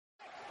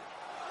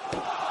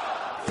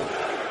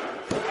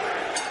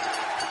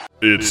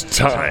It's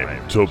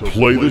time to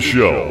play the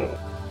show.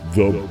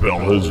 The bell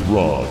has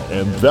rung,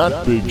 and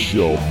that big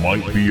show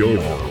might be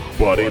over.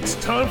 But it's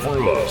time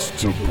for us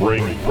to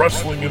bring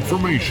wrestling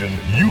information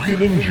you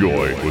can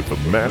enjoy with the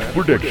match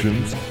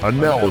predictions,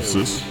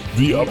 analysis,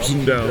 the ups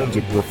and downs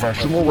of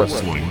professional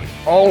wrestling,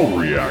 all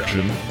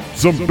reaction,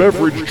 some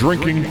beverage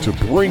drinking to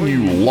bring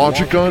you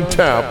Logic on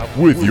Tap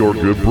with your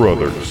good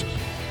brothers.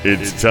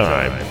 It's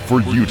time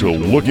for you to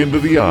look into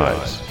the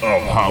eyes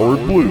of Howard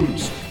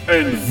Blues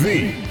and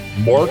the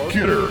Mark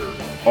Kidder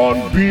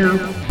on Beer,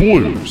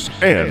 Blues,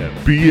 and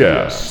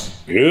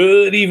BS.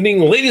 Good evening,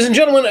 ladies and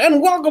gentlemen, and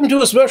welcome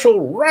to a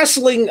special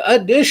wrestling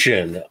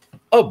edition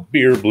of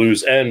Beer,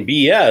 Blues, and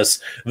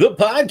BS, the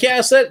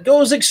podcast that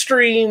goes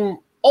extreme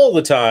all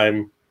the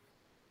time,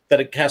 that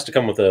it has to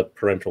come with a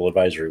parental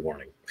advisory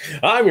warning.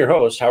 I'm your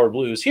host, Howard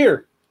Blues,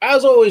 here,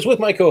 as always, with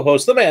my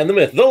co-host, the man, the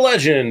myth, the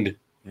legend,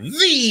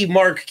 the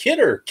Mark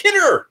Kidder.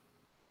 Kidder,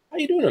 how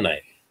you doing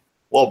tonight?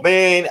 Well,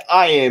 man,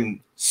 I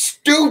am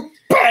stupendous.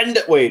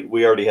 Wait,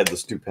 we already had the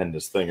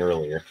stupendous thing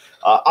earlier.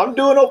 I'm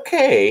doing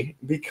okay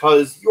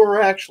because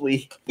you're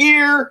actually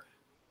here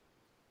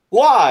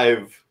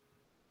live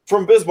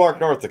from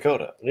Bismarck, North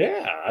Dakota.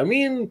 Yeah, I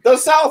mean, the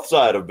south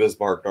side of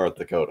Bismarck, North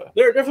Dakota.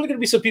 There are definitely going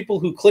to be some people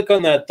who click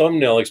on that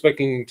thumbnail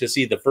expecting to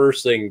see the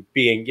first thing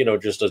being,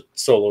 just a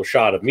solo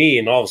shot of me,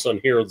 and all of a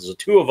sudden here there's the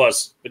two of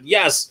us. But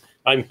yes,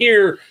 I'm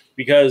here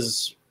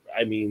because,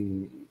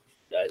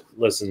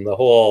 listen,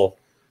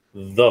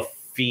 the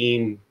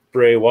Fiend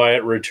Bray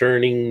Wyatt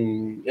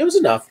returning, it was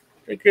enough.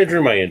 It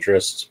drew my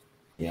interest.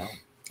 Yeah.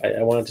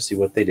 I wanted to see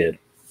what they did.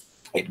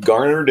 It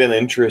garnered an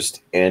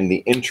interest, and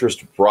the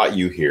interest brought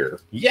you here.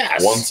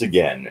 Yes. Once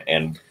again.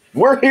 And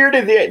we're here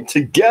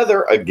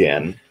together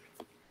again.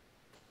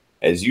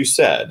 As you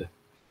said,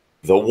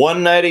 the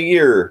one night a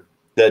year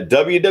that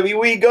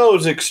WWE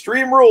goes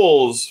Extreme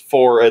Rules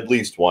for at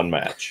least one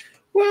match.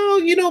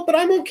 Well, but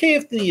I'm okay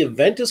if the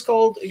event is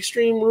called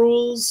Extreme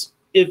Rules.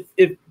 If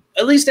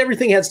at least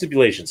everything had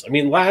stipulations. I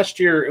mean, last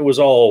year it was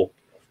all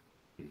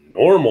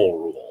normal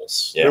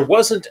rules. Yeah. There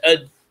wasn't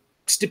a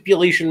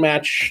stipulation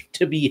match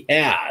to be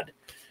had,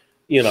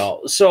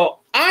 So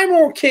I'm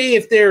okay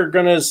if they're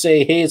going to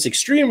say, hey, it's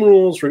Extreme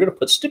Rules. We're going to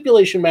put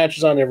stipulation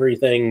matches on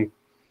everything,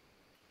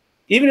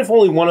 even if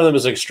only one of them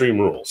is Extreme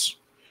Rules.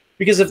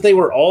 Because if they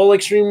were all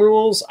Extreme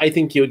Rules, I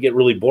think it would get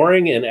really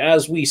boring. And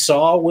as we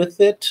saw with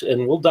it,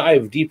 and we'll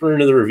dive deeper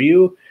into the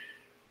review,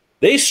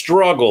 they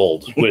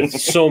struggled with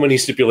so many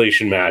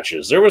stipulation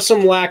matches. There was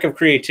some lack of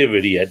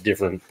creativity at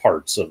different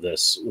parts of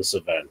this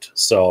event.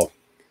 So,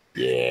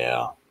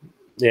 yeah,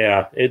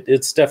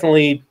 it's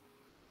definitely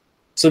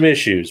some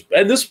issues.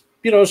 And this,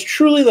 is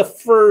truly the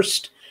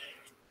first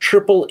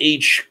Triple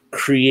H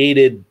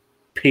created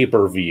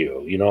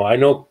pay-per-view. I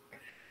know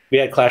we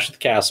had Clash at the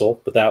Castle,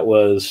 but that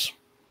was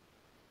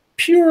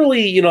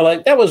purely,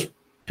 that was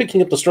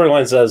picking up the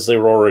storylines as they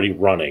were already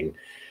running.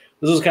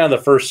 This was kind of the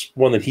first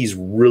one that he's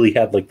really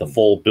had the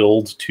full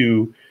build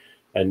to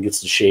and gets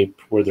to shape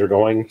where they're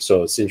going.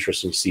 So it's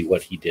interesting to see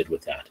what he did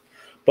with that.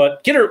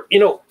 But Kidder,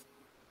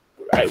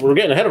 we're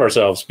getting ahead of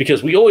ourselves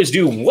because we always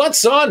do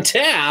What's on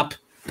Tap.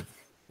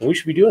 And we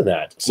should be doing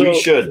that. So, we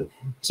should.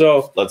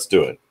 So let's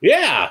do it.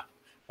 Yeah.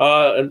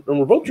 And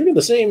we're both drinking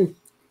the same.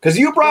 Because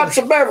you brought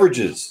some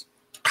beverages.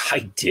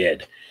 I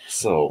did.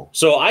 So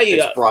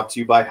it's brought to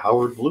you by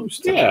Howard Blues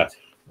tonight. Yeah.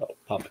 I'll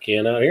pop a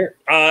can out here.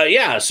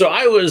 So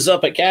I was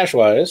up at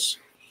Cashwise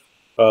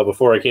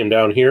before I came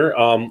down here.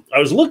 I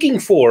was looking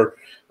for,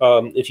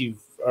 if you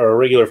are a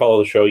regular follow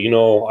of the show,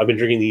 I've been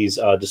drinking these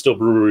Distill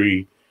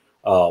Brewery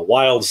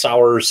Wild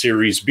Sour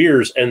Series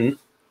beers, and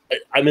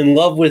I'm in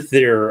love with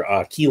their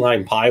key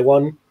lime pie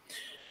one.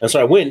 And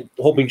so I went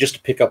hoping just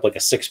to pick up a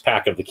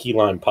 6-pack of the key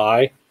lime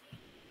pie.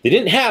 They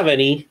didn't have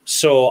any,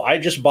 so I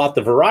just bought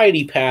the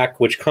variety pack,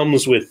 which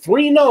comes with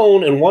 3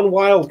 known and 1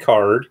 wild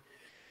card.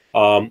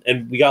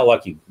 And we got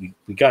lucky. We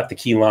got the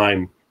key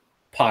lime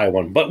pie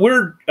one. But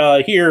we're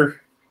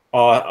here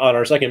on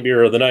our second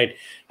beer of the night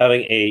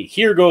having a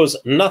Here Goes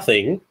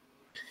Nothing,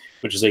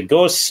 which is a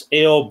Ghost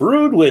Ale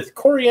brewed with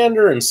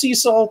coriander and sea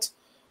salt,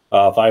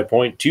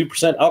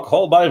 5.2%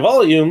 alcohol by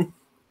volume.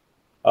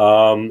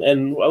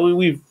 And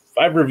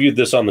I've reviewed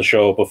this on the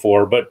show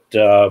before, but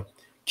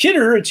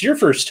Kidder, it's your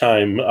first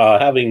time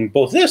having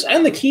both this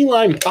and the key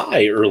lime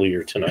pie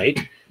earlier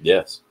tonight.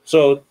 Yes.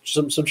 So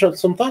some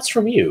thoughts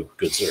from you,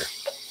 good sir.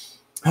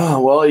 Oh,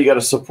 well, you got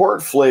to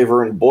support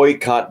flavor and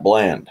boycott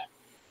bland.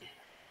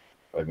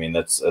 I mean,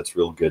 that's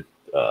real good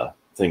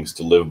things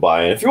to live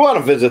by. And if you want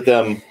to visit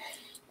them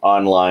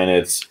online,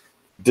 it's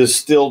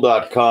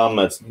distill.com.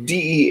 That's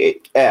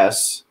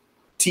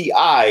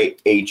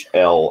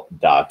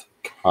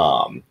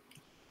DESTIHL.com.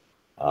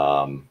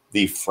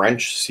 The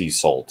French sea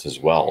salt as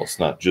well. It's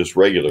not just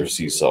regular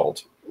sea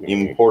salt.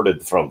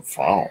 Imported from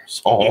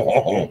France.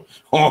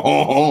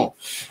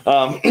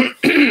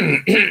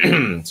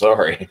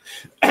 Sorry.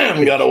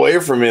 Got away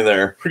from me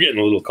there. We're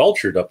getting a little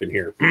cultured up in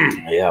here.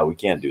 Yeah, we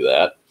can't do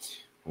that.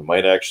 We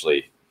might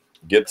actually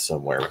get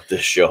somewhere with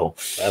this show.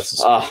 That's a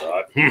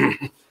thought.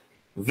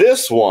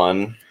 This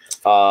one,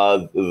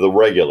 the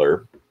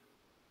regular,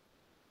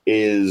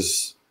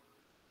 is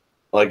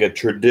like a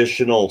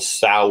traditional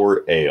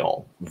sour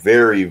ale.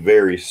 Very,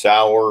 very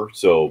sour.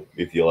 So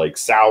if you like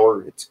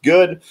sour, it's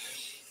good.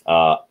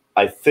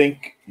 I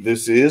think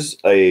this is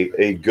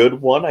a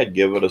good one. I'd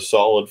give it a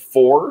solid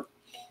 4.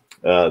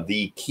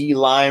 The key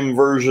lime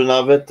version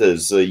of it,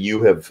 as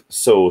you have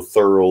so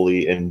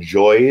thoroughly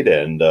enjoyed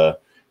and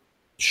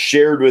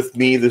shared with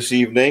me this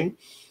evening,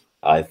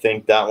 I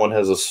think that one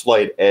has a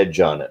slight edge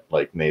on it,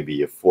 like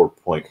maybe a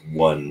 4.1,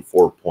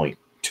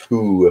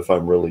 4.2 if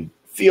I'm really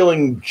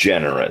feeling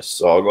generous.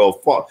 So I'll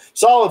go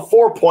solid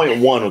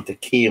 4.1 with the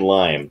key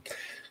lime,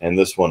 and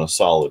this one a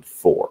solid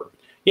 4.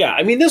 Yeah,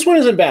 I mean, this one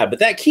isn't bad, but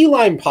that key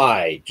lime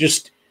pie,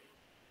 just,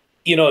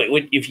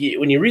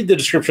 when you read the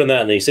description of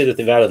that and they say that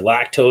they've added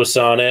lactose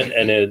on it,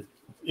 and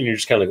you're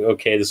just kind of like,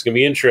 okay, this is going to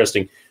be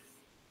interesting.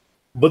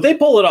 But they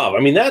pull it off.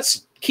 I mean,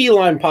 that's key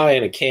lime pie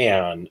in a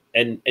can,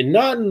 and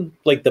not in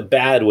like the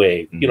bad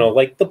way,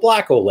 like the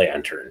Black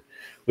O-Lantern,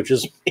 which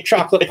is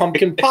chocolate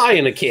pumpkin pie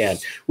in a can,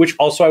 which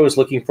also I was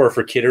looking for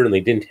Kidder and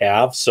they didn't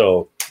have.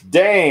 So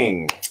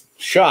dang,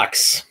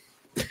 shucks.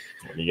 What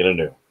are you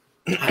gonna do?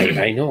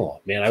 I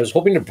know, man. I was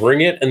hoping to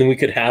bring it, and then we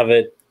could have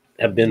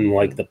been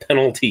like the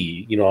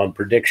penalty, on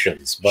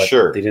predictions, but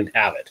sure, they didn't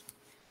have it.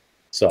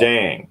 So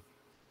dang,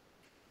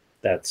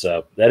 that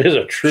is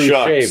a true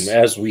shame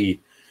as we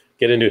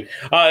get into it.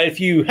 If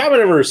you haven't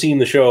ever seen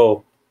the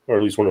show, or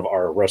at least one of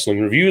our wrestling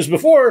reviews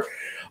before,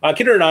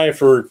 Kidder and I,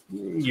 for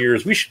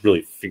years, we should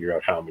really figure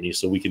out how many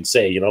so we can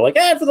say,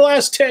 for the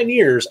last 10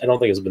 years, I don't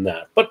think it's been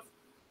that, but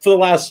for the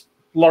last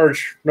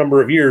large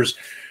number of years,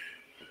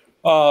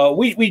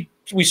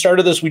 we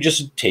started this. We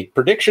just take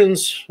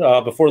predictions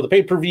before the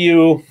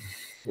pay-per-view.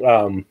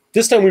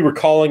 This time we were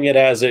calling it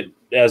as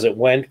it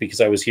went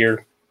because I was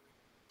here.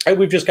 And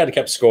we've just kind of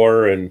kept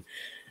score, and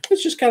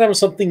it's just kind of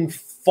something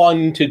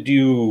fun to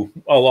do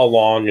all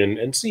along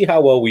and see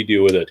how well we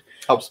do with it.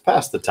 Helps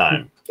pass the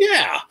time.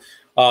 Yeah.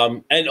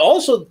 And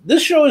also,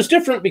 this show is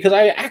different because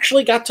I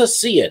actually got to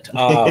see it.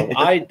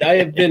 I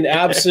have been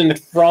absent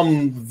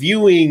from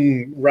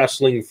viewing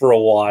wrestling for a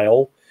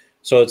while,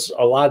 so it's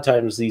a lot of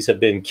times these have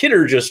been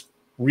Kidder just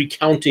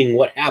recounting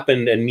what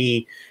happened and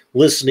me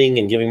listening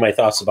and giving my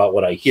thoughts about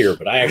what I hear.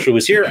 But I actually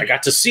was here. I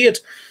got to see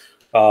it.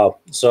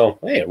 So,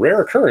 hey, a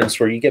rare occurrence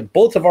where you get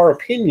both of our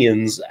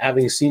opinions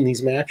having seen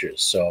these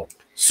matches. So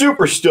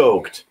super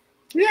stoked.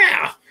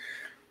 Yeah.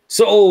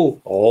 So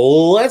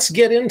let's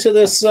get into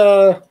this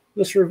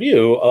this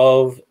review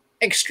of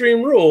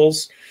Extreme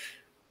Rules,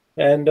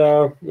 and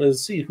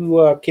let's see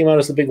who came out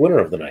as the big winner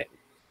of the night.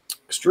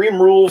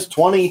 Extreme Rules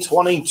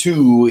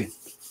 2022.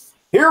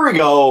 Here we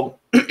go.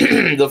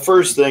 The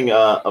first thing,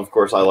 of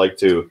course, I like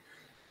to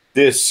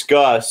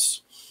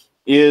discuss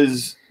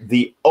is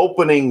the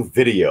opening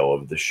video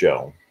of the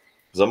show.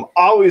 Because I'm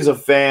always a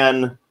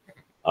fan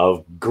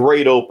of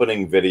great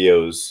opening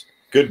videos,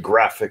 good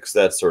graphics,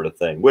 that sort of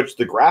thing. Which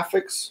the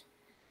graphics,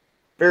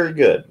 very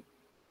good.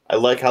 I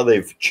like how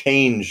they've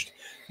changed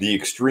the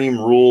Extreme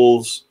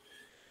Rules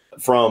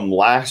from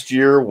last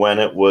year when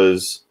it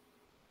was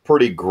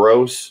pretty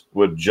gross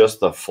with just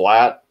the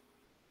flat.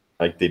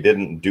 Like they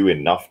didn't do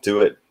enough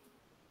to it.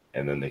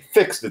 And then they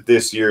fixed it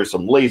this year.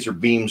 Some laser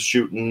beams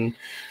shooting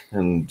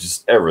and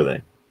just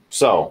everything.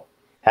 So,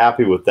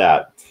 happy with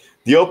that.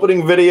 The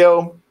opening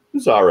video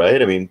is all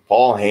right. I mean,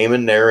 Paul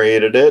Heyman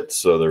narrated it,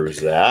 so there's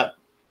that.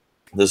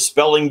 The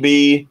spelling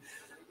bee,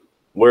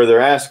 where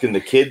they're asking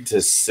the kid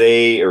to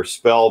say or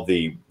spell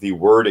the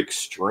word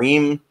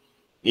extreme,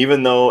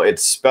 even though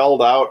it's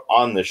spelled out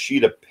on the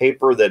sheet of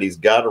paper that he's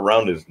got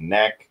around his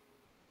neck.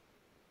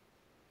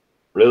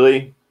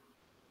 Really?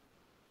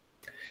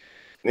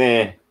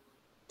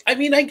 I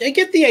mean, I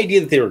get the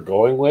idea that they were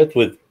going with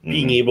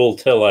being able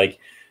to, like,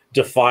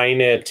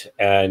 define it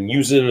and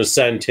use it in a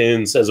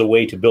sentence as a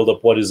way to build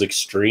up what is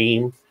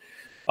extreme.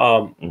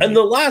 And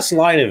the last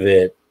line of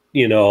it,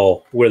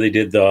 where they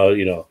did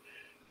the,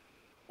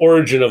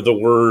 origin of the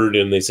word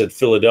and they said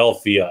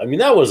Philadelphia. I mean,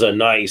 that was a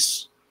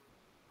nice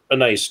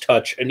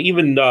touch. And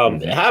even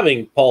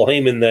having Paul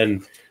Heyman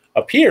then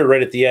appear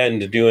right at the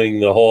end doing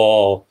the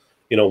whole,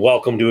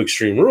 welcome to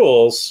Extreme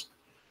Rules,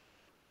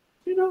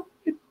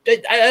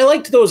 I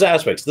liked those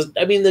aspects.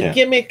 The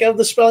gimmick of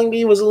the spelling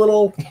bee was a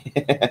little,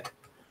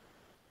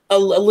 a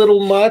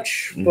little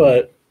much,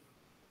 but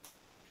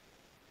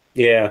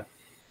yeah,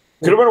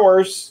 could have been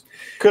worse.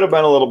 Could have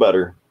been a little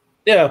better.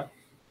 Yeah,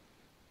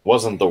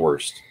 wasn't the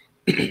worst.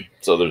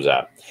 So there's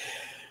that.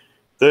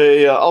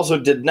 They also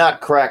did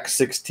not crack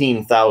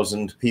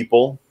 16,000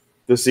 people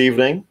this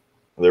evening.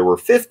 There were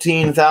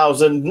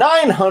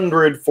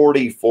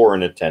 15,944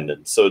 in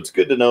attendance. So it's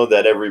good to know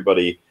that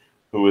everybody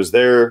who was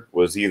there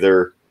was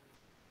either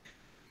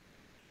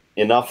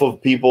enough of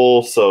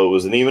people so it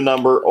was an even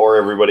number, or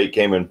everybody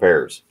came in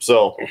pairs.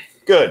 So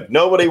good.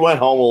 Nobody went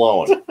home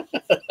alone.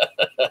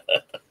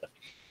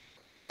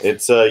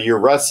 It's your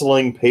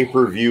wrestling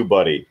pay-per-view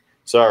buddy.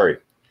 Sorry.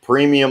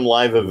 Premium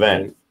live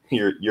event.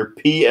 Your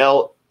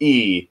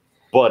PLE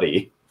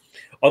buddy.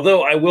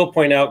 Although I will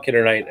point out,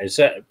 Kidder, and I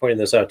pointed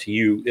this out to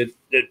you, it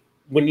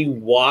when you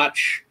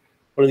watch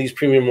one of these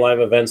premium live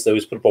events, they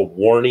always put up a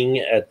warning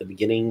at the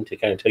beginning to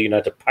kind of tell you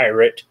not to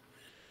pirate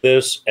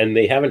this, and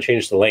they haven't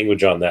changed the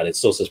language on that. It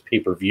still says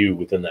pay-per-view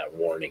within that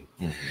warning.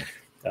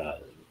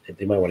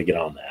 They might want to get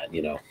on that,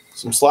 you know.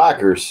 Some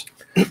slackers.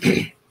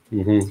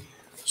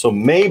 So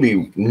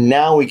maybe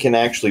now we can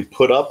actually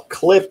put up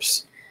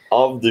clips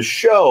of the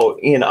show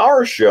in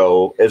our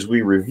show as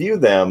we review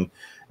them,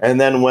 and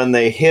then when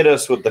they hit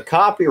us with the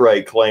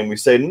copyright claim, we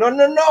say,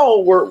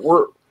 no,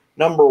 we're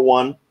number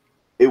one,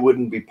 it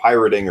wouldn't be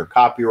pirating or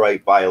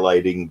copyright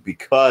violating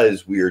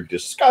because we are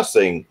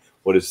discussing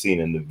what is seen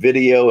in the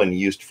video and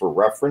used for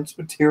reference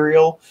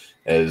material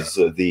as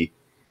the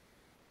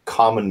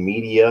common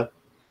media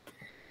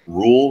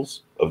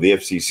rules of the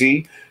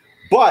FCC,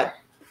 but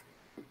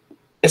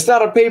it's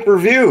not a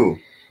pay-per-view,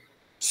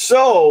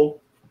 so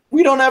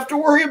we don't have to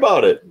worry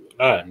about it.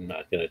 I'm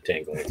not going to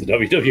tangle with the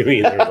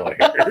WWE and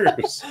their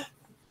lawyers.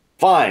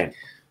 Fine.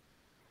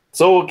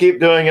 So we'll keep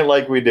doing it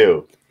like we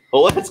do.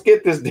 Well, let's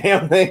get this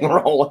damn thing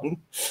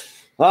rolling.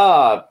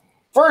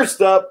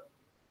 First up,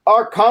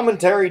 our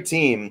commentary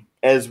team,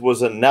 as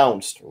was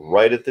announced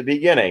right at the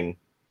beginning,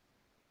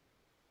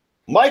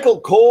 Michael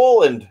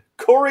Cole and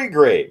Corey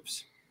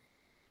Graves.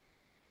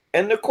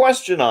 And the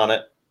question on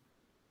it,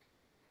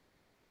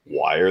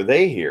 why are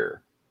they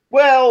here?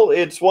 Well,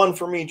 it's one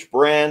from each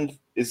brand,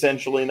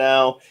 essentially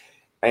now.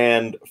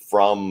 And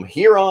from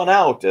here on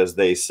out, as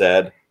they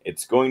said,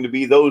 it's going to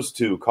be those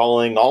two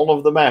calling all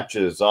of the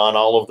matches on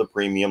all of the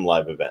premium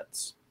live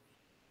events.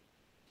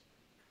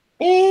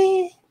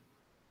 I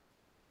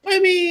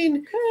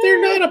mean,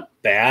 they're not a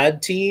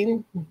bad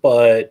team,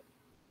 but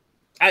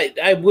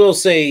I will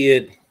say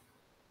it.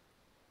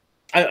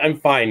 I'm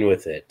fine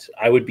with it.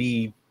 I would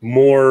be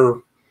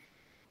more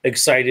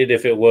excited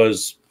if it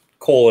was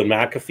Cole and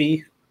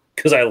McAfee,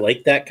 because I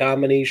like that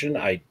combination.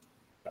 I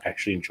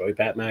actually enjoy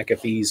Pat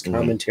McAfee's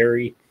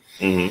commentary.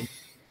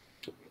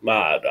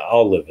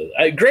 I'll live with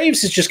it.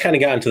 Graves has just kind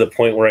of gotten to the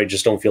point where I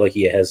just don't feel like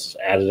he has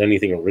added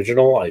anything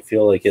original. I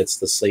feel like it's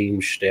the same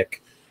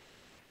shtick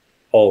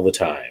all the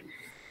time.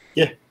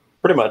 Yeah,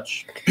 pretty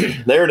much.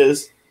 There it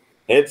is.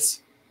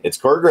 It's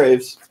Corey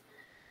Graves.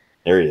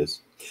 There he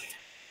is.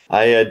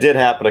 I did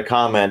happen to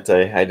comment.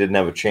 I didn't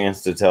have a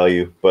chance to tell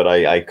you, but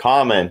I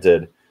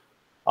commented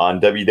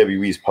on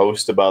WWE's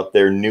post about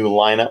their new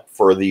lineup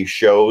for these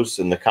shows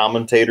and the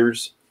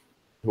commentators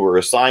who are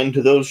assigned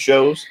to those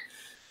shows.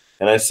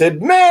 And I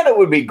said, man, it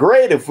would be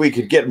great if we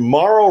could get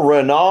Mauro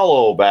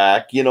Ranallo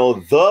back, you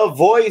know, the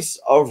voice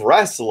of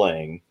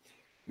wrestling,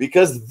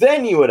 because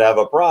then you would have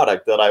a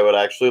product that I would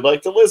actually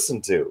like to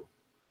listen to.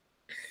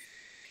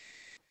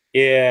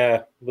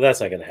 Yeah, but that's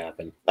not going to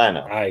happen. I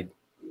know. I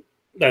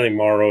think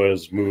Mauro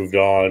has moved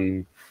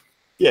on.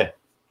 Yeah.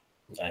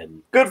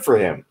 And good for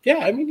him. Yeah,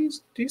 I mean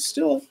he's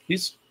still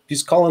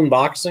calling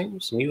boxing,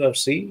 some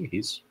UFC.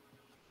 He's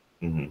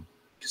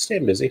just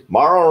staying busy.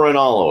 Mauro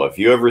Ranallo, if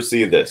you ever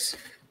see this,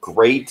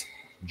 great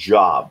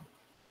job.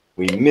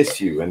 We miss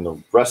you in the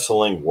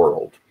wrestling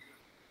world.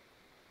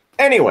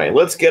 Anyway,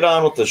 let's get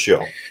on with the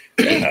show.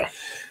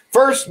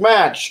 First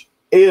match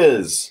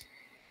is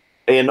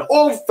an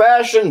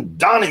old-fashioned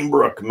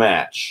Donnybrook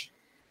match.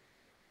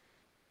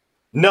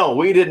 No,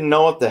 we didn't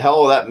know what the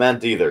hell that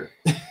meant either.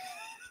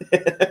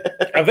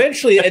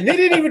 Eventually, and they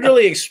didn't even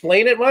really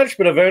explain it much,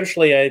 but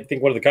eventually I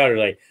think one of the comments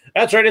was like,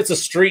 that's right, it's a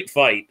street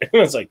fight.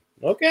 It's like,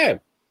 okay.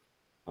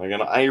 Like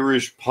an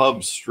Irish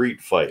pub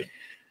street fight.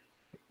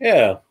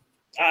 Yeah.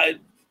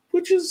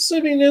 Which is, I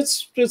mean,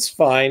 it's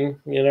fine,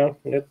 you know.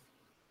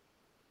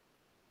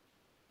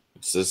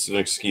 It's just an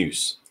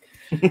excuse.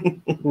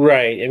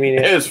 Right. I mean,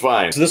 it's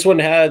fine. So this one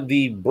had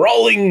the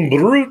Brawling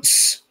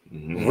Brutes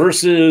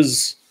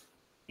versus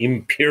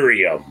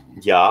Imperium.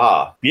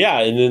 Yeah. Yeah,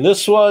 and in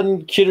this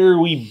one, Kidder,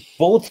 we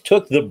both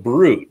took the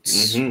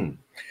Brutes.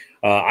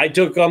 I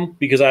took them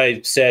because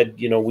I said,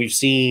 you know, we've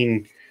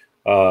seen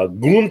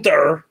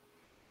Gunther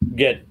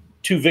get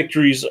 2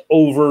 victories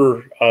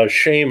over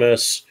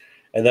Sheamus,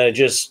 and then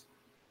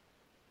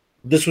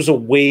this was a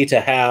way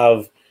to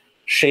have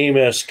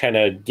Sheamus kind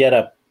of get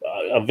a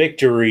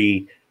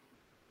victory,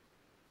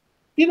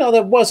 you know,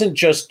 that wasn't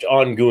just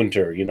on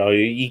Gunther. You know,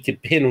 he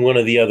could pin one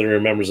of the other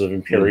members of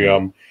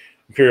Imperium.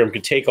 Imperium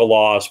could take a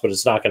loss, but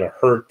it's not going to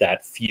hurt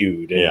that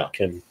feud. And it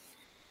can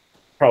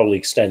probably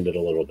extend it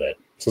a little bit,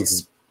 since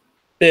it's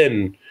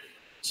been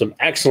some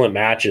excellent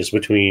matches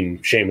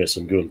between Sheamus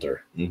and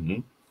Gunther.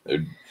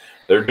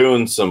 They're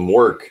doing some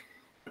work,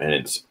 and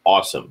it's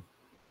awesome.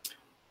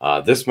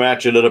 This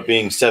match ended up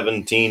being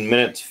 17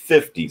 minutes,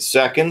 50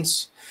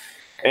 seconds.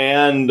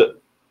 And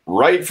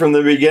right from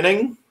the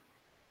beginning,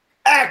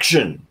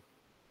 action.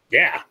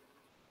 Yeah.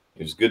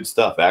 It was good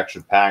stuff,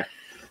 action-packed.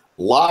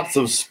 Lots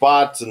of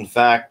spots. In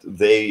fact,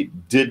 they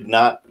did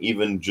not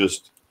even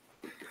just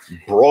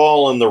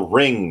brawl in the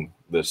ring,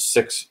 the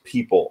 6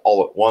 people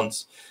all at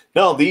once.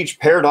 No, they each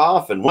paired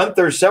off and went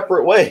their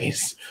separate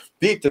ways.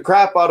 Beat the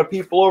crap out of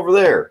people over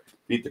there.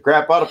 Beat the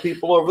crap out of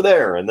people over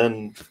there. And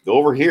then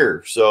over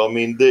here. So, I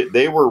mean,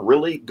 they were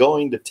really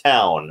going to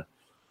town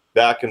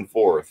back and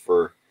forth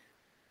for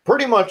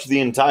pretty much the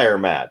entire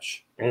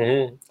match.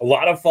 Mm-hmm. A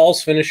lot of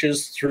false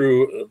finishes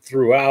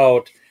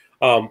throughout,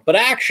 but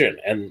action.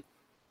 And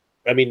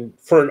I mean,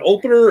 for an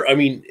opener, I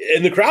mean,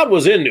 and the crowd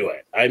was into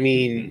it. I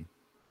mean,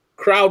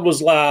 crowd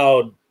was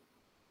loud,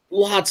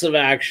 lots of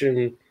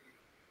action.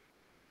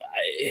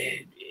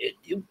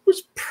 It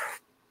was.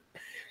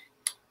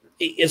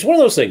 It's one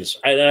of those things,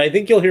 and I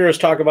think you'll hear us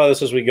talk about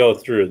this as we go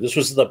through. This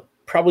was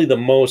probably the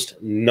most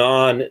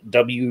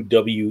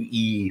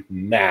non-WWE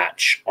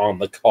match on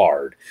the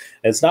card.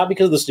 And it's not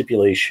because of the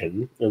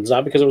stipulation. And it's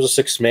not because it was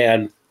a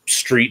 6-man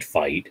street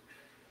fight.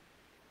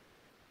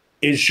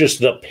 It's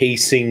just the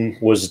pacing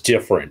was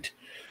different.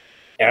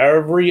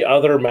 Every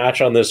other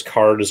match on this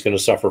card is going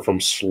to suffer from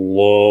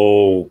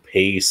slow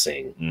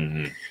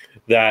pacing.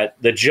 That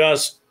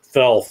just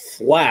fell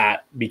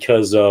flat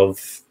because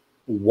of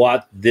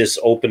what this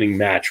opening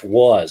match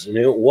was. And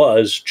it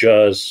was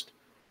just,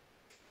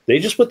 they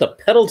just put the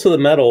pedal to the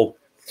metal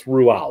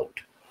throughout.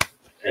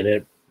 And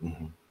it,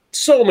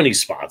 so many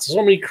spots,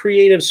 so many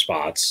creative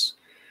spots.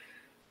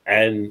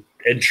 And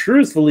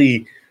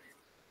truthfully,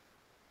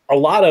 a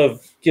lot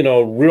of,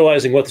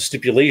 realizing what the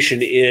stipulation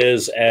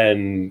is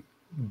and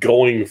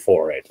going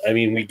for it. I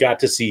mean, we got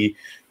to see,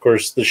 of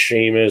course, the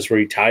Sheamus where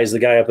he ties the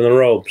guy up in the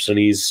ropes and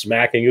he's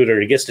smacking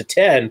Uter. He gets to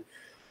 10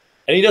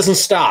 and he doesn't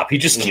stop. He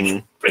just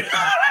keeps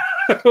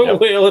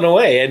wailing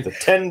away. And the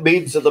 10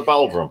 beats of the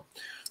bell drum.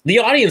 The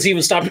audience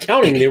even stopped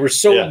counting. They were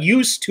so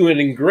used to it,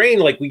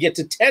 ingrained. Like, we get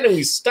to 10 and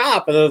we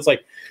stop. And then it's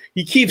like,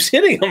 he keeps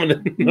hitting them.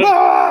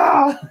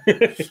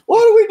 What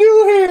do we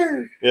do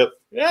here? Yep.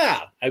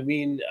 Yeah. I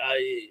mean,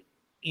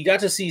 you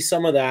got to see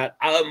some of that.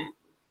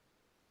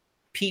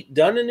 Pete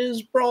Dunne in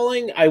his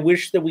brawling, I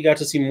wish that we got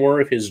to see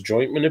more of his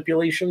joint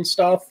manipulation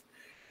stuff,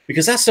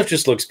 because that stuff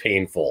just looks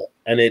painful.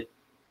 And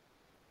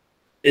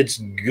it's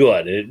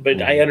good,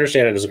 but I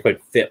understand it doesn't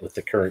quite fit with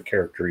the current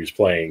character he's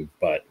playing.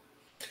 But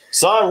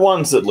saw it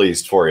once at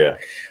least for you.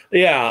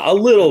 Yeah, a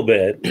little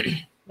bit.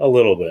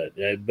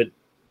 But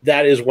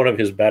that is one of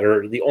his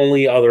better. The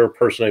only other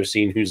person I've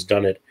seen who's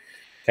done it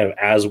kind of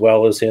as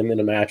well as him in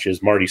a match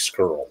is Marty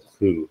Scurll,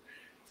 who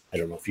I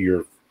don't know if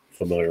you're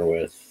familiar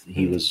with.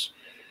 He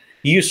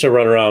used to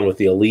run around with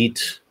the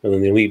Elite, and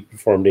then the Elite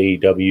formed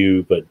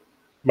AEW, but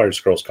Marty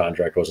Scurll's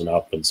contract wasn't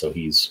up, and so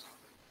he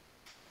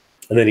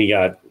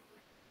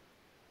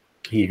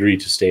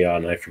agreed to stay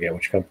on. I forget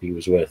which company he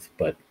was with,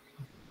 but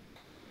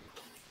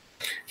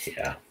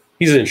yeah,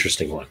 he's an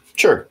interesting one.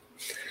 Sure.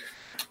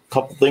 A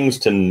couple things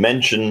to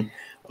mention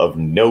of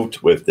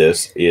note with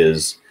this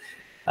is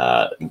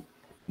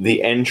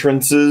the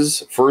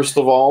entrances. First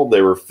of all,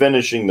 they were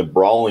finishing the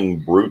Brawling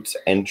Brutes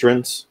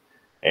entrance,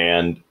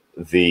 and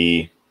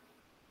the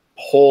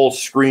whole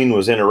screen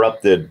was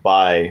interrupted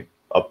by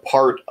a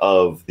part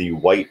of the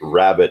White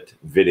Rabbit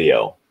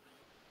video,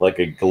 like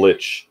a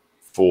glitch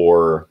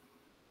for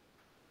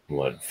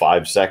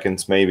 5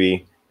 seconds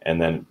maybe,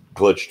 and then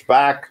glitched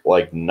back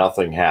like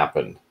nothing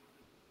happened.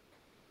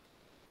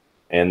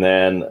 And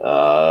then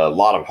a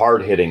lot of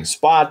hard-hitting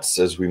spots,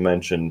 as we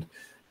mentioned,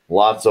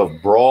 lots of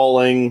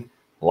brawling,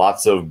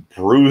 lots of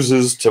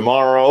bruises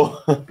tomorrow.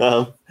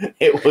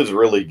 It was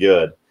really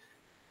good.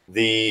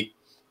 The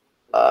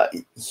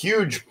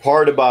huge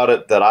part about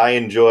it that I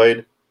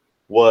enjoyed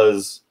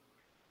was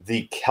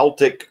the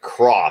Celtic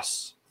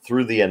Cross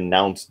through the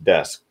announce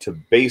desk to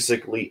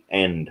basically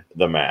end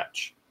the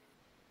match.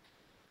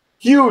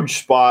 Huge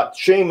spot.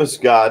 Sheamus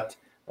got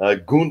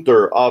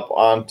Gunther up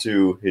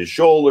onto his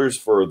shoulders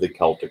for the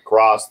Celtic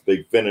Cross,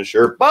 big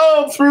finisher.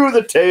 Boom! Through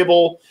the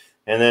table.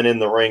 And then in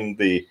the ring,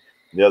 the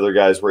other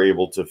guys were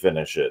able to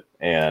finish it.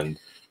 And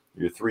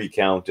your 3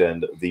 count,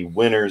 and the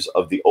winners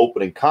of the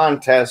opening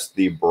contest,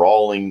 the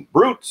Brawling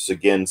Brutes,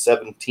 again,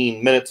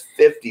 17 minutes,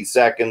 50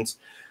 seconds,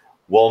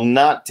 while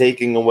not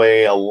taking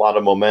away a lot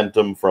of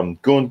momentum from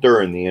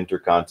Gunther in the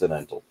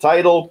Intercontinental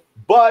title,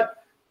 but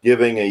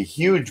giving a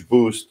huge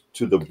boost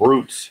to the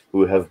Brutes,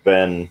 who have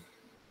been,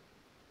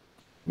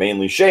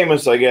 mainly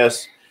Sheamus, I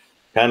guess,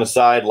 kind of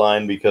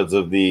sidelined because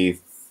of the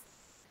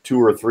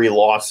 2 or 3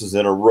 losses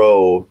in a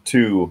row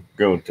to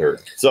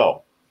Gunther.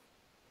 So,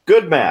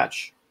 good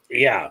match.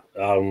 Yeah.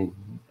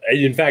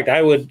 In fact,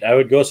 I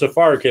would go so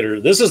far,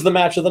 Kidder. This is the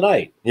match of the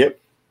night. Yep.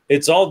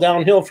 It's all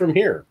downhill from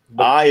here.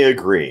 I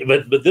agree.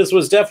 But this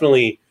was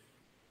definitely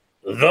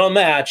the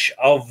match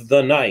of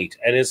the night.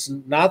 And it's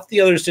not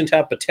the others didn't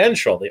have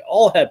potential. They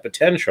all had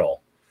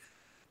potential.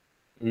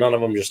 None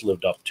of them just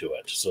lived up to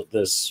it. So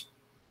this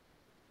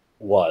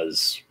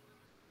was,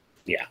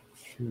 the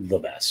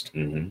best.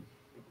 Mm-hmm.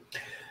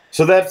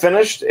 So that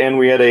finished, and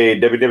we had a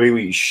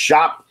WWE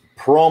Shop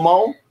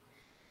promo.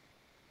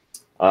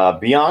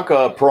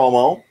 Bianca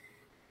promo,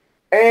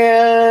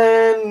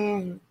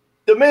 and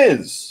The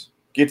Miz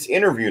gets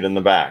interviewed in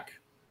the back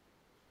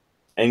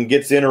and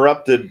gets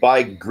interrupted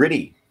by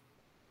Gritty,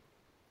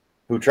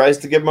 who tries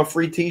to give him a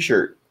free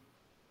t-shirt,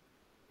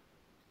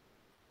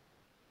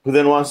 who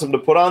then wants him to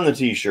put on the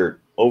t-shirt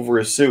over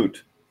his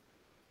suit.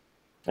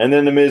 And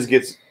then The Miz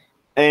gets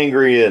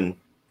angry and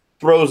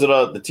throws it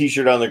out, the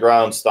t-shirt on the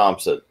ground,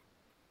 stomps it.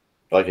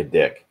 Like a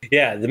dick.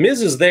 Yeah, the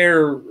Miz is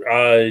there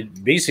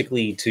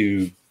basically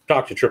to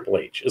talk to Triple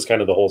H is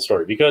kind of the whole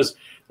story, because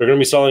they're going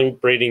to be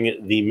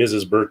celebrating the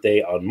Miz's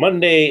birthday on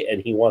Monday,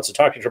 and he wants to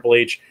talk to Triple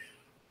H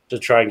to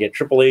try and get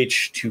Triple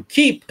H to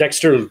keep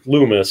Dexter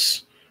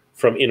Lumis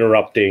from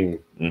interrupting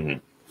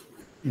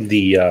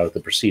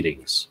the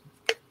proceedings.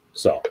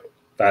 So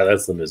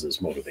that's the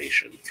Miz's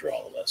motivation through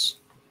all of this.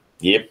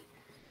 Yep.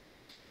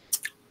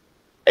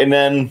 And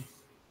then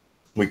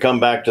we come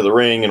back to the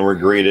ring and we're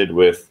greeted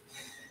with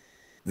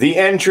the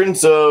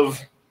entrance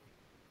of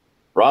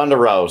Ronda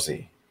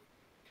Rousey.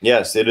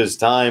 Yes, it is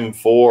time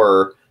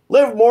for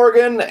Liv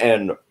Morgan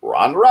and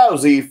Ronda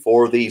Rousey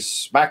for the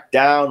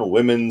SmackDown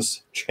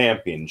Women's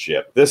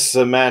Championship. This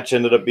match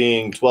ended up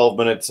being 12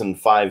 minutes and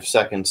 5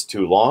 seconds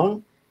too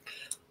long.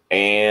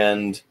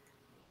 And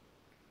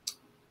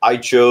I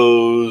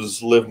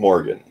chose Liv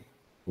Morgan.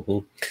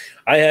 Mm-hmm.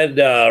 I had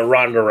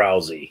Ronda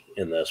Rousey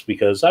in this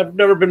because I've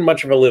never been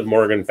much of a Liv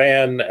Morgan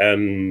fan,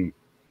 and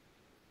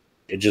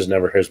it just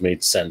never has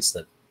made sense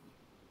that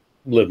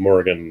Liv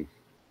Morgan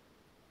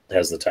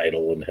has the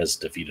title and has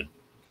defeated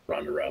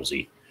Ronda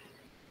Rousey.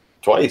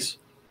 Twice.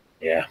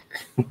 Yeah.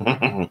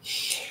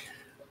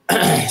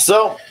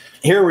 So,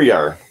 here we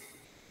are.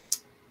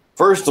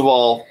 First of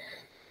all,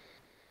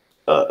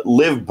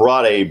 Liv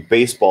brought a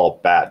baseball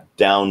bat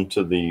down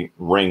to the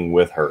ring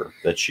with her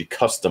that she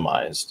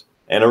customized.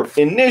 And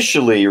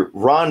initially,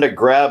 Ronda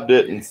grabbed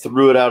it and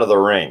threw it out of the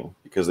ring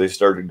because they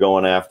started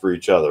going after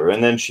each other.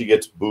 And then she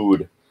gets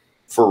booed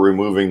for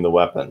removing the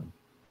weapon.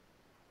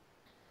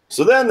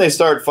 So then they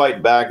start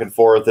fighting back and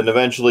forth and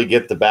eventually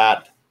get the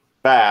bat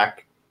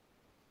back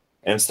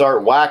and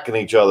start whacking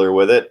each other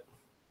with it,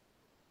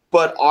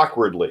 but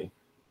awkwardly.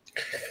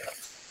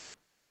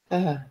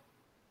 Like,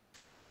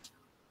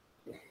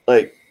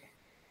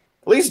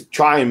 at least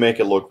try and make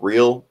it look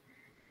real.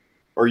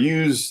 Or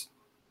use,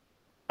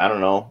 I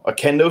don't know, a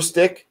kendo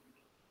stick.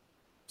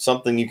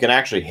 Something you can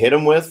actually hit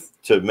them with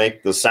to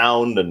make the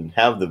sound and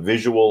have the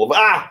visual of,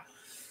 ah!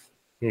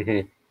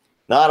 Mm-hmm.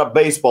 Not a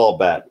baseball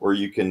bat where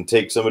you can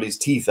take somebody's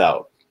teeth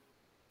out.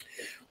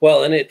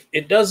 Well, and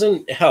it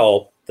doesn't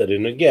help that,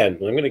 and again,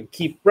 I'm going to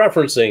keep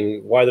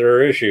referencing why there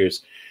are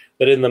issues,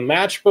 that in the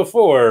match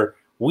before,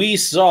 we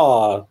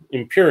saw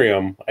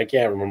Imperium, I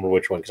can't remember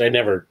which one, because I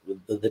never,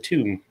 the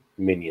two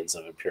minions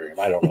of Imperium,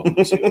 I don't know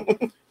who's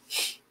who.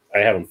 I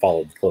haven't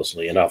followed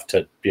closely enough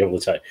to be able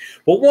to tell you.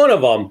 But one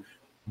of them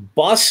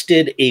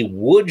busted a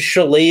wood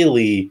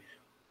shillelagh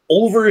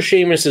over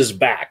Sheamus's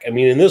back. I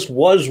mean, and this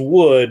was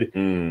wood,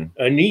 and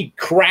he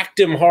cracked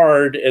him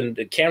hard, and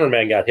the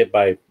cameraman got hit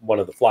by one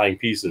of the flying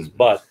pieces.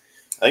 But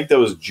I think that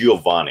was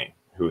Giovanni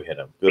who hit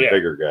him, the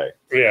bigger guy.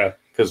 Yeah.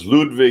 Because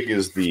Ludwig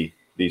is the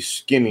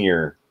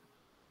skinnier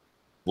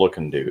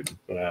looking dude.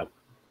 Yeah.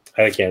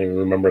 I can't even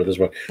remember this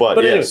one.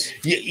 But yes.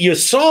 Anyway, you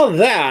saw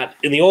that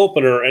in the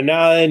opener, and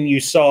then you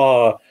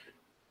saw,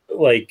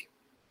 like,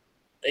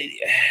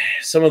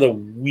 some of the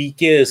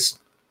weakest,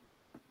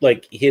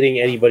 like, hitting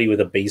anybody with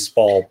a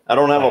baseball. I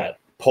don't have a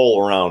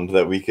poll around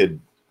that we could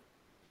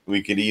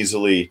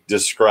easily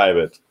describe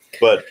it,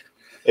 but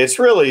it's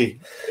really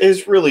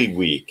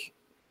weak.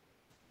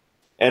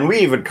 And we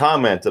even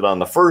commented on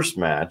the first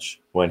match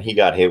when he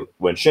got hit,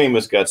 when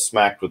Sheamus got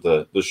smacked with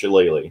the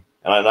shillelagh,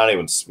 and not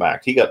even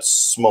smacked, he got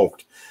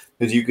smoked,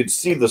 because you could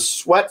see the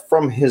sweat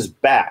from his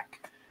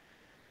back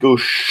go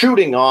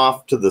shooting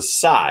off to the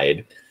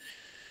side,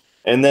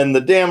 and then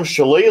the damn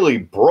shillelagh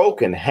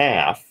broke in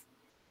half.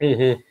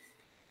 Mm-hmm.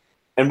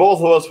 And both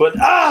of us went,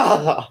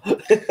 ah!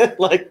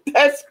 Like,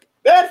 that's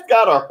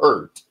gotta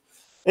hurt.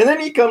 And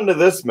then you come to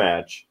this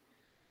match,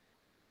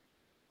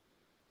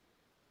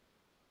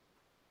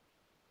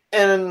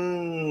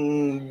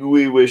 and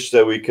we wish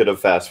that we could have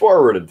fast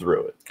forwarded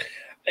through it.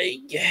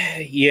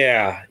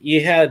 Yeah,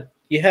 you had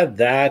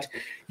that.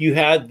 You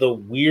had the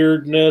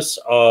weirdness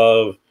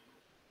of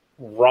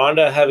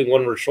Ronda having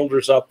one of her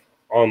shoulders up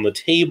on the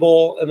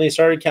table, and they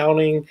started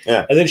counting.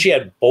 Yeah. And then she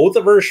had both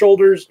of her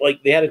shoulders,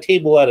 like they had a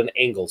table at an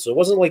angle. So it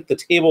wasn't like the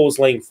table was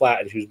laying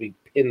flat and she was being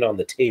pinned on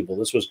the table.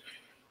 This was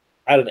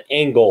at an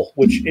angle,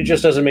 which it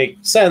just doesn't make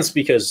sense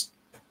because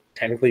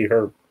technically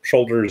her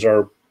shoulders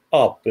are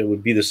up. It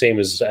would be the same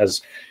as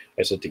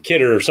I said to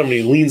Kidder, if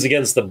somebody leans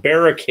against the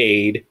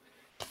barricade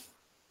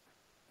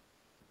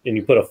and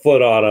you put a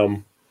foot on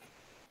them,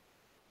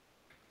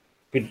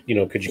 could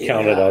you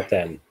count it out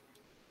then?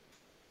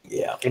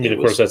 Yeah. I mean, of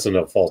course, that's in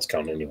a false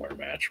count anywhere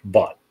match,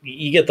 but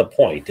you get the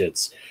point.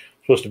 It's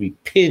supposed to be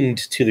pinned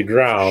to the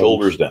ground.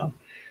 Shoulders down.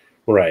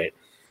 Right.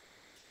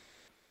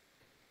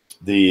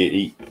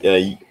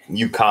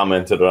 You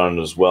commented on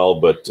it as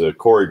well, but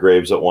Corey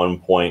Graves at one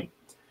point,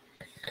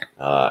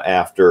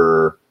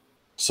 after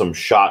some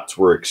shots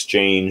were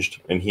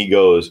exchanged, and he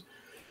goes,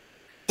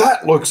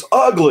 "That looks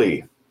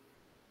ugly."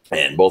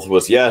 And both of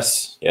us,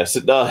 yes,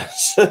 it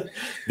does.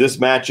 This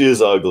match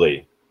is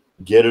ugly.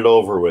 Get it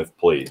over with,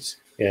 please.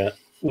 Yeah.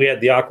 We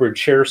had the awkward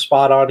chair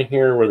spot on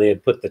here where they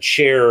had put the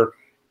chair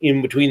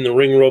in between the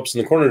ring ropes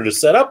in the corner to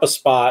set up a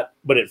spot,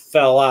 but it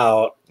fell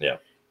out. Yeah.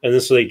 And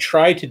then so they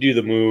tried to do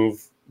the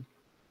move,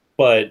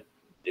 but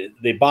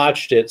they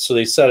botched it, so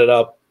they set it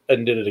up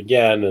and did it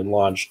again and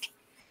launched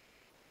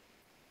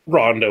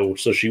Ronda.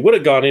 So she would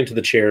have gone into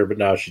the chair, but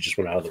now she just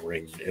went out of the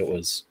ring. It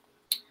was,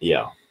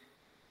 yeah.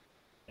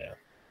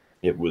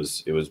 It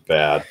was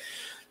bad.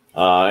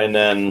 And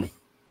then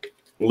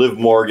Liv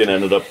Morgan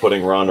ended up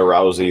putting Ronda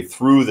Rousey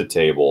through the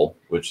table,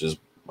 which is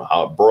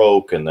how it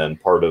broke, and then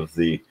part of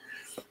the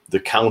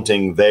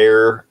counting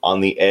there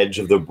on the edge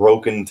of the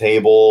broken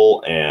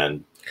table,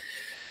 and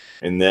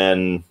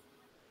then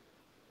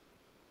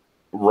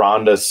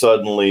Ronda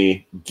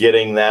suddenly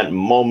getting that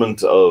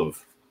moment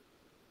of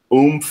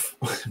oomph,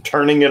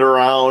 turning it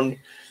around,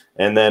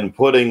 and then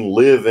putting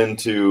Liv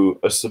into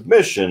a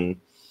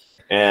submission,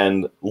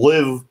 and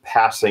Liv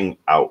passing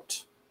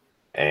out,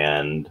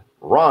 and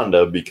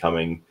Ronda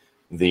becoming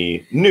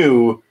the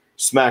new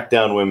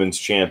SmackDown Women's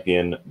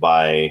Champion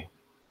by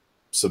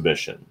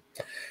submission.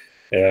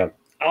 Yeah.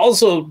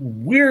 Also,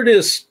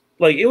 weirdest,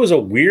 like, it was a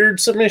weird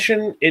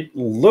submission. It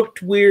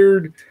looked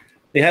weird.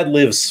 They had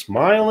Liv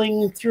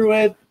smiling through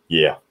it.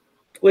 Yeah.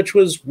 Which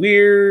was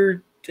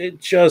weird. It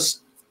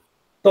just,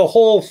 the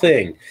whole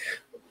thing.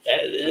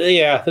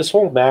 This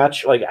whole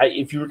match, like,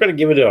 if you were going to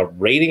give it a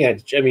rating,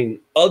 I mean,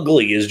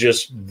 ugly is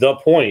just the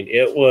point.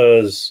 It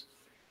was,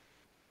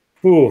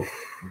 whew.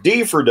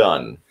 D for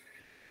done.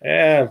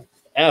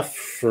 F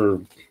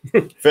for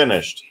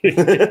finished.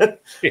 Yeah.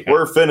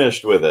 We're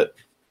finished with it.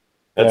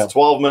 That's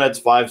 12 minutes,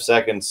 5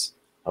 seconds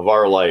of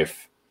our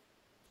life.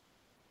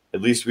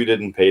 At least we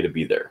didn't pay to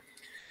be there.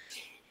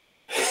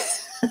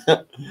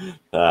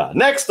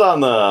 Next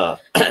on the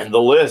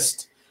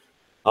list.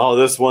 Oh,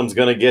 this one's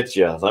going to get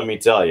you. Let me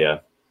tell you.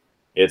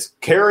 It's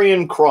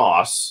Karrion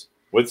Kross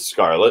with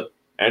Scarlett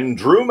and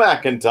Drew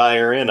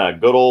McIntyre in a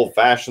good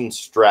old-fashioned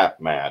strap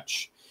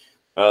match.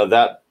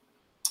 That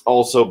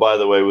also, by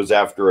the way, was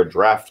after a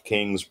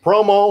DraftKings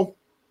promo.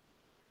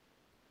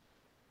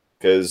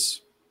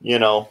 Because, you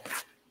know,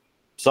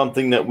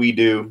 something that we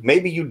do,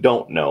 maybe you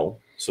don't know.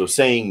 So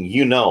saying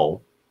you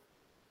know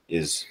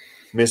is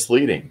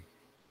misleading.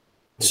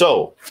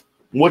 So,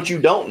 what you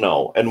don't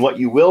know and what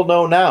you will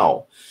know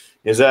now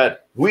is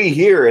that we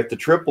here at the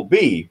Triple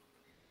B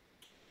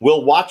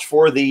will watch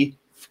for the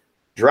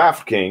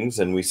DraftKings,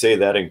 and we say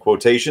that in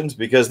quotations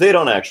because they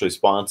don't actually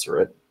sponsor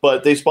it,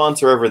 but they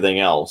sponsor everything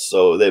else,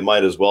 so they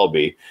might as well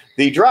be.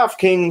 The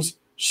DraftKings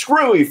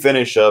screwy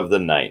finish of the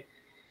night.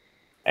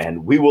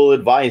 And we will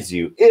advise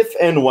you if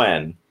and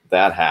when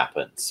that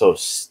happens. So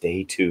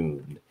stay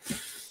tuned.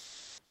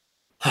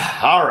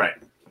 All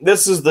right.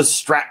 This is the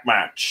strap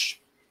match.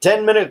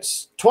 10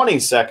 minutes, 20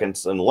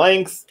 seconds in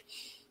length.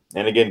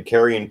 And again,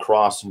 Karrion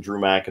Kross and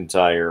Drew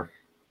McIntyre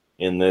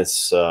in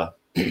this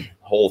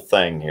whole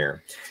thing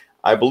here.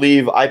 I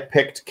believe I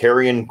picked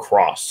Karrion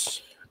Kross.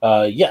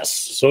 Yes,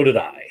 so did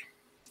I.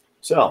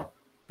 So,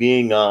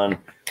 being on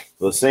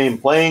the same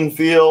playing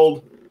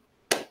field,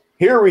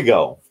 here we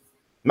go.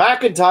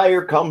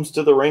 McIntyre comes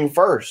to the ring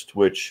first,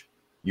 which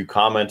you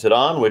commented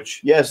on,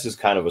 which, yes, is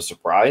kind of a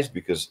surprise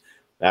because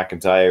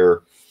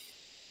McIntyre,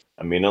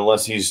 I mean,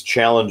 unless he's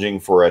challenging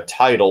for a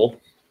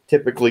title,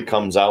 typically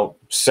comes out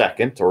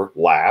second or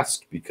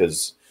last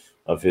because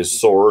of his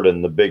sword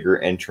and the bigger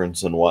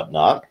entrance and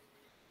whatnot.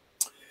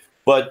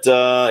 But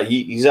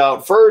he's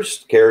out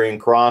first. Karrion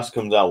Kross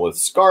comes out with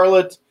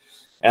Scarlett,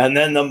 and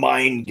then the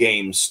mind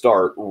games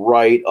start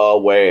right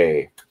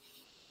away.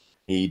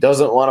 He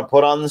doesn't want to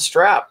put on the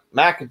strap.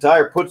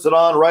 McIntyre puts it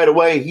on right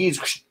away.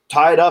 He's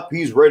tied up.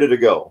 He's ready to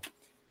go.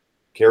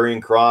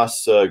 Karrion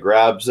Kross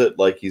grabs it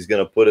like he's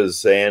going to put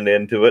his hand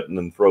into it and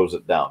then throws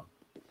it down.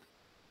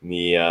 And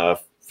the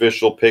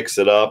official picks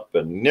it up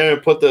and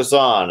put this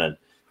on. And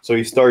so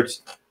he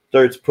starts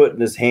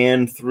putting his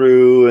hand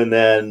through and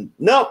then,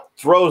 nope,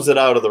 throws it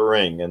out of the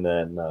ring. And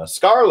then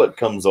Scarlett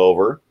comes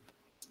over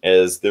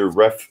as the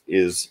ref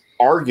is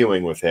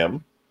arguing with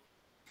him,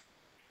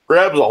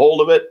 grabs a hold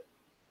of it.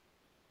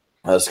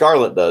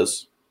 Scarlett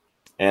does,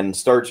 and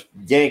starts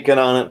yanking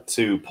on it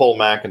to pull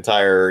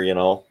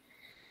McIntyre,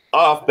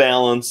 off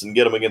balance and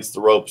get him against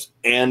the ropes.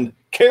 And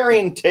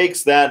Karrion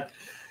takes that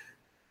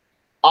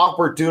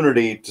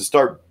opportunity to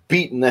start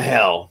beating the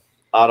hell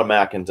out of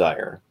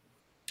McIntyre.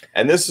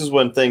 And this is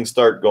when things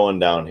start going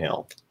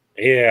downhill.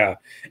 Yeah,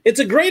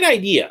 it's a great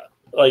idea.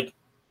 Like,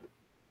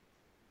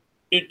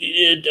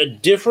 a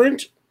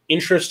different,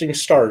 interesting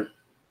start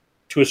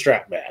to a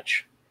strap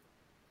match.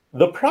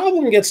 The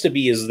problem gets to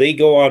be is they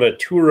go on a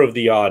tour of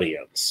the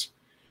audience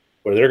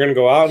where they're going to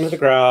go out into the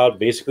crowd,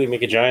 basically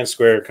make a giant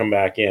square, come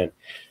back in.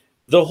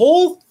 The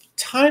whole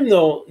time,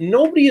 though,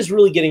 nobody is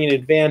really getting an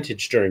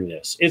advantage during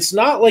this. It's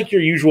not like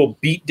your usual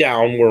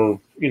beatdown where,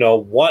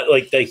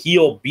 like the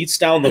heel beats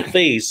down the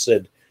face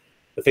and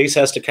the face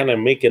has to kind of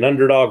make an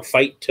underdog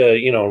fight to,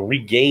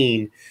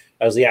 regain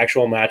as the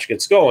actual match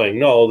gets going.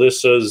 No,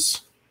 this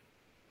is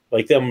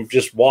like them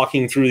just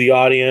walking through the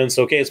audience.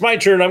 Okay, it's my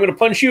turn. I'm going to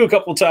punch you a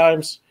couple of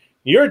times.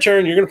 Your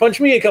turn. You're going to punch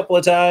me a couple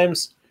of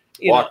times.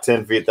 Walk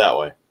 10 feet that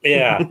way.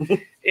 Yeah.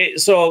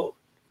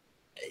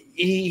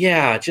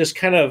 Just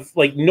kind of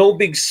like no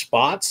big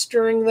spots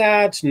during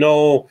that.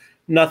 No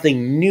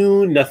nothing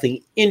new,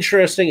 nothing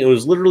interesting. It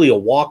was literally a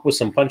walk with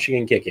some punching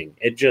and kicking.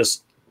 It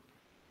just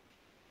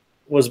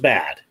was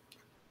bad.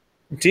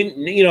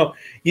 You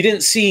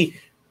didn't see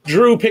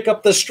Drew pick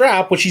up the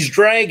strap, which he's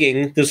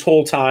dragging this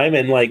whole time,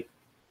 and like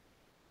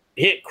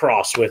hit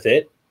Cross with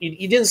it.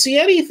 You didn't see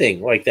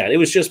anything like that. It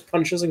was just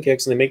punches and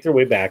kicks, and they make their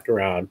way back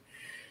around.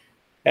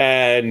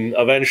 And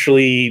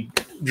eventually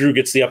Drew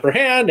gets the upper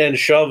hand and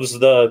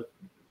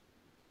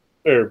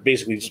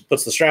basically just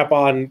puts the strap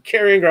on,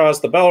 carrying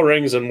Cross, the bell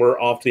rings, and we're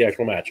off to the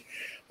actual match.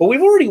 But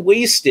we've already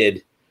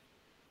wasted,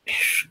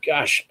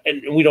 gosh,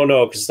 and we don't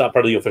know because it's not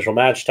part of the official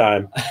match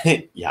time.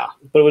 Yeah.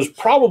 But it was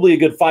probably a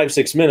good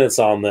 5-6 minutes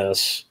on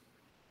this,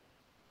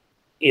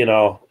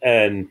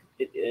 and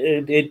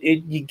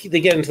they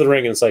get into the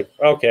ring and it's like,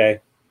 okay,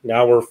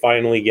 now we're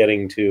finally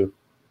getting to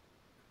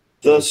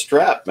the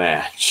strap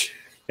match.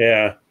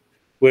 Yeah,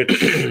 which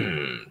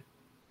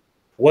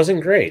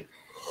wasn't great.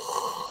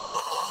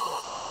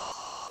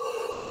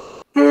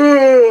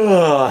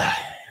 Oh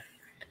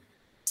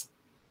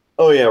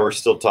yeah, we're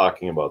still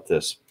talking about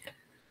this.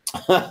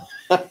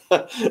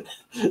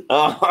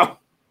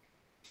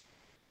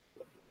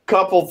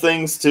 Couple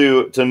things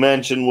to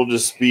mention. We'll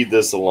just speed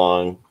this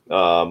along.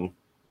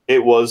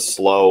 It was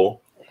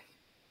slow.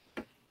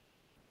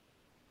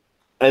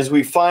 As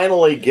we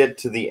finally get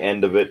to the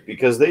end of it,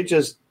 because they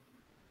just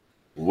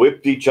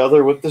whipped each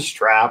other with the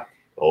strap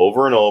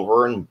over and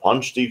over and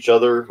punched each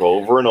other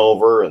over and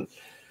over. And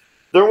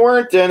there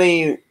weren't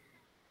any,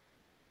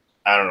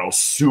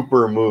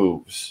 super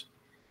moves.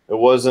 It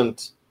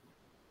wasn't,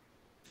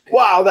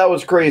 wow, that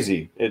was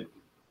crazy. It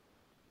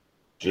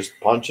just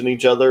punching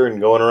each other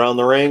and going around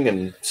the ring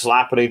and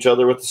slapping each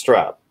other with the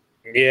strap.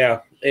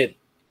 Yeah,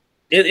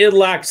 it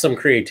lacked some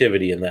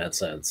creativity in that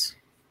sense.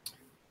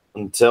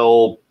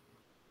 Until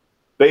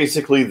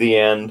basically the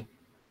end.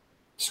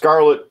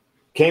 Scarlett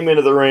came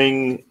into the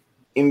ring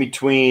in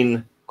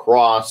between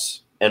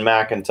Cross and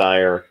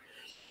McIntyre.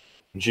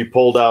 And she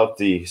pulled out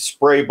the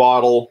spray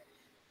bottle,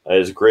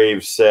 as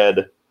Graves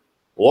said,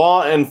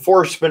 law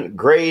enforcement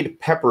grade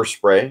pepper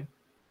spray,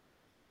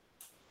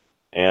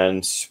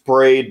 and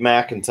sprayed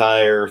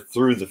McIntyre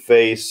through the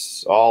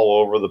face,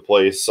 all over the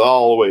place,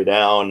 all the way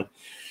down.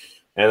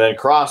 And then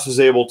Cross was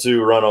able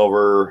to run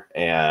over,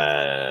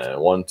 and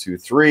 1, 2,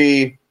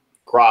 3.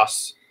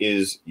 Cross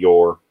is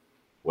your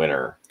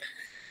winner.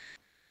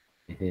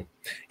 Mm-hmm.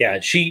 Yeah,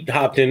 she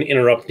hopped in,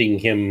 interrupting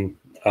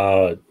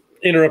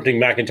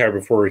McIntyre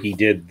before he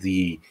did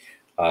the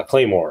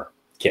Claymore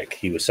kick.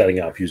 He was setting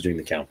up. He was doing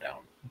the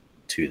countdown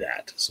to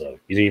that. So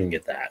you didn't even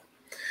get that.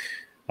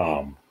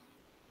 I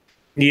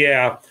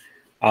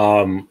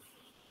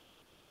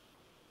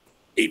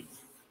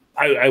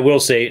will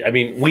say, I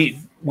mean,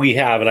 we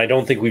have, and I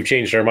don't think we've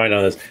changed our mind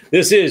on this.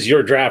 This is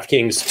your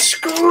DraftKings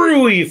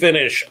screwy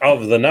finish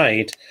of the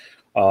night,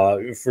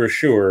 for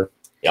sure.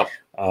 Yep.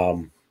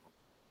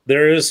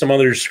 There is some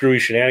other screwy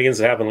shenanigans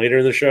that happen later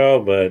in the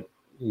show, but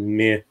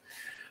meh.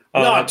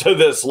 Not to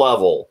this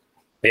level.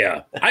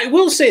 Yeah. I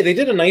will say they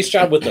did a nice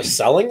job with the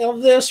selling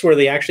of this, where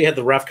they actually had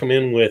the ref come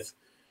in with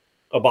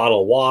a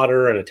bottle of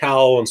water and a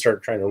towel and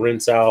start trying to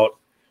rinse out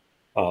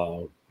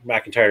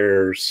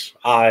McIntyre's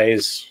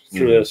eyes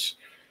through this.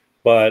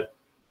 But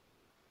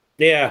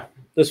yeah,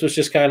 this was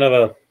just kind of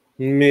a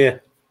meh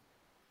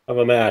of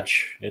a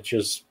match. It's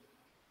just,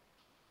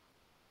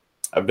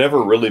 I've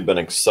never really been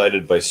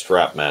excited by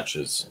strap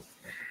matches.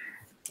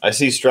 I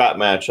see strap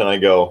match and I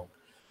go,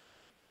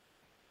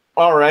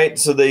 all right,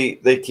 so they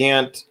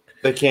can't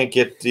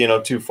get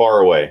too far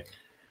away.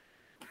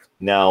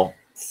 Now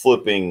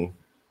flipping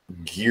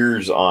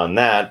gears on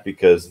that,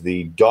 because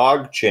the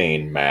dog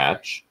chain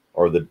match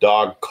or the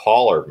dog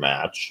collar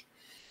match,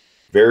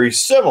 very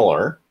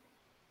similar,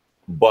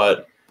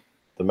 but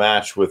the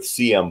match with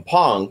CM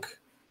Punk,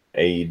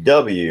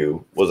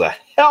 AEW, was a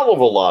hell of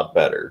a lot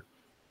better.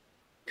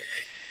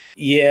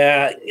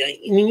 Yeah, I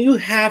mean, you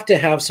have to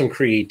have some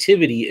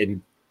creativity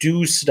and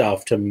do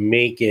stuff to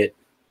make it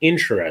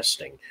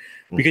interesting,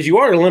 because you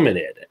are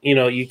limited.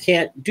 You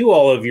can't do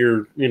all of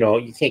your,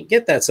 you can't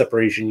get that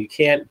separation. You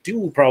can't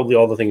do probably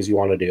all the things you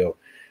want to do.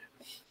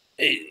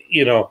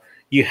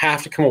 You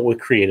have to come up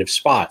with creative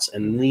spots,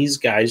 and these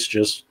guys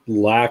just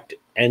lacked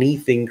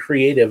anything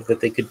creative that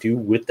they could do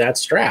with that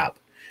strap,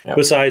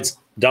 besides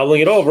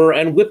doubling it over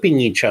and whipping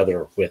each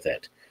other with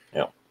it.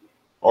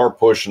 Or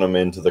pushing them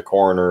into the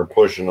corner,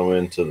 pushing them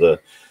into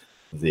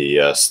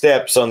the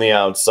steps on the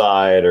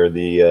outside, or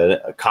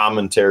the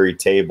commentary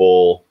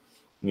table.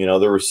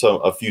 There were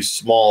a few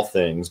small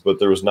things, but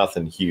there was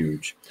nothing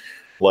huge,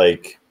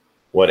 like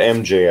what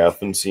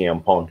MJF and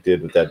CM Punk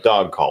did with that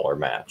dog collar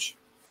match.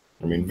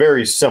 I mean,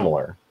 very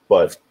similar,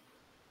 but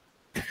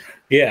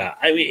yeah,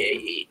 I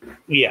mean,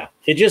 yeah,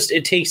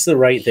 it takes the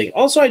right thing.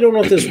 Also, I don't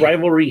know if this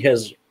rivalry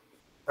has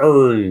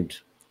earned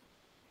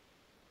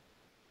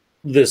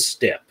this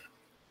step.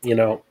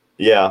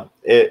 Yeah,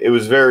 it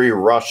was very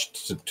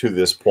rushed to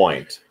this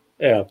point.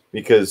 Yeah,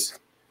 because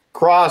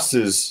Cross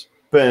has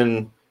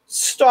been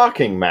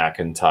stalking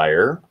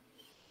McIntyre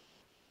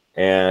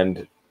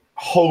and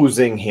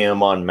hosing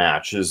him on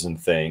matches and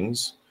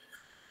things.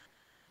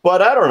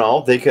 But I don't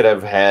know. They could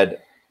have had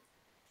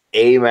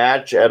a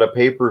match at a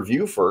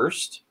pay-per-view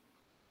first.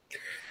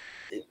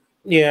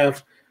 Yeah,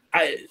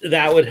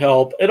 that would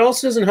help. It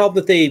also doesn't help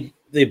that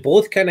they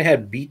both kind of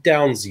had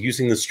beatdowns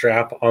using the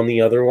strap on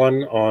the other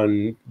one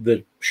on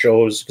the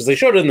shows, because they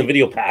showed it in the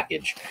video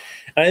package.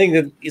 And I think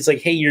that it's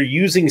like, hey, you're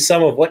using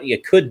some of what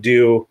you could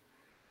do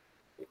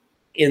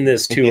in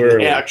this too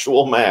early. The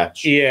actual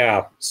match.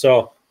 Yeah.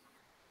 So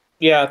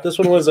yeah, this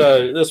one was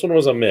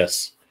a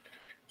miss.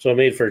 So it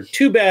made for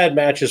 2 bad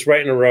matches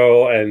right in a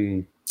row,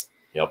 and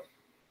yep.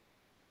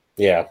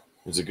 Yeah. It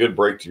was a good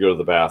break to go to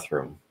the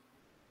bathroom.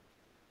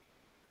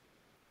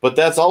 But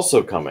that's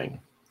also coming.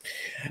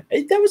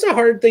 That was a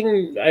hard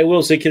thing, I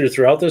will say, Kidder,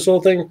 throughout this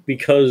whole thing,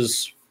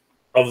 because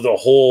of the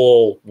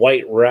whole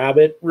White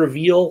Rabbit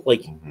reveal.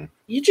 Like,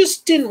 you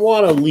just didn't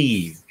want to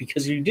leave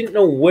because you didn't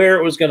know where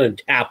it was going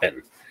to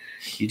happen.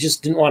 You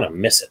just didn't want to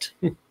miss it.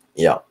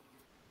 Yeah.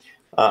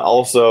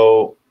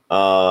 Also,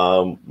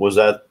 was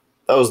that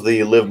was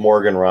the Liv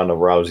Morgan Ronda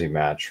Rousey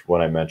match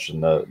when I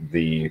mentioned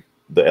the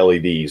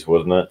LEDs,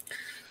 wasn't it?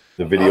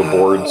 The video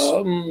boards,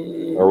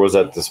 or was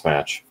that this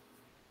match?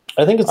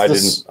 I think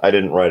it's. I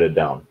didn't write it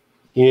down.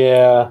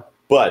 Yeah,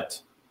 but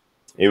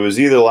it was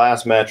either the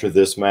last match or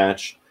this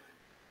match.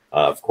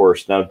 Of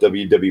course, now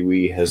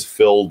WWE has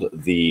filled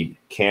the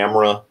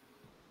camera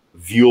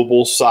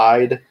viewable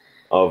side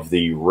of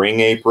the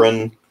ring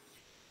apron.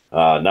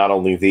 Not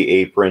only the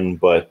apron,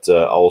 but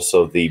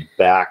also the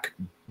back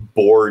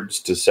boards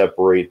to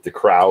separate the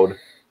crowd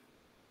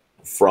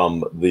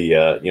from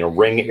the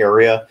ring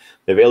area.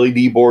 They have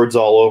LED boards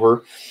all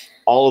over.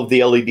 All of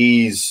the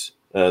LEDs,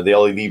 the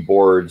LED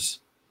boards,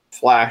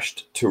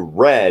 flashed to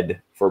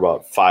red for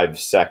about 5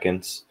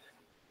 seconds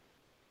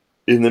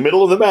in the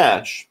middle of the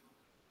match,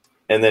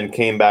 and then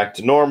came back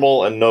to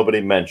normal, and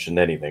nobody mentioned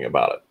anything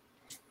about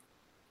it.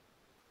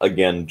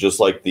 Again, just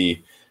like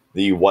the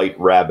White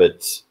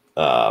Rabbit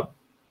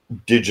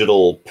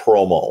digital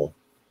promo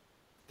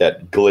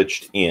that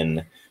glitched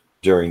in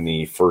during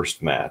the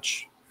first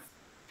match.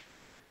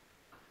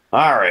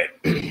 All right.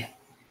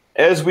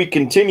 As we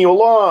continue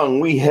along,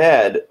 we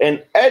had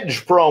an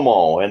Edge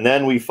promo, and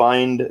then we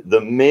find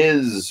The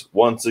Miz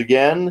once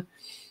again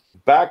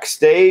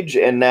backstage,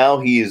 and now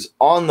he's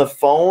on the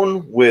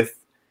phone with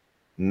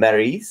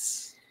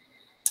Maryse,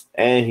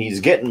 and he's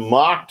getting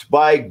mocked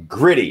by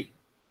Gritty.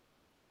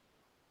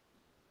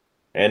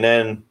 And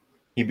then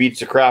he beats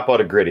the crap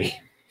out of Gritty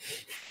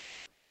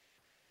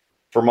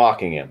for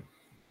mocking him.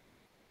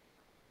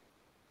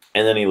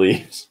 And then he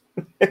leaves.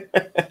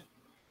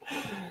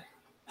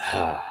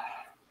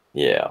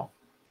 Yeah.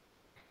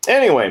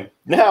 Anyway,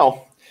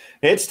 now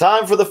it's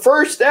time for the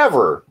first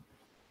ever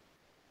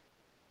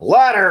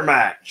ladder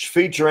match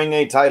featuring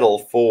a title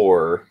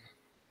for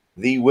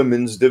the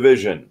women's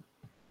division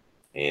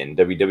in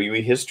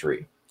WWE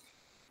history.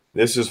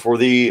 This is for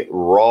the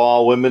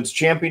Raw Women's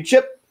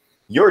Championship.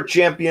 Your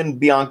champion,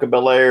 Bianca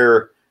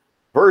Belair,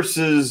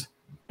 versus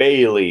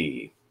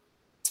Bayley.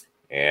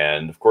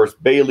 And, of course,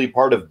 Bayley,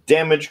 part of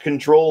Damage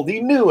Control, the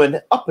new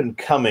and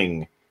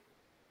up-and-coming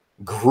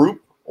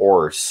group,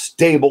 or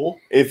stable,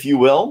 if you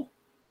will.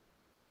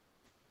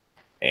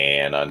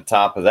 And on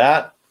top of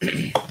that,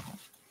 the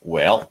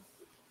whale.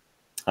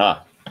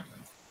 Not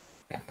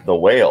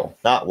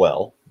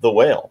well, the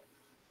whale.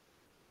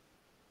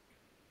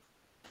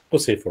 We'll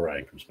see if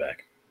Orion comes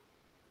back.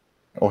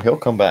 Oh, he'll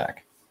come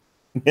back.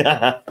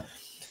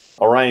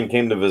 Orion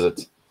came to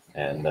visit,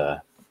 and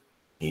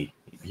he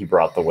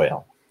brought the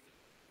whale.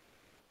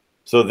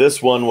 So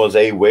this one was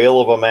a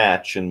whale of a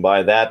match, and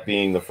by that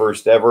being the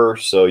first ever,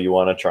 so you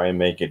want to try and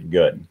make it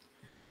good.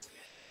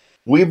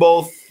 We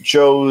both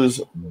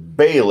chose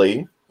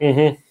Bayley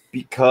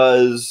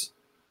because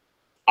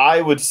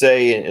I would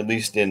say, at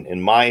least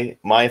in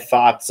my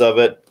thoughts of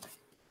it,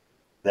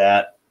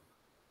 that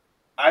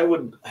I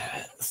would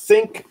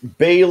think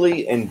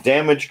Bayley and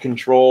Damage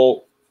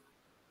Control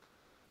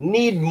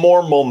need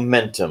more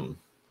momentum,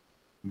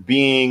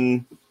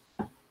 being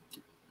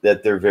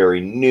that they're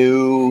very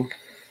new.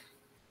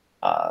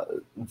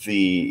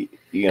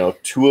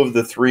 Two of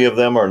the three of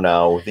them are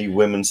now the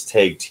women's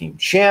tag team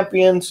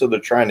champions, so they're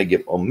trying to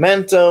get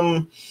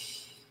momentum,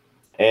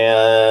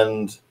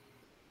 and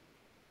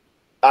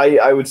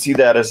I would see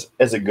that as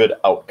a good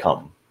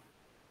outcome.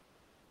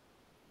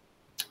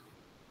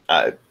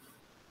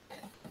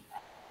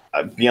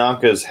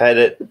 Bianca's had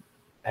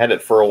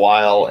it for a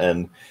while,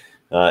 and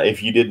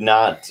if you did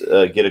not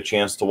get a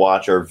chance to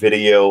watch our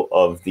video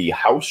of the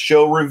house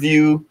show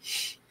review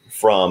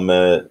from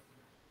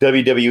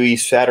WWE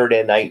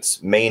Saturday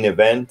Night's main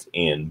event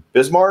in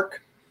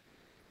Bismarck,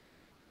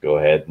 go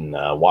ahead and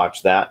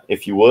watch that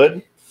if you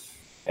would,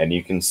 and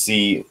you can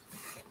see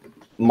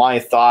my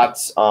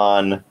thoughts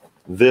on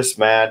this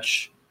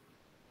match,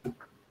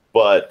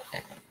 but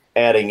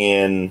adding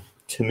in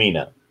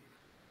Tamina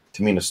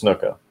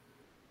Snuka.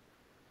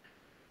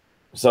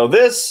 So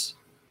this,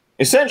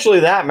 essentially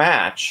that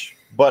match,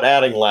 but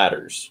adding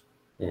ladders.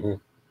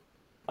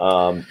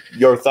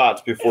 Your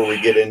thoughts before we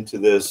get into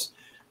this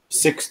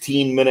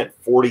 16-minute,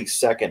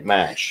 40-second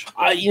match.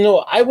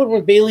 I would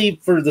with Bayley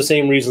for the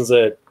same reasons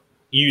that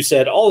you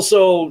said.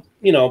 Also,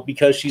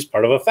 because she's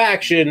part of a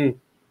faction,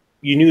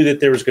 you knew that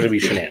there was going to be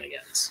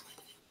shenanigans.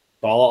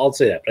 I'll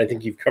say that, but I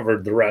think you've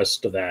covered the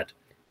rest of that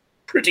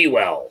pretty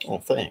well. Well,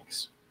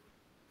 thanks.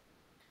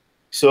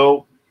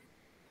 So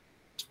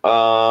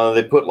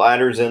they put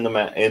ladders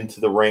into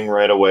the ring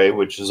right away,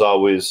 which is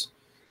always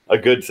a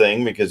good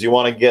thing because you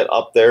want to get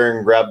up there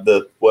and grab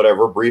the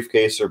whatever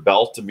briefcase or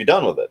belt and be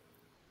done with it.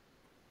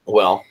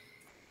 Well,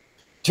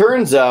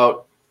 turns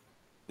out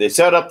they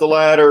set up the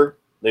ladder,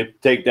 they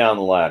take down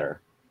the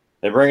ladder.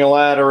 They bring a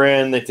ladder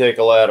in, they take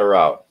a ladder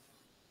out.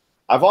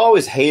 I've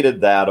always hated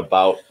that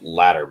about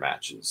ladder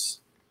matches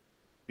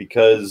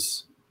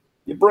because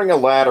you bring a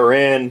ladder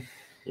in,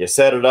 you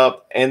set it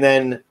up, and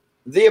then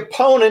the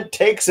opponent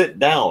takes it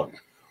down.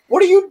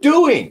 What are you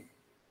doing?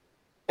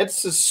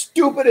 It's the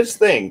stupidest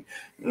thing.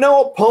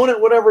 No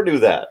opponent would ever do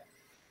that.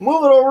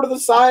 Move it over to the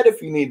side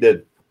if you need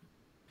to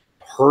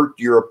hurt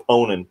your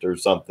opponent or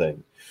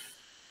something.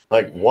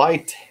 Like,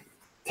 why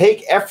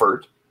take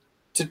effort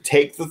to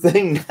take the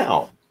thing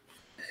down?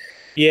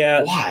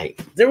 Yeah. Why?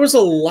 There was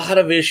a lot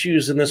of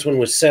issues in this one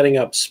with setting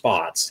up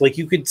spots. Like,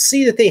 you could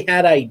see that they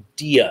had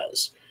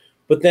ideas,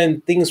 but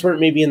then things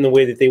weren't maybe in the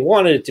way that they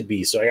wanted it to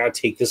be. So I got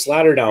to take this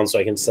ladder down so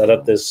I can set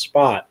up this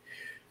spot.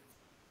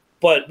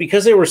 But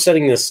because they were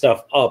setting this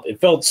stuff up,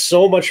 it felt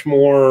so much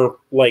more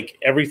like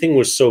everything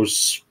was so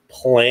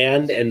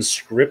planned and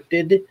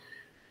scripted,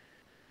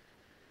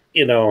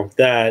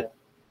 that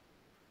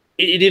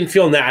it didn't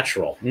feel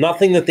natural.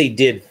 Nothing that they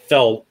did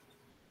felt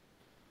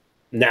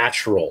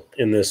natural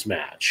in this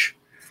match.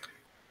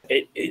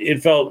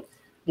 It felt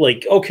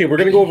like, okay, we're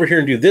going to go over here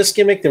and do this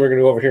gimmick, then we're going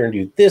to go over here and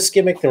do this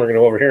gimmick, then we're going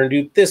to go over here and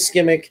do this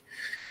gimmick.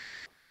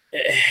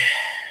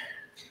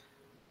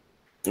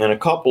 And a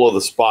couple of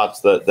the spots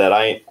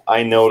that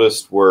I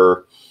noticed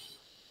were,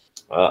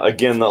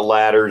 again, the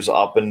ladders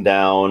up and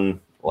down,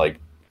 like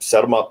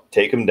set them up,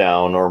 take them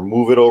down, or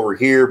move it over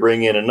here,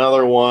 bring in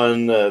another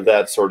one,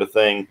 that sort of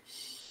thing.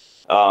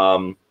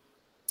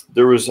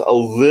 There was a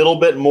little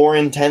bit more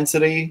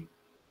intensity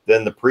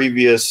than the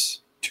previous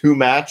two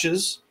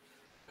matches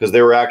because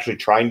they were actually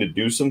trying to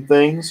do some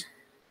things.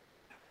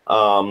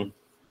 The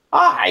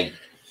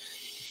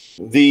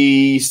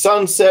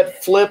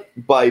sunset flip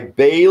by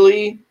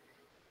Bayley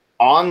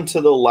onto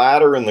the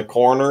ladder in the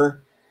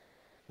corner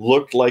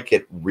looked like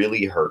it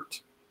really hurt.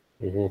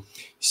 Mm-hmm.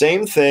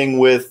 Same thing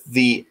with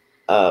the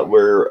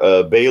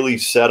where Bayley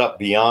set up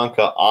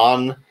Bianca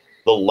on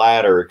the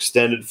ladder,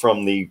 extended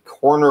from the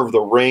corner of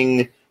the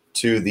ring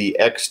to the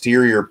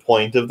exterior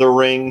point of the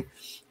ring,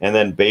 and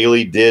then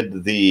Bayley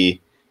did the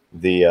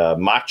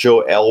macho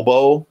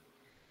elbow.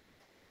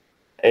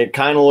 It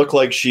kind of looked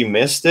like she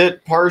missed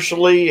it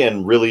partially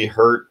and really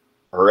hurt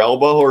her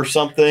elbow or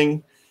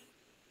something.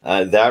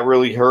 That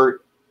really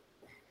hurt.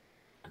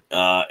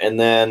 And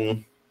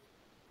then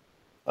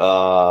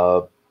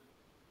the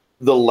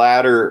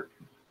ladder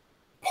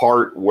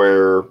part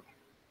where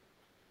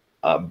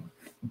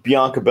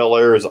Bianca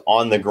Belair is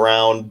on the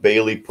ground,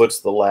 Bayley puts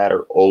the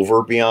ladder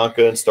over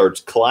Bianca and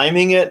starts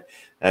climbing it,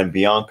 and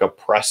Bianca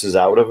presses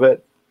out of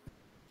it.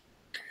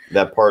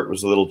 That part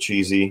was a little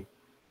cheesy.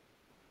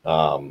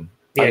 I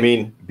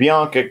mean,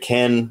 Bianca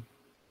can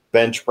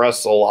bench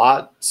press a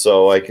lot,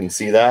 so I can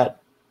see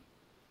that.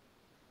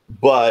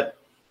 But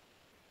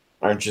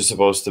aren't you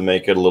supposed to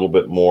make it a little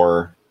bit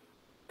more?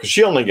 Because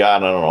she only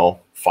got,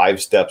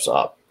 5 steps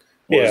up.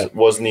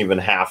 Wasn't even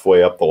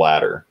halfway up the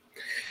ladder.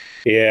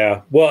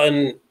 Yeah. Well,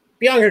 and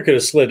Bianca could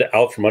have slid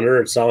out from under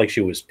her. It's not like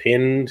she was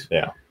pinned.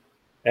 Yeah.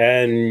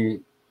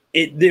 And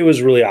it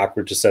was really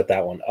awkward to set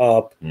that one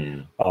up.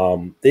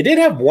 They did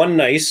have one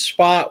nice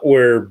spot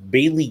where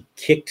Bayley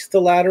kicked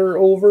the ladder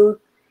over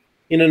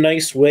in a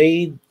nice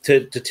way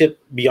to tip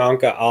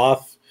Bianca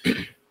off.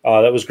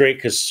 That was great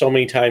because so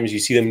many times you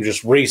see them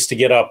just race to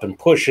get up and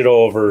push it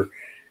over.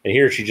 And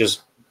here she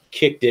just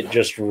kicked it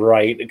just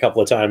right a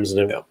couple of times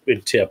and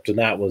it tipped. And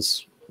that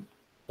was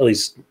at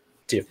least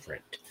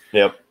different.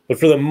 Yep. But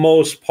for the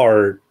most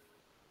part,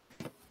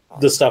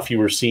 the stuff you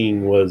were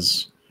seeing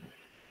was...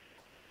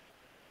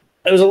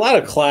 There was a lot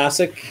of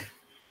classic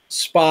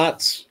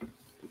spots,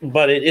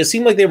 but it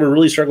seemed like they were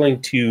really struggling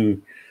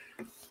to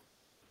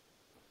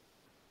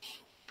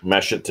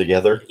mesh it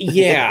together.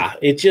 Yeah,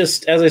 it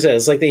just, as I said,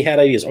 it's like they had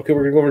ideas. Okay,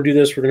 we're going to go over and do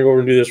this. We're going to go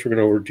over and do this. We're going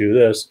to over and do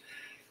this.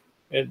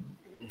 And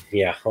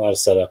yeah, a lot of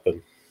setup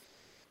and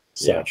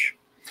such.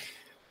 Yeah.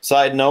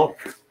 Side note,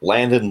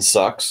 Landon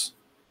sucks.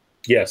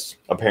 Yes.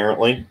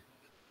 Apparently.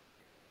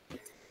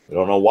 We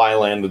don't know why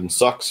Landon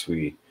sucks.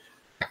 We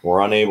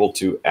were unable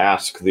to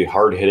ask the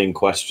hard-hitting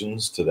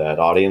questions to that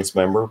audience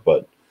member,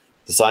 but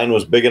the sign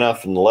was big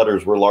enough and the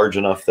letters were large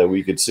enough that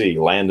we could see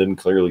Landon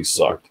clearly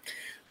sucked.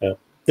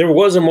 There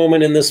was a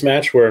moment in this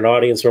match where an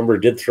audience member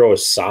did throw a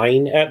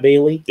sign at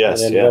Bayley.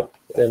 Yes, and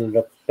ended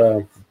up,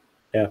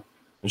 yeah.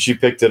 And she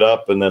picked it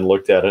up and then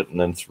looked at it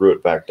and then threw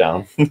it back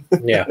down.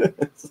 Yeah.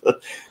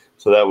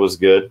 So that was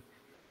good.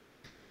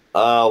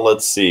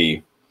 Let's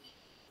see.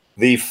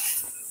 The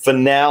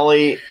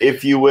finale,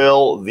 if you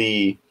will,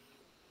 the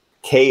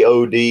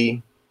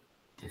KOD,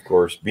 of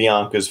course,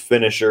 Bianca's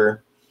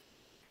finisher.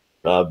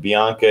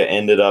 Bianca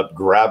ended up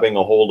grabbing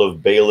a hold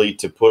of Bayley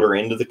to put her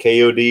into the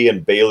KOD,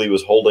 and Bayley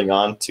was holding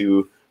on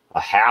to a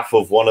half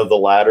of one of the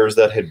ladders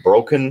that had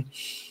broken.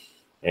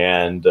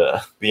 And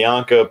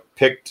Bianca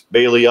picked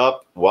Bayley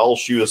up while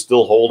she was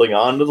still holding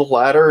on to the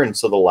ladder, and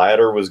so the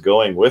ladder was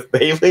going with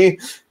Bayley.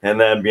 And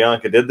then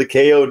Bianca did the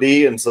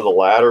KOD, and so the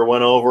ladder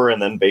went over,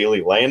 and then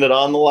Bayley landed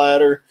on the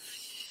ladder.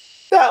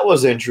 That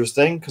was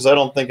interesting, because I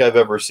don't think I've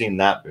ever seen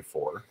that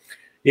before.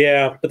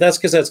 Yeah, but that's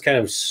because that's kind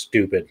of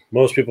stupid.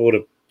 Most people would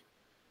have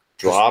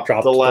dropped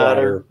the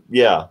ladder.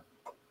 Yeah.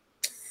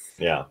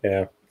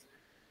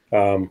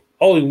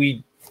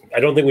 I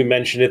don't think we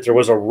mentioned it. There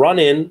was a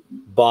run-in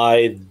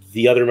by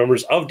the other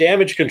members of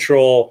Damage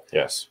Control.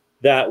 Yes.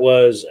 That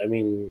was, I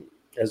mean,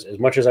 as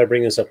much as I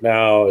bring this up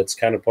now, it's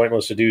kind of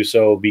pointless to do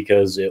so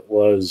because it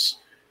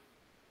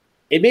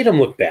made them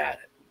look bad.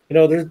 You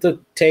know, they're the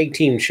tag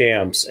team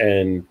champs,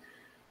 and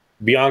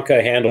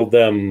Bianca handled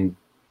them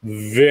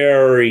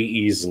very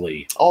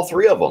easily. All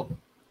three of them.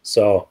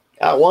 So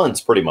at once,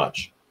 pretty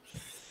much.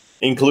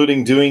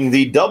 Including doing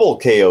the double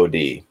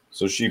KOD.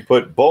 So she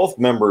put both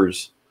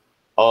members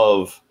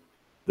of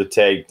the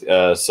tag,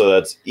 so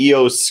that's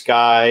Io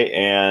Sky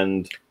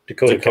and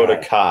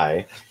Dakota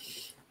Kai.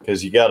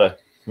 Because you got to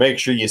make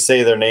sure you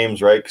say their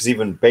names right, because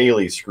even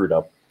Bayley screwed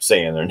up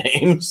saying their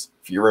names,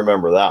 if you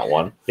remember that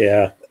one.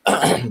 Yeah.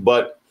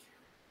 But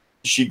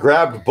she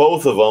grabbed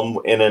both of them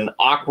in an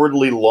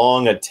awkwardly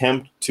long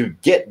attempt to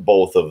get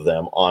both of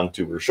them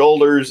onto her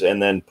shoulders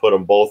and then put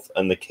them both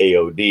in the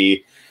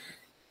KOD.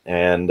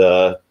 And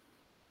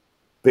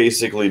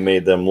basically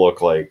made them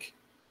look like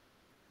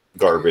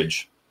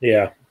garbage.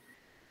 Yeah.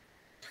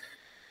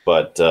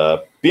 But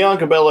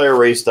Bianca Belair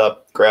raced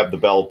up, grabbed the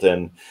belt,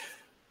 and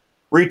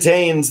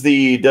retains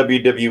the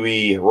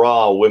WWE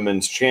Raw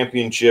Women's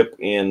Championship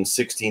in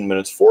 16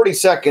 minutes, 40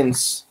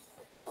 seconds.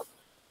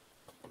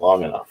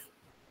 Long enough.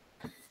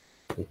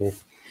 Mm-hmm.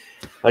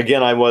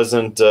 Again, I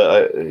wasn't,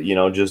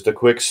 just a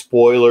quick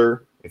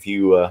spoiler. If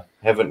you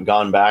haven't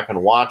gone back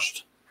and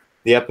watched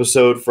the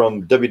episode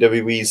from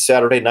WWE's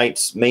Saturday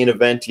night's main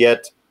event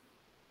yet,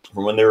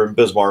 from when they were in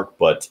Bismarck,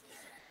 but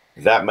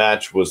that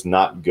match was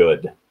not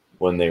good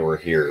when they were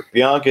here.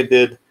 Bianca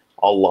did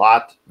a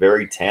lot,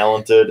 very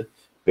talented.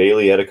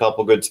 Bayley had a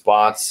couple good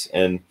spots,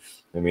 and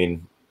I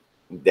mean,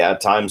 at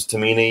times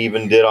Tamina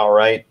even did all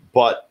right,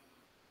 but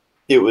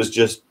it was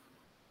just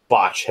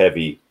botch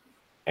heavy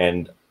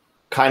and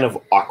kind of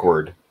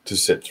awkward to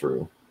sit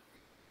through.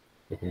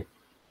 Mm-hmm.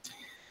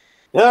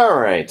 All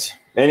right.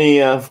 Any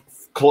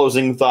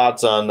closing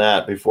thoughts on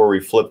that before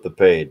we flip the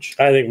page?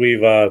 I think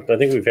we've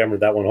hammered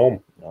that one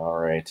home. All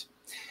right.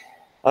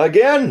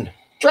 Again,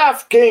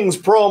 DraftKings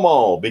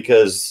promo,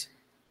 because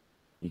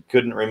you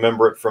couldn't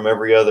remember it from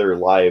every other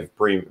live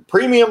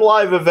premium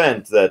live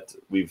event that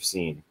we've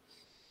seen,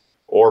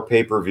 or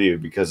pay-per-view,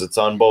 because it's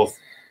on both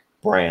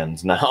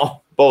brands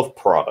now, both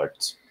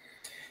products.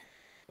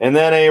 And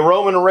then a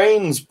Roman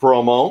Reigns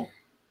promo,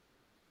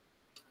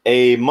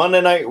 a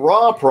Monday Night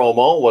Raw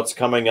promo, what's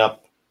coming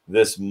up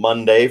this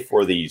Monday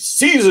for the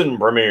season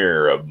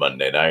premiere of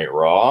Monday Night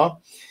Raw.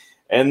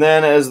 And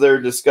then as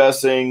they're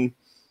discussing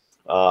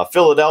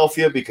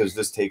Philadelphia, because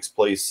this takes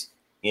place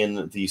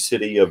in the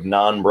city of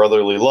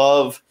non-brotherly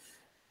love,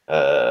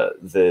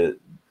 the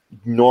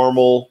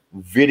normal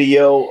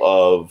video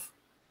of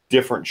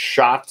different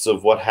shots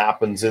of what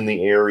happens in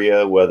the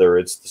area, whether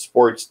it's the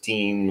sports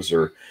teams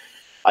or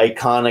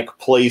iconic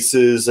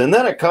places. And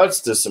then it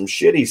cuts to some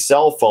shitty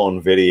cell phone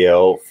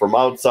video from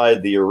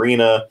outside the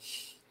arena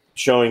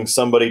showing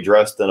somebody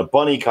dressed in a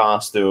bunny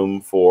costume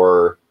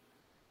for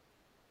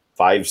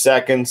 5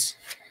 seconds,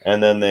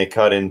 and then they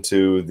cut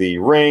into the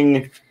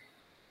ring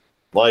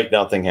like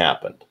nothing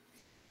happened.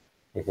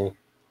 Mm-hmm.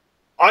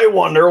 I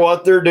wonder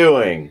what they're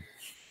doing.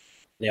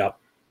 Yeah.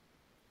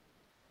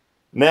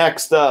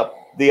 Next up,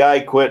 the I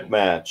Quit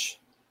match.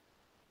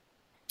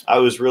 I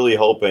was really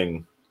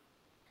hoping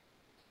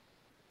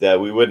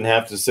that we wouldn't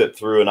have to sit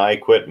through an I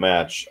Quit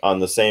match on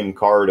the same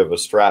card of a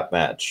strap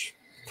match.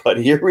 But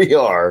here we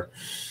are.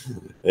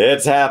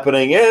 It's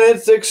happening, and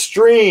it's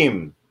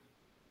extremely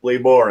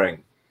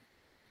boring.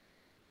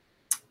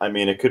 I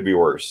mean, it could be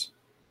worse.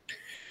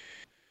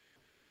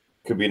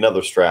 Could be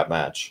another strap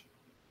match.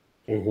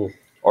 Mm-hmm.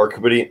 Or it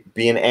could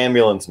be an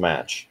ambulance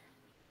match.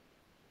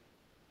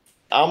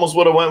 I almost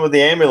would have went with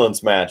the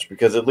ambulance match,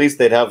 because at least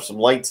they'd have some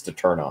lights to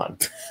turn on.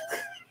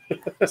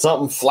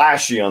 Something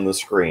flashy on the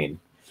screen.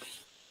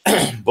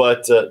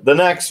 But the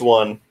next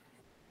one,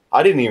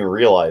 I didn't even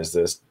realize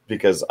this,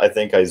 because I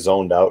think I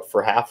zoned out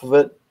for half of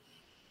it.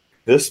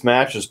 This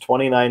match is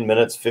 29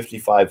 minutes,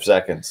 55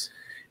 seconds.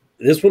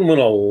 This one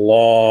went a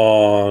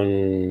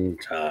long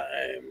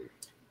time.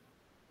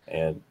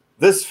 And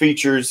this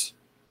features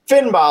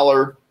Finn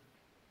Balor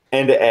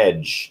and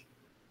Edge.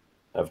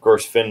 Of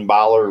course, Finn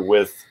Balor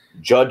with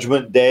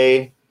Judgment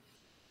Day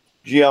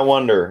Gee, I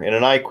wonder, in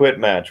an I Quit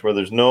match where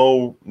there's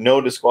no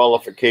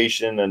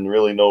disqualification and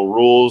really no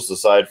rules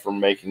aside from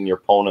making your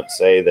opponent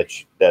say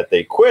that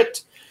they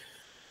quit,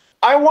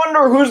 I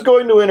wonder who's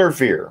going to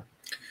interfere.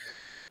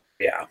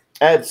 Yeah.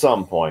 At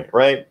some point,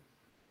 right?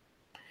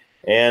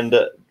 And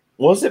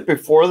was it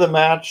before the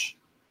match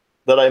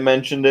that I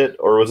mentioned it,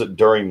 or was it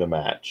during the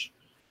match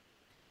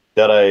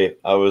that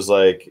I was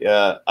like,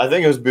 I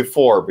think it was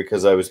before,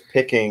 because I was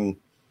picking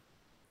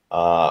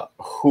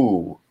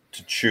who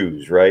to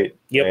choose, right?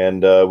 Yep.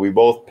 And we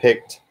both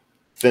picked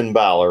Finn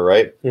Balor,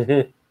 right?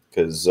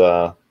 Because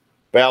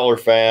Balor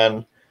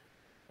fan,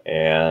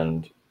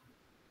 and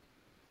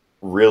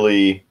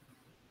really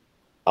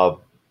a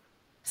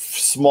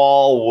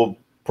small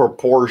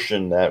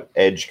proportion that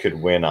Edge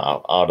could win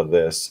out of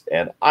this.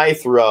 And I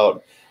threw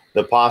out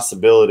the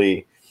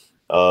possibility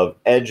of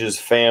Edge's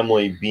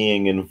family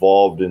being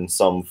involved in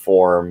some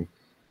form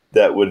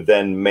that would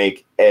then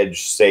make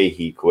Edge say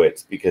he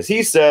quits, because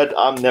he said,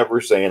 I'm never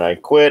saying I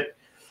quit.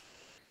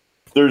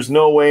 There's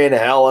no way in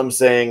hell I'm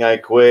saying I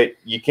quit.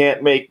 You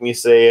can't make me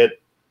say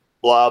it.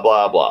 Blah,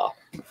 blah, blah.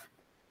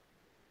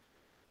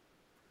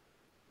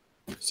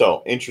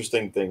 So,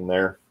 interesting thing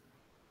there.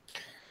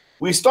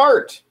 We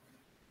start.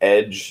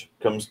 Edge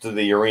comes to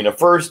the arena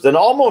first and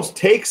almost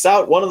takes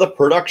out one of the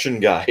production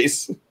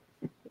guys.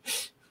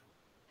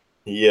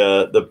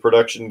 The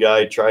production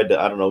guy tried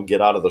to, I don't know,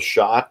 get out of the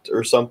shot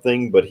or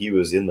something, but he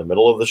was in the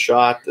middle of the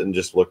shot and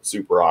just looked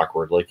super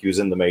awkward, like he was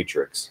in the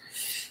Matrix.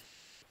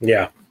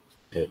 Yeah.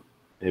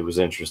 It was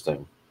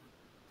interesting.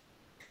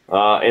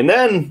 And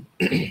then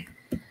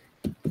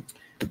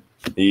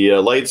the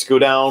lights go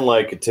down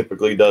like it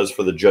typically does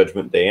for the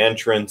Judgment Day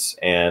entrance,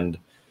 and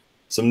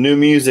some new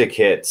music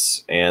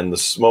hits and the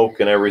smoke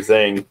and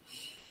everything.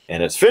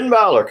 And it's Finn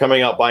Balor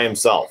coming out by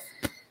himself.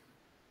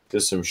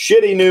 There's some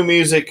shitty new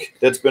music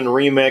that's been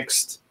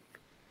remixed,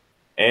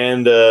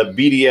 and a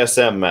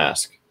BDSM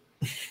mask.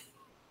 I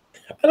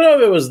don't know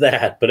if it was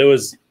that, but it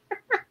was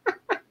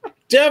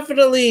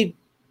definitely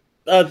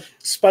a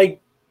spike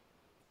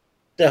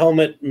the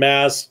helmet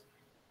mask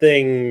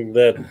thing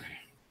that,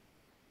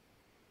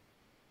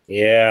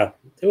 yeah,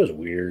 it was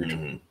weird.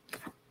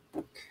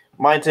 Mm-hmm.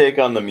 My take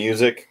on the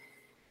music,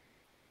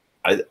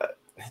 I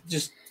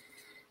just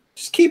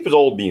keep his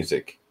old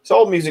music. His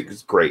old music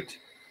is great.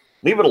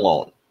 Leave it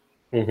alone.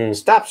 Mm-hmm.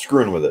 Stop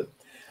screwing with it.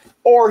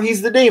 Or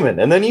he's the demon,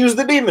 and then use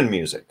the demon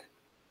music.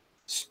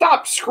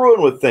 Stop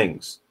screwing with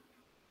things.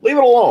 Leave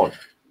it alone.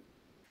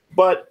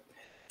 But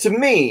to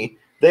me,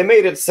 they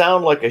made it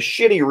sound like a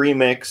shitty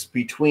remix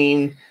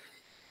between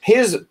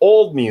his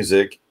old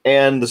music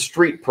and the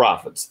Street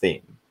Profits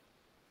theme.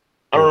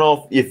 I don't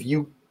know if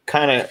you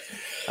kind of,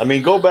 I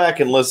mean, go back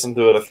and listen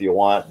to it if you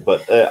want,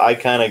 but I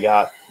kind of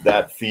got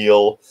that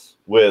feel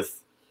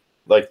with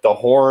like the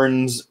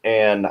horns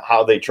and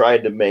how they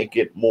tried to make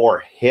it more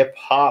hip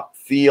hop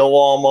feel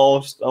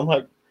almost. I'm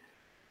like,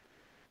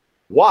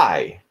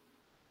 why?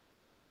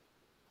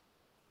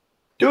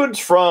 Dude's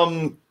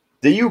from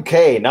the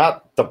UK,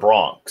 not the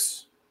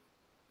Bronx.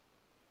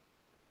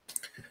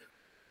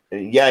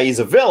 Yeah, he's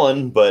a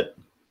villain, but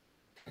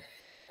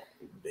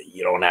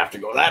you don't have to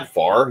go that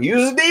far.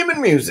 Use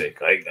demon music.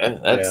 Like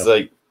that's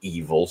like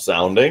evil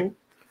sounding.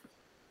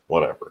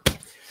 Whatever.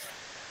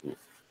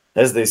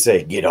 As they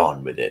say, get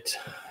on with it.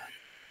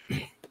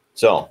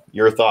 So,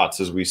 your thoughts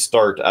as we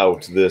start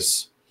out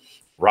this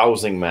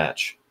rousing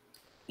match?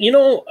 You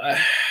know,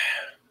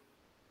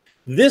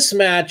 this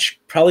match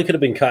probably could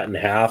have been cut in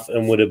half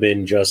and would have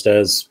been just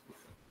as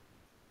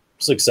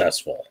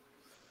successful.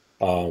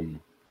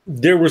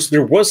 There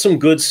was some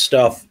good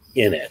stuff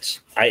in it.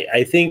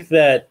 I think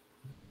it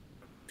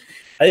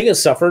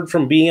suffered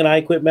from being an I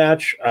Quit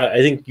match. I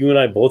think you and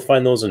I both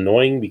find those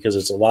annoying because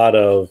it's a lot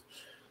of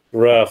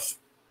rough.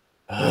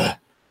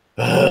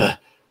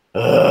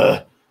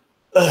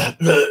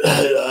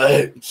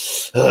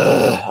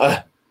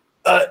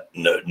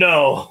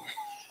 No.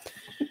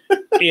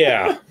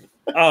 Yeah.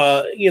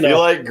 You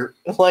know, you're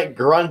like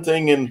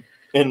grunting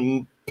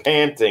and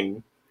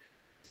panting.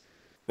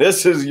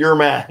 This is your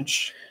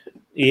match.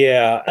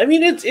 Yeah. I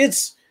mean,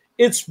 it's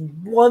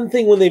one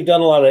thing when they've done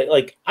a lot of,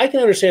 like, I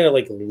can understand it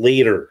like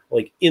later,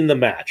 like in the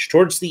match,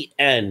 towards the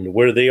end,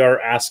 where they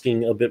are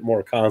asking a bit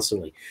more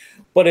constantly.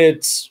 But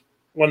it's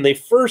when they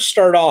first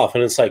start off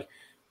and it's like,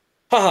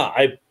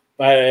 haha,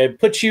 I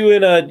put you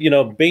in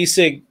a,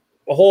 basic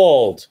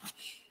hold.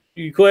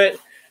 You quit?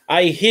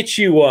 I hit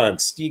you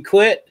once. Do you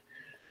quit?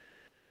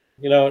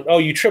 Oh,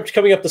 you tripped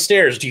coming up the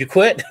stairs. Do you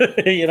quit?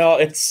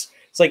 It's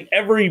like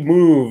every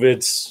move,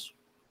 it's...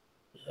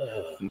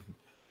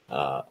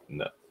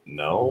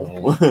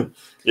 No.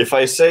 If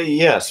I say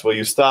yes, will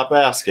you stop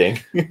asking?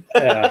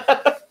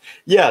 Yeah.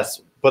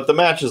 Yes, but the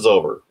match is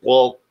over.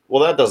 Well,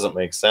 that doesn't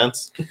make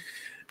sense.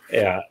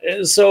 Yeah.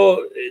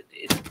 So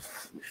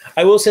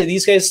I will say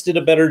these guys did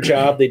a better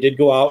job. They did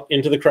go out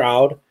into the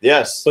crowd.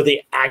 Yes. But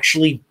they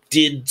actually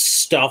did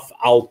stuff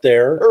out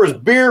there. There was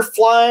beer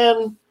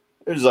flying.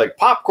 There's like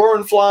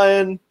popcorn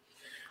flying.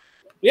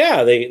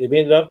 Yeah, they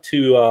made it up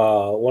to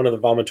one of the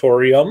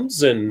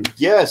vomitoriums and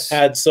Yes,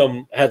 had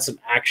some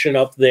action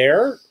up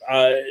there.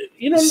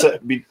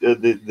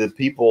 The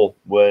people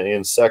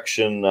in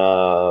section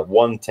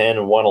 110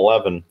 and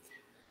 111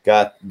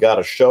 got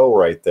a show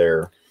right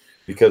there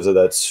because of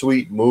that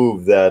sweet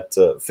move that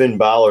Finn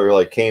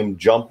Balor came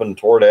jumping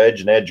toward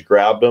Edge, and Edge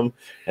grabbed him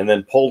and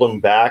then pulled him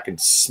back and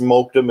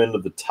smoked him into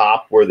the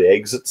top where the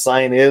exit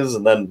sign is,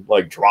 and then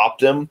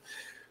dropped him.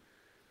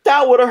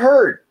 That would have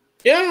hurt.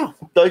 Yeah,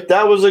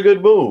 that was a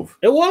good move.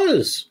 It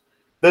was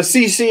the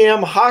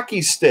CCM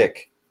hockey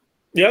stick.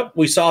 Yep,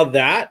 we saw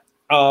that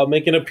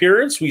make an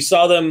appearance. We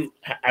saw them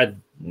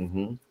had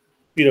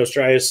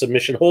try a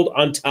submission hold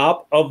on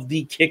top of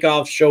the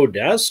kickoff show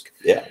desk.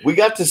 Yeah, we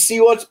got to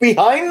see what's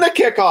behind the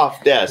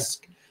kickoff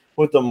desk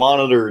with the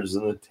monitors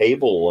and the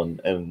table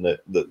and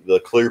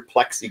the clear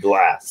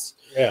plexiglass.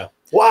 Yeah.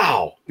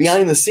 Wow,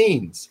 behind the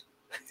scenes.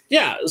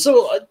 Yeah,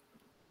 so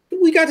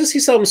we got to see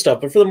some stuff,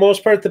 but for the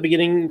most part, the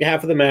beginning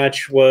half of the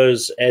match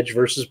was Edge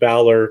versus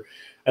Balor,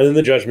 and then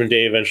the Judgment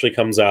Day eventually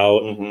comes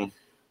out.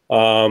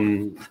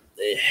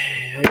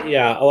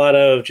 Yeah, a lot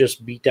of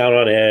just beat down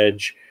on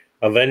Edge.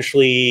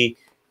 Eventually,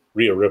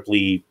 Rhea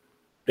Ripley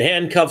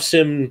handcuffs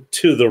him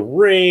to the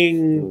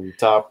ring.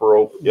 Top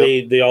rope.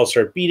 Yep. They all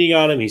start beating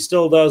on him. He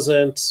still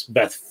doesn't.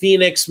 Beth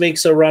Phoenix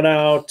makes a run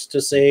out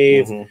to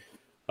save.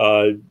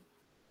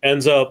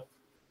 Ends up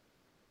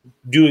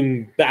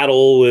doing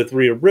battle with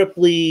Rhea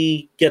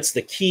Ripley. Gets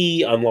the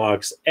key.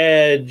 Unlocks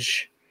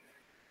Edge.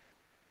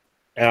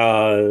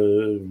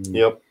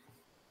 Yep.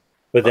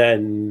 But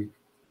then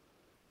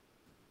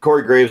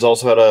Corey Graves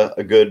also had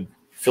a good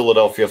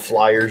Philadelphia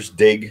Flyers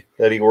dig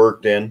that he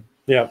worked in.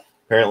 Yeah.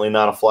 Apparently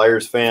not a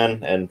Flyers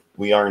fan, and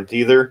we aren't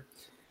either,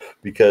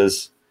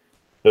 because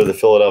they're the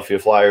Philadelphia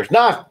Flyers,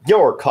 not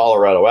your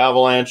Colorado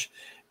Avalanche,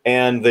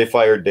 and they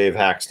fired Dave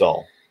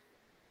Hackstall.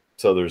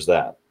 So there's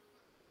that.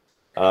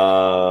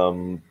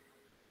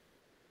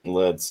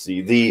 Let's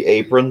see. The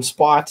apron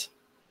spot,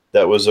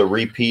 that was a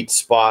repeat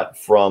spot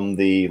from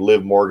the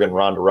Liv Morgan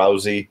Ronda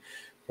Rousey,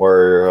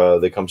 where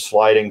they come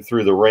sliding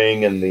through the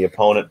ring and the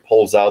opponent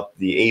pulls out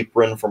the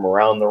apron from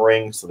around the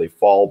ring, so they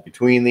fall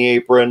between the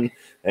apron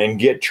and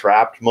get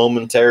trapped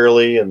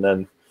momentarily, and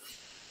then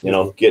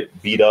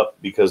get beat up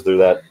because they're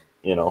that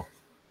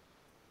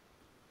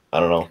I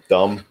don't know,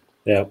 dumb.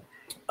 Yeah.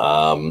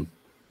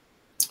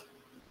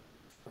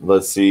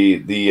 Let's see,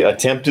 the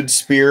attempted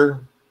spear,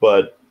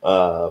 but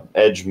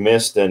Edge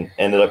missed and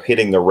ended up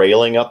hitting the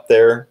railing up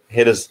there,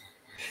 hit his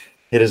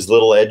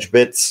little Edge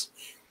bits,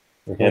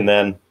 and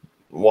then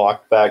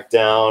walked back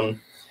down,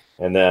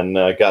 and then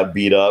got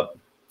beat up.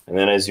 And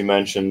then, as you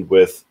mentioned,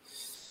 with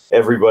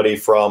everybody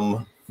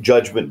from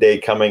Judgment Day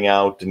coming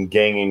out and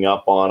ganging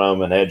up on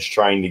him, and Edge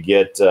trying to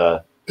get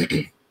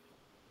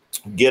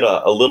get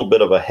a little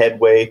bit of a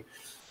headway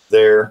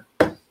there,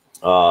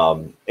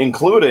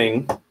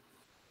 including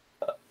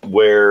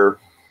where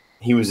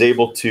he was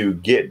able to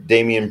get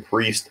Damian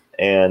Priest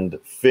and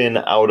Finn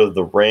out of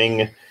the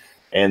ring.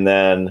 And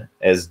then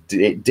as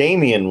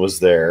Damian was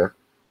there,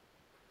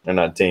 or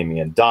not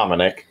Damian,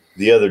 Dominic,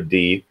 the other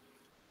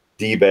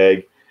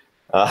D-bag,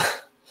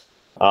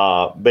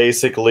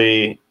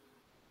 basically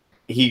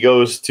he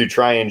goes to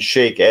try and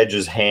shake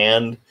Edge's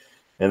hand,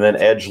 and then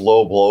Edge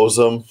low blows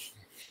him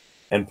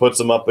and puts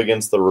him up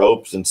against the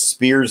ropes and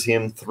spears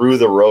him through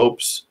the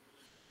ropes,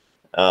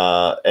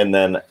 and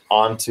then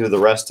onto the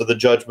rest of the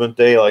Judgment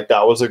Day.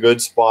 That was a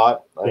good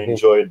spot. I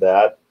enjoyed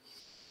that.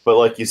 But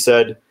like you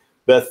said,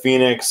 Beth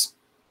Phoenix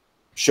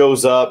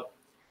shows up,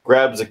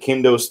 grabs a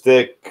kendo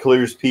stick,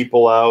 clears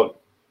people out,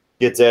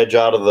 gets Edge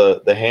out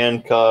of the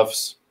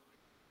handcuffs.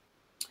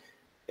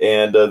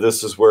 And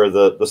this is where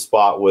the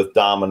spot with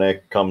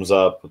Dominic comes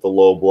up with the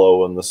low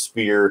blow and the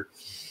spear.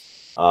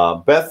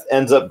 Beth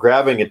ends up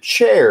grabbing a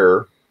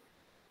chair,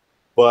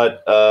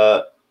 but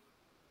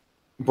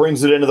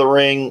brings it into the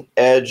ring.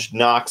 Edge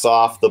knocks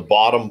off the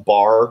bottom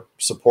bar,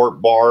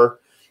 support bar,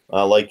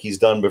 like he's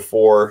done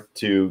before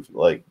to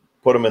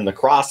put him in the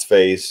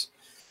crossface.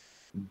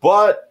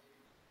 But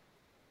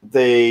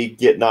they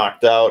get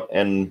knocked out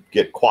and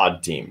get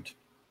quad teamed.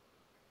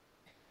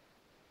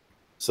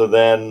 So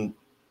then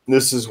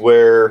this is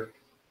where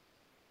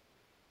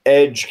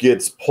Edge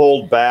gets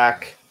pulled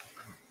back,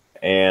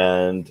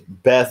 and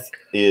Beth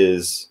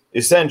is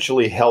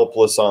essentially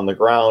helpless on the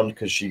ground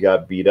because she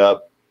got beat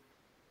up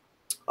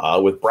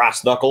with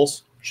brass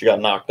knuckles. She got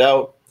knocked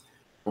out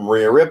from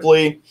Rhea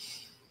Ripley.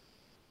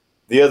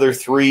 The other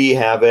three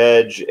have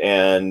Edge,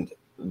 and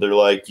they're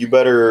like, you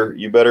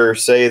better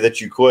say that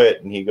you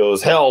quit. And he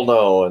goes, hell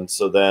no. And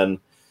so then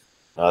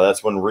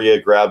that's when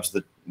Rhea grabs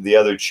the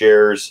other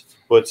chairs,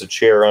 puts a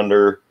chair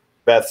under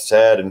Beth's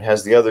head, and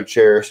has the other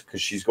chairs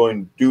because she's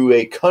going to do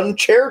a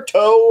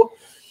concerto.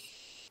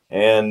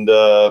 And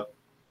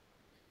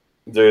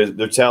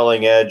they're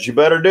telling Edge, you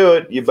better do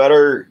it. You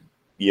better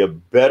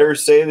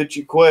say that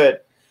you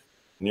quit,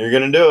 and you're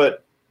going to do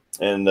it.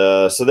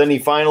 And so then he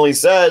finally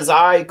says,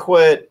 I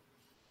quit.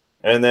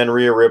 And then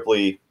Rhea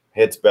Ripley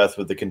hits Beth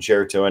with the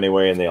concerto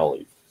anyway, and they all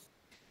leave.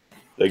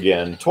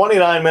 again.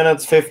 29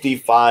 minutes,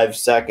 55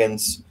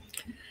 seconds,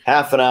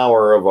 half an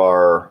hour of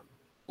our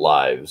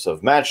lives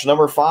of match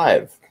number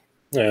 5.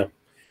 Yeah.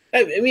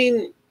 I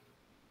mean,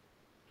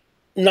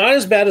 not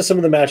as bad as some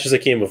of the matches that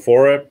came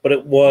before it, but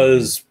it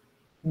was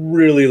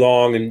really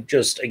long, and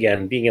just,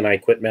 again, being an I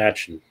Quit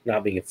match and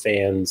not being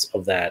fans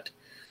of that,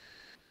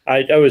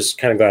 I was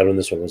kind of glad when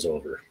this one was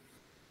over.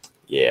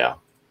 Yeah.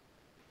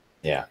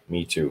 Yeah,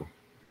 me too.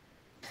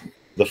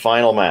 The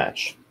final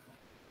match.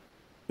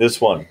 This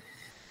one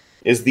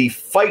is the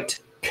Fight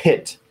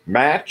Pit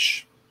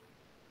match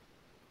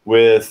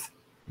with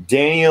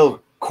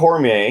Daniel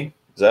Cormier.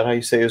 Is that how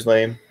you say his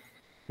name?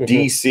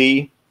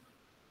 DC.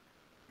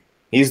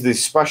 He's the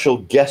special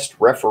guest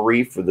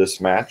referee for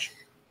this match.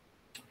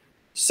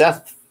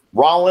 Seth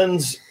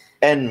Rollins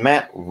and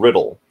Matt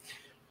Riddle.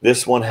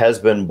 This one has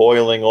been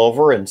boiling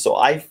over, and so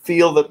I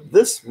feel that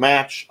this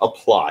match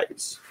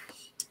applies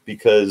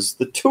because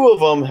the two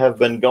of them have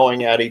been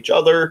going at each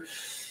other.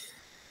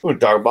 We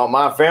talk about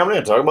my family,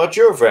 I talk about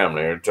your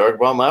family. I talk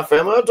about my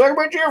family, I talk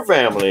about your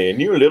family. And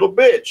you little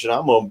bitch, and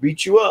I'm going to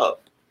beat you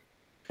up,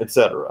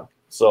 etc.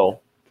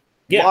 So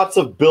lots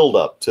of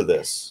build-up to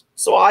this.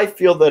 So I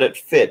feel that it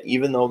fit,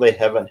 even though they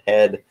haven't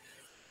had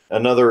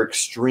another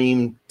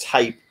extreme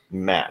type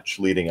match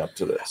leading up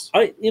to this.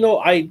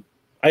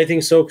 I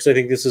think so, because I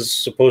think this is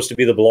supposed to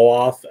be the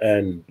blow-off,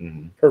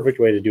 and perfect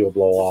way to do a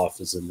blow-off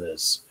is in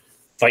this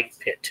Fight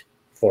Pit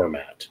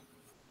format.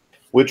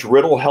 Which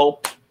Riddle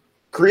helped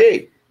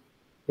create.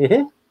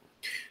 Mm-hmm.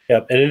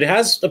 Yep, and it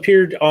has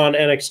appeared on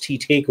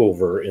NXT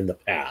TakeOver in the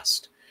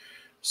past.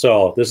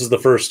 So this is the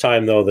first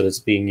time, though, that it's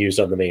being used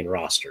on the main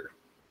roster.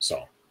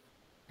 So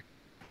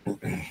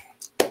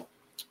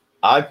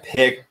I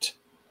picked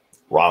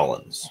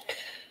Rollins.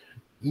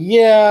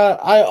 Yeah,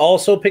 I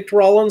also picked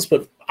Rollins,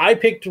 but I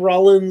picked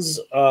Rollins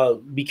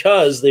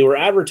because they were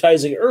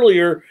advertising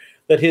earlier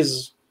that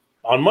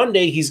on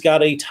Monday he's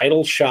got a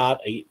title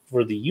shot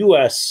for the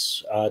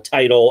U.S.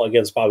 Title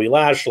against Bobby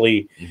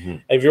Lashley. Mm-hmm.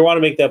 And if you want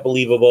to make that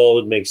believable,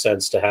 it makes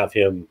sense to have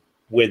him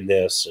win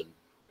this and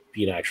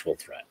be an actual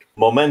threat.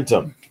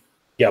 Momentum.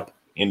 Yep.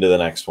 Into the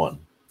next one.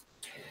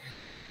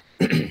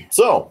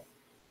 So,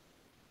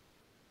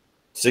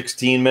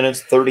 16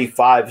 minutes,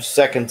 35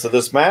 seconds of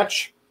this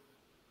match.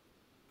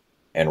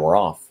 And we're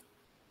off.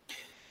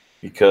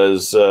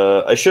 Because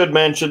I should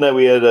mention that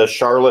we had a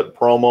Charlotte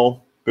promo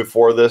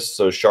before this,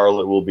 so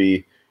Charlotte will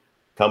be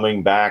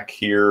coming back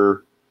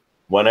here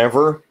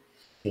whenever.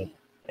 Yeah.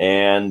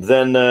 And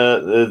then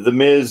the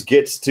Miz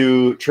gets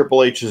to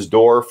Triple H's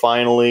door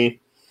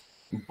finally,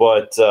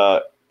 but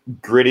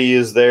Gritty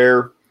is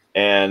there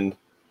and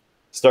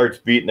starts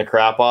beating the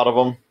crap out of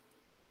him.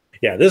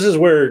 Yeah, this is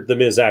where the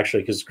Miz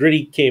actually, because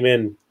Gritty came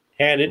in,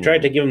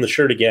 tried to give him the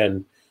shirt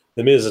again.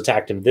 The Miz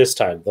attacked him this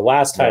time. The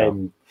last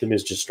time, the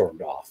Miz just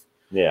stormed off.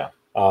 Yeah.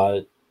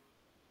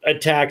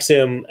 Attacks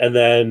him, and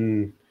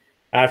then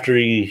after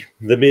the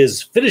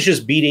Miz finishes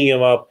beating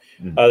him up,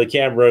 the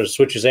camera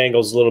switches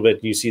angles a little bit,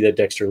 and you see that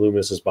Dexter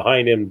Lumis is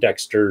behind him.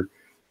 Dexter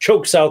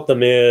chokes out the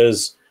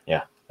Miz,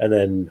 and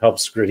then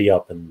helps Gritty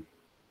up, and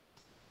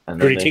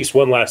Gritty takes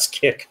one last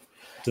kick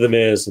to the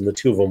Miz, and the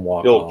two of them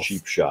walk off. Old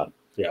cheap shot.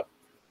 Yep.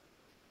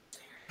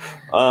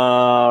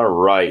 All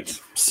right.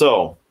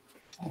 So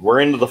we're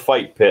into the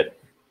Fight Pit.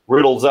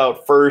 Riddle's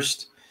out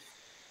first.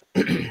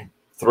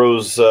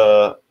 Throws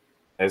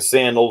his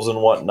sandals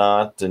and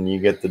whatnot, and you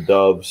get the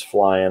doves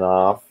flying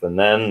off. And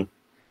then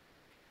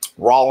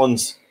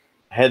Rollins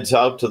heads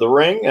out to the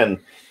ring, and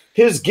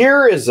his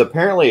gear is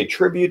apparently a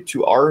tribute to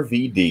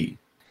RVD.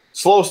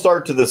 Slow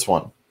start to this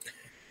one.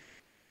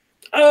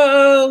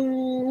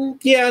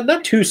 Yeah,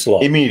 not too slow.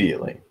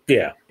 Immediately.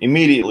 Yeah.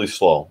 Immediately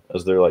slow,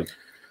 as they're like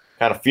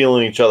kind of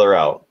feeling each other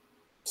out,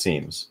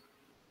 seems.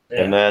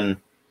 Yeah. And then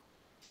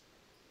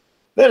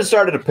it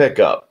started to pick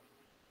up.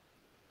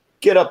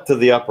 Get up to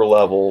the upper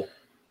level,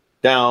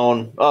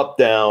 down, up,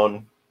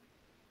 down.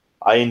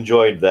 I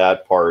enjoyed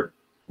that part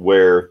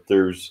where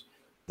there's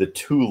the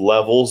two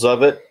levels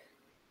of it,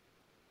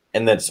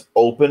 and that's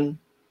open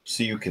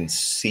so you can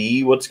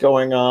see what's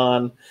going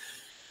on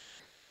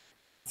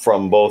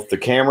from both the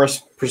camera's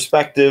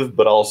perspective,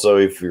 but also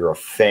if you're a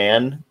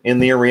fan in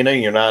the arena,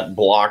 you're not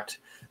blocked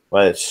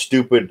by that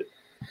stupid,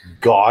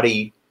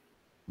 gaudy,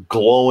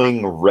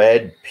 glowing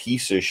red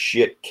piece of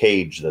shit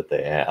cage that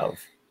they have.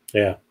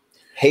 Yeah.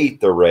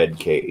 Hate the red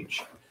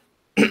cage.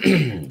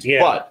 Yeah.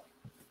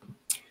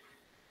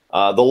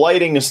 But the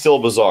lighting is still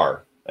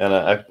bizarre. And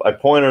I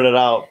pointed it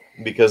out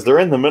because they're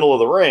in the middle of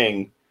the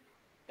ring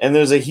and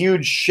there's a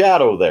huge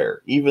shadow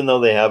there, even though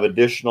they have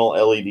additional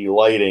LED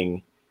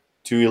lighting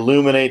to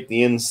illuminate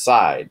the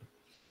inside.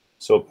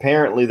 So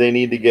apparently they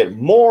need to get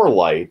more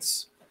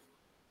lights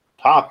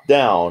top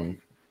down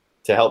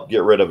to help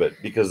get rid of it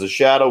because the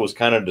shadow was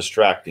kind of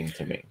distracting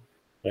to me.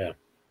 Yeah.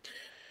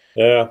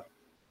 Yeah.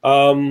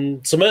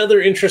 Some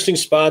other interesting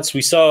spots.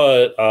 We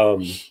saw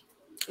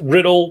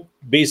Riddle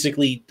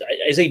basically,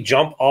 I say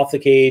jump off the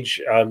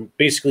cage.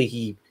 Basically,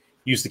 he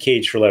used the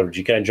cage for leverage.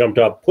 He kind of jumped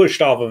up,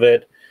 pushed off of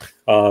it,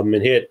 and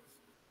hit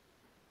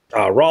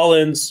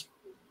Rollins.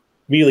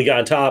 immediately got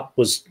on top,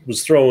 was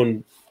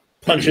throwing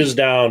punches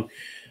down.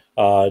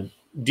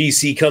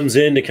 DC comes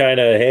in to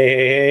kind of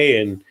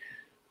hey, and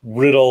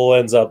Riddle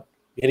ends up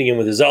hitting him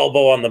with his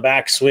elbow on the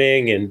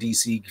backswing, and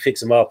DC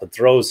picks him up and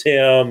throws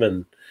him.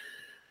 And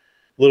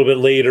a little bit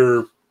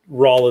later,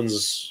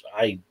 Rollins,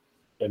 I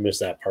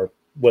missed that part,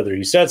 whether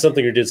he said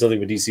something or did something,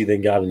 but DC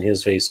then got in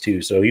his face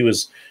too. So he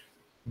was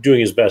doing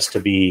his best to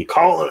be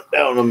calling it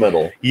down the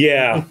middle.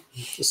 Yeah.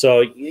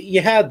 So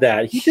you had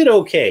that. He did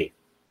okay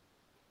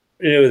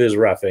with his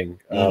reffing.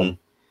 A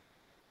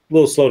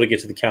little slow to get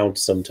to the count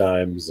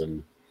sometimes,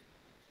 and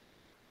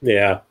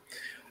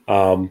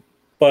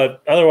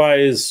but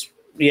otherwise,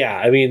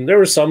 I mean, there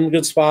were some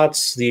good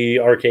spots. The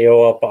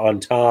RKO up on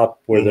top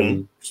where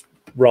then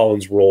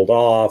Rollins rolled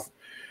off.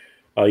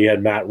 You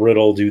had Matt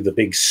Riddle do the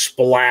big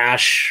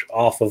splash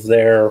off of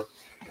there.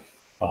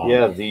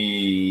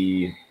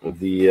 The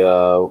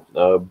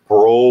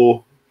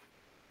bro,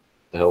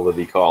 the hell did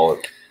he call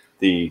it?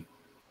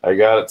 I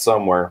got it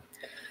somewhere.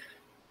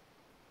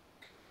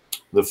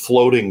 The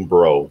floating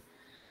bro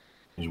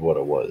is what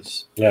it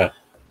was. Yeah.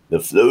 The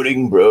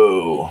floating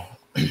bro.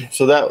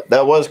 So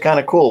that was kind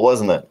of cool,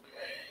 wasn't it?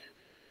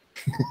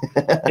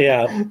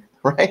 Yeah.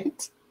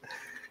 Right?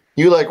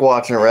 You like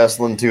watching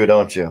wrestling too,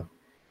 don't you?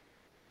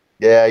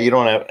 Yeah, you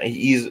don't have...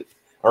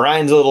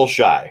 Orion's a little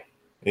shy.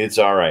 It's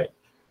all right.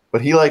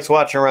 But he likes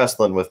watching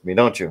wrestling with me,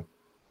 don't you?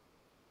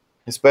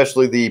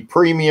 Especially the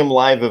premium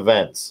live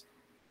events.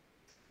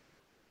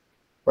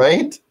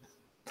 Right?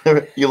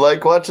 You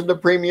like watching the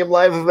premium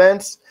live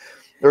events?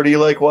 Or do you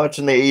like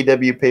watching the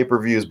AEW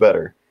pay-per-views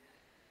better?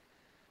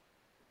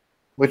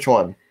 Which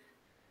one?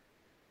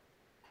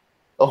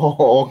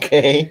 Oh,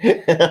 okay.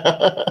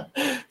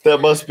 That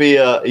must be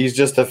he's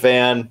just a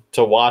fan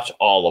to watch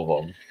all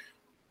of them.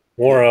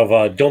 More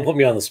of don't put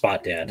me on the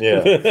spot, Dad.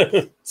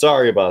 Yeah.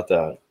 Sorry about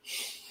that.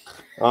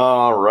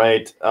 All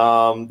right.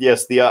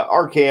 Yes, the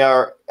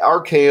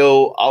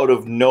RKO out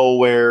of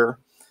nowhere,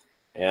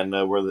 and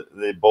where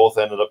they both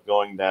ended up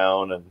going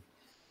down, and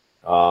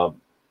a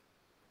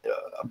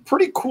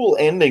pretty cool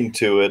ending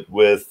to it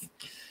with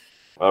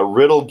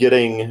Riddle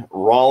getting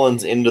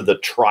Rollins into the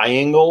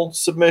triangle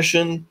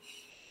submission,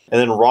 and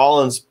then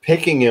Rollins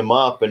picking him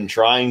up and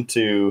trying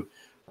to,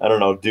 I don't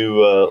know,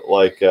 do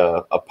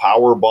a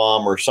power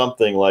bomb or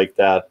something like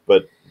that,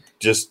 but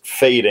just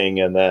fading,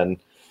 and then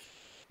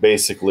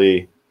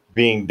basically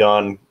being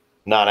done,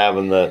 not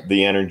having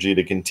the energy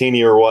to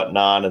continue or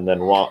whatnot, and then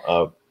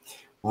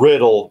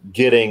Riddle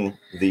getting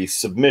the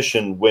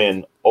submission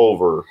win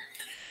over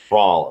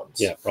Rollins.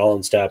 Yeah,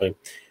 Rollins tapping.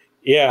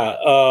 Yeah,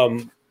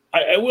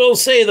 I will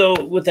say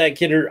though, with that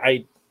kidder,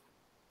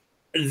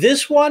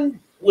 this one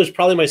was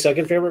probably my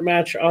second favorite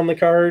match on the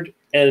card,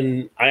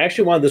 and I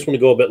actually wanted this one to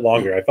go a bit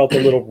longer. I felt a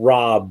little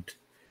robbed.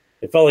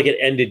 It felt like it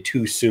ended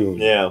too soon.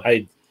 Yeah,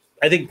 I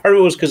think part of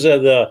it was because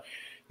of the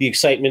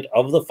excitement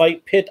of the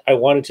fight pit. I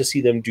wanted to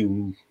see them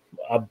do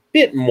a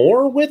bit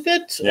more with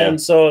it, and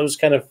so it was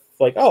kind of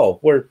like, oh,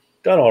 we're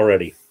done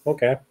already.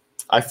 Okay.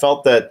 I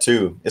felt that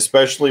too,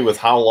 especially with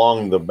how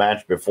long the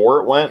match before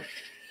it went.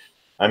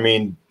 I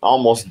mean,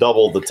 almost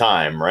double the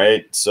time,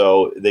 right?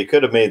 So they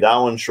could have made that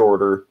one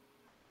shorter,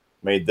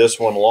 made this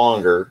one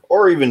longer,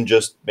 or even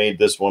just made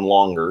this one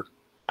longer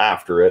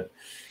after it,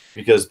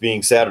 because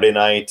being Saturday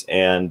night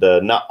and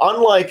not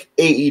unlike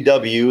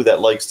AEW that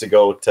likes to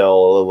go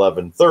till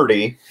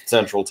 11:30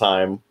 Central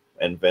Time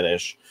and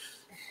finish,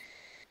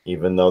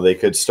 even though they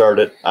could start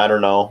it, I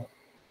don't know,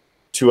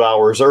 2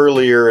 hours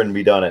earlier and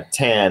be done at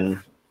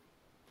 10.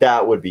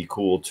 That would be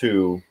cool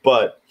too.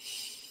 But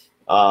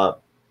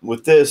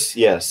with this,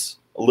 yes,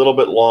 a little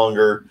bit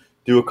longer,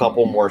 do a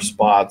couple more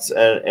spots,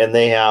 and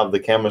they have the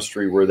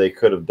chemistry where they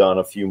could have done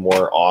a few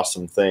more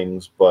awesome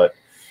things. But,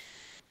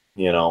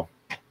 you know,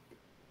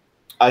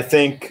 I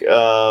think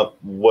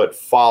what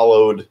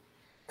followed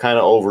kind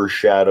of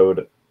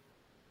overshadowed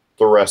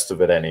the rest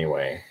of it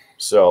anyway.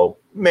 So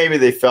maybe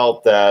they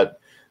felt that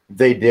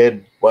they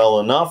did well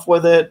enough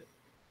with it.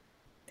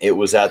 It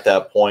was at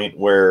that point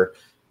where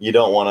you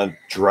don't want to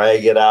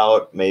drag it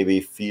out, maybe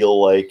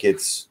feel like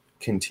it's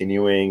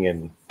continuing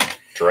and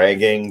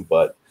dragging,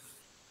 but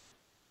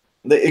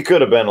it could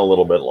have been a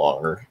little bit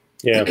longer.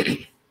 Yeah.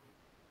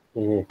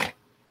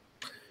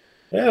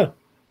 Yeah.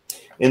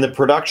 In the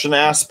production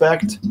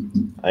aspect,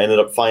 I ended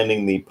up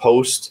finding the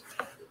post.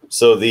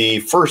 So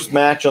the first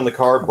match on the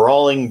card,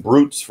 Brawling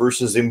Brutes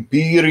versus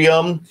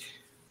Imperium,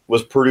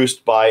 was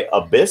produced by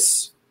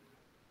Abyss.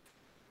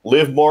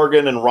 Liv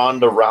Morgan and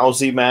Ronda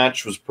Rousey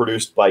match was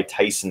produced by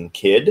Tyson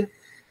Kidd.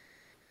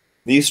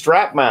 The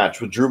strap match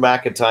with Drew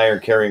McIntyre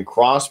and Karrion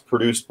Kross,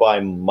 produced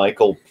by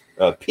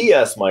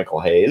P.S.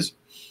 Michael Hayes.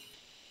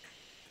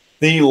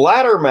 The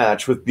ladder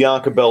match with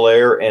Bianca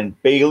Belair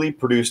and Bayley,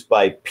 produced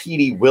by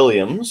Petey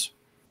Williams.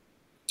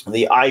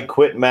 The I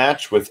Quit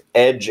match with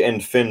Edge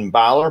and Finn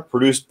Balor,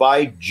 produced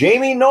by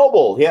Jamie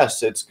Noble.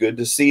 Yes, it's good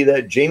to see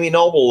that Jamie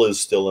Noble is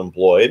still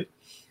employed.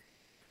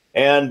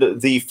 And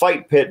the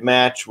Fight Pit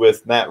match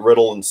with Matt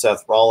Riddle and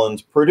Seth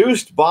Rollins,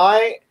 produced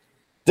by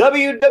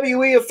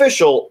WWE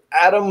official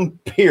Adam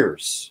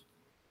Pearce.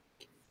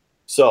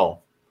 So,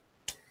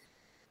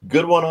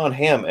 Good one on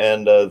him.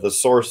 And the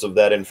source of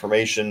that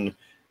information,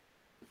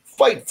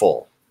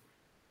 Fightful.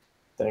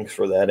 Thanks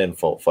for that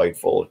info,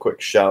 Fightful. A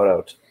quick shout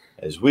out,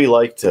 as we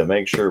like to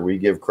make sure we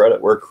give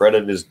credit where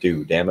credit is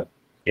due, damn it.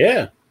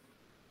 Yeah.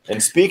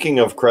 And speaking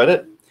of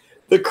credit,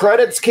 the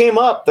credits came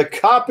up. The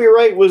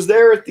copyright was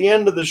there at the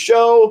end of the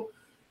show.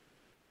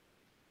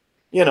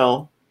 You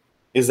know,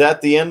 is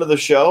that the end of the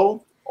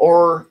show?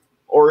 Or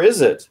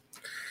is it?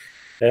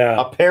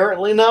 Yeah.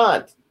 Apparently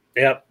not.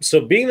 Yeah.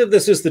 So being that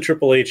this is the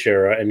Triple H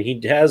era, and he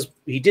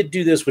did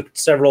do this with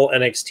several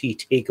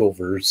NXT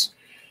takeovers,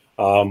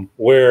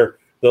 where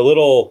the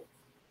little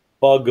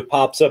bug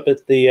pops up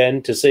at the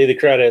end to say the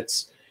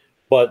credits,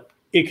 but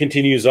it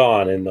continues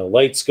on, and the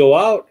lights go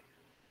out.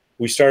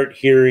 We start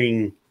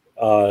hearing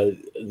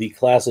the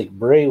classic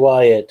Bray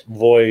Wyatt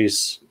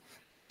voice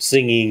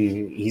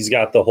singing "He's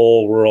Got the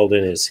Whole World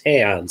in His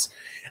Hands."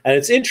 And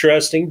it's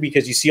interesting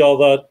because you see all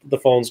the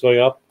phones going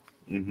up,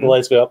 the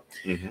lights go up,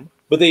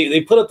 but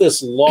they put up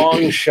this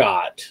long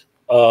shot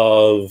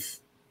of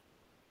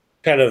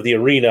kind of the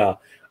arena,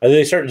 and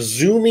they start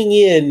zooming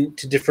in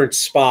to different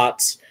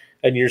spots,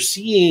 and you're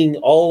seeing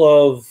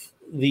all of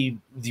the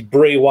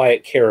Bray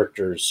Wyatt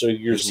characters. So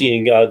you're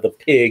seeing the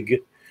pig,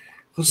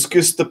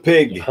 Huskus the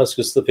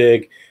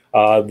pig.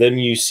 Then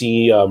you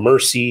see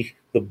Mercy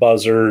the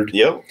buzzard.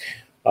 Yep.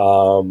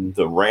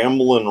 The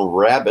Ramblin'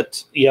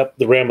 Rabbit. Yep,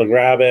 the Ramblin'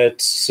 Rabbit.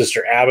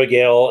 Sister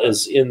Abigail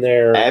is in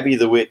there. Abby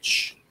the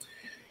Witch.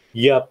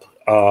 Yep.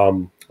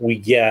 We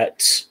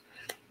get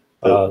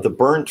the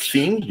Burnt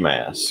Fiend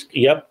mask.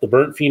 Yep, the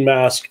Burnt Fiend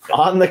mask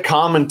on the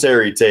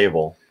commentary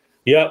table.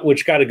 Yep,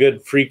 which got a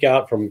good freak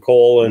out from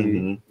Cole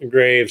and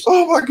Graves.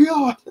 Oh my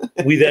god!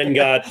 We then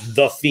got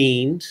the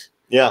Fiend.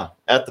 Yeah,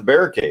 at the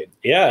barricade.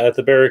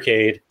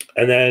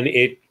 And then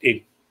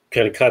it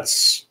kind of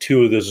cuts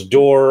to this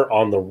door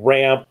on the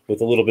ramp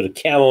with a little bit of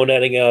camo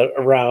netting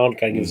around,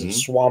 kind of gives it a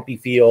swampy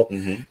feel.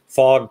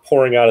 Fog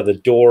pouring out of the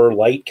door,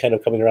 light kind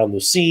of coming around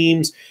the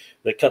seams.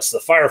 That cuts to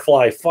the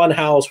Firefly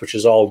Funhouse, which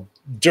is all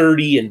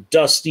dirty and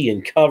dusty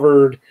and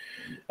covered.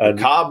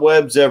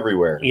 Cobwebs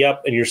everywhere.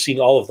 Yep, and you're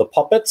seeing all of the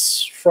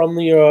puppets from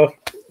the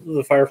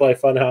Firefly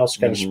Funhouse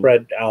kind of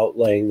spread out,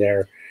 laying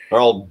there. They're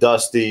all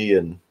dusty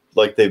and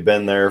like they've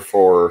been there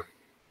for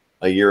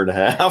a year and a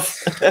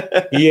half.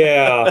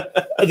 Yeah.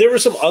 There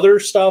was some other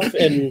stuff,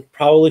 and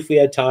probably if we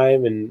had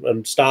time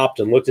and stopped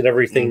and looked at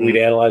everything, we'd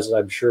analyze it.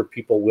 I'm sure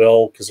people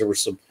will, because there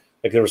was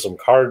some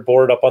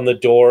cardboard up on the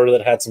door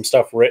that had some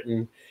stuff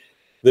written.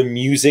 The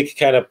music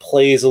kind of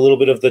plays a little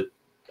bit of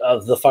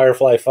the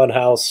Firefly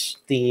Funhouse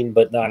theme,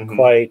 but not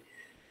quite.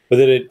 But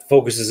then it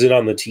focuses in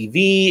on the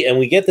TV, and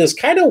we get this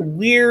kind of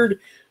weird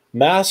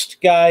masked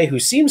guy who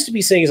seems to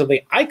be saying something.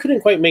 I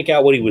couldn't quite make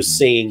out what he was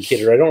saying,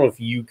 Kidder. I don't know if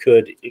you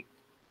could.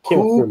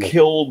 Who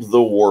killed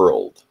the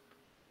world?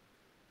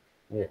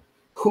 Yeah.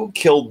 Who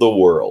killed the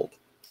world?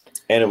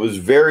 And it was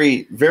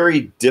very,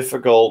 very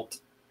difficult,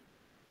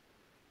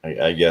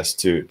 I guess,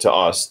 to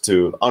us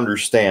to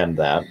understand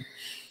that.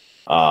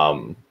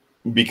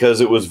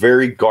 Because it was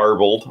very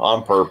garbled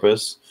on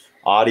purpose.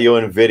 Audio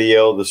and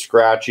video, the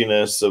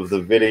scratchiness of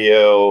the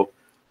video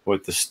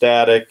with the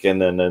static,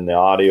 and then the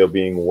audio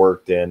being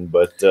worked in.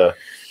 But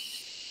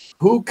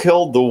who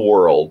killed the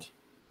world?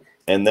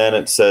 And then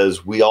it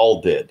says, we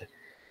all did.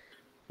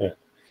 Yeah.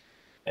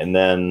 And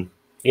then...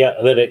 Yeah,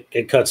 and then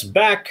it cuts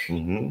back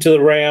to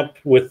the ramp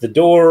with the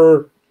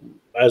door,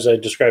 as I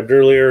described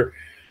earlier.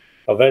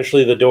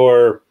 Eventually the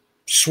door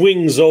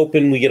swings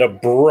open. We get a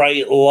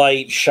bright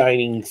light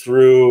shining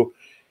through.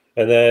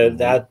 And then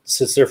that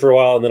sits there for a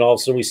while. And then all of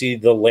a sudden we see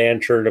the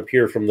lantern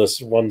appear from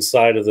this one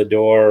side of the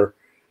door.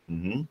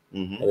 And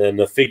then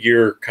the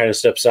figure kind of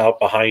steps out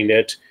behind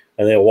it.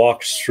 And then it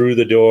walks through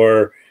the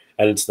door.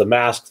 And it's the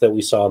mask that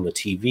we saw on the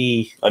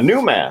TV. A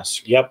new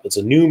mask. Yep, it's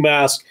a new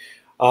mask.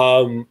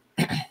 I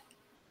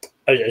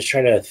was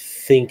trying to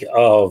think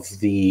of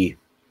the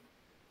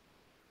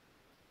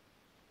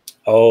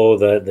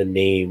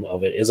name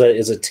of it. Is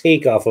a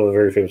takeoff of a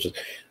very famous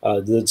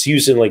that's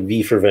used in like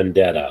V for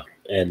Vendetta.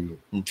 And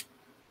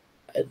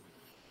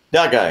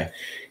that guy.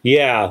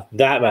 Yeah,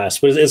 that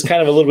mask. But it's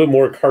kind of a little bit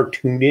more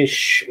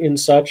cartoonish and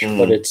such,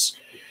 but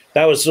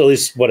that was at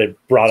least what it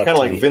brought up. Kind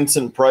of like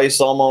Vincent Price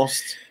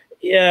almost.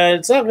 Yeah,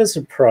 it's not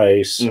Vincent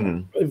Price.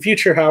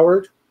 Future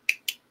Howard.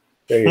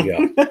 There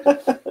you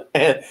go.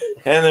 and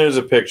there's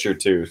a picture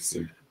too.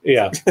 So.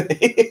 Yeah.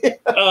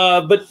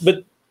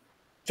 But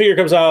figure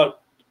comes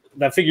out.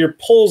 That figure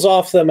pulls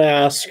off the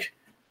mask.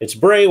 It's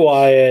Bray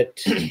Wyatt.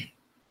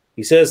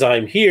 He says,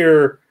 "I'm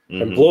here,"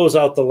 and blows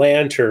out the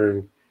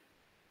lantern.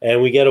 And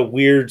we get a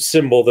weird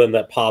symbol then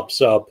that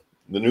pops up.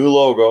 The new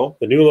logo.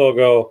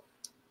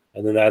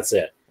 And then that's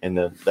it. And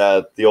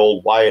the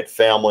old Wyatt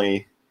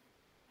family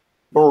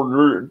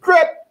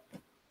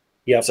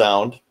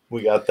sound.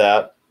 We got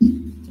that.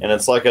 And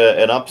it's like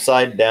an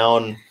upside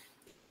down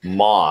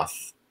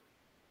moth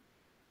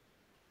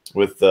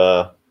with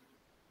the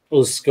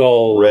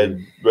skull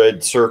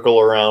red circle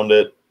around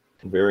it.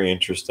 Very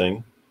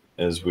interesting.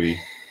 As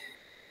we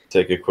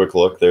take a quick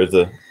look, there's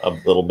a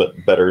little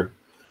bit better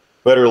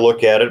better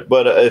look at it.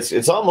 But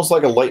it's almost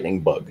like a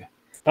lightning bug.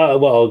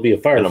 Well, it'd be a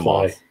And a firefly.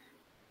 moth.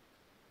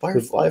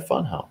 Firefly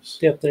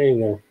Funhouse. Yep, there you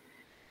go.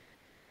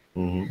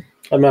 Mm-hmm.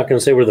 I'm not going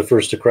to say we're the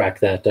first to crack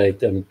that.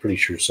 I'm pretty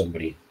sure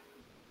somebody,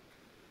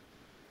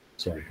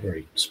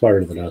 already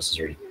smarter than us has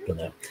already done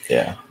that.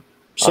 Yeah.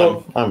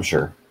 So I'm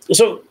sure.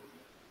 So,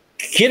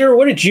 Kidder,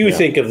 what did you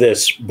think of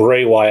this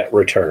Bray Wyatt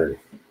return?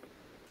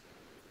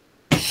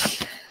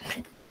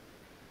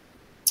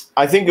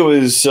 I think it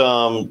was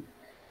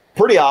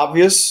pretty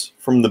obvious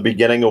from the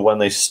beginning of when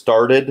they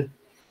started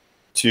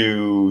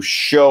to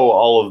show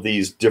all of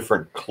these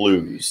different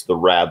clues, the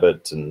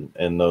rabbit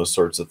and those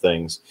sorts of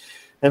things.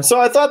 And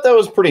so I thought that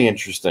was pretty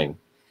interesting.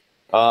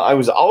 I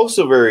was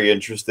also very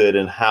interested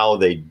in how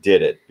they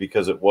did it,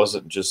 because it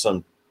wasn't just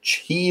some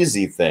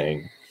cheesy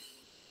thing.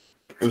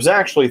 It was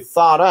actually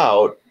thought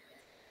out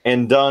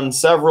and done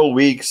several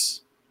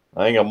weeks,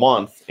 I think a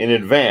month in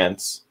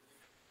advance.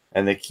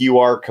 And the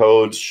QR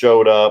codes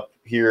showed up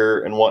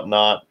here and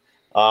whatnot.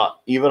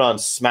 Even on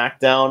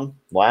SmackDown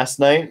last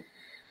night,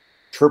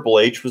 Triple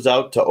H was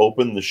out to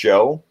open the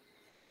show.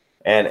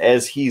 And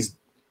as he's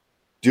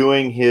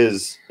doing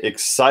his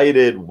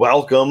excited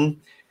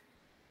welcome,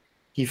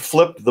 he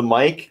flipped the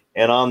mic,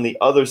 and on the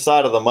other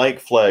side of the mic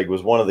flag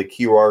was one of the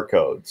QR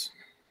codes.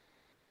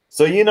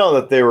 So you know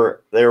that they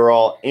were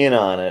all in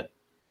on it,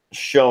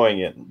 showing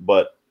it.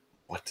 But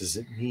what does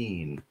it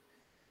mean?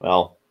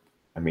 Well,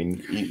 I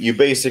mean, you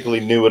basically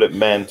knew what it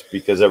meant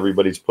because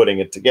everybody's putting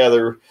it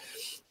together,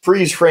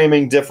 freeze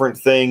framing different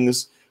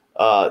things.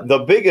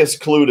 The biggest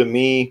clue to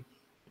me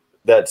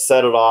that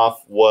set it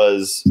off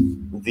was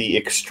the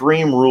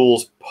Extreme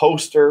Rules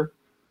poster.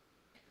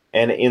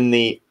 And in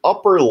the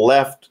upper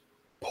left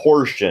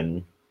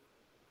portion,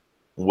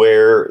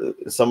 where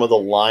some of the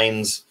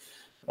lines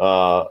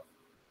have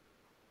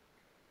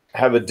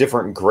a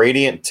different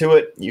gradient to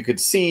it, you could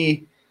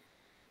see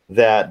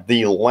that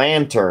the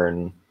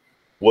lantern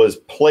was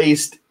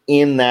placed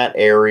in that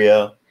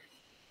area,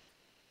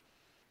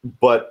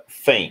 but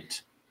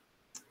faint.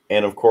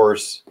 And of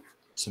course,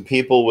 some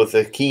people with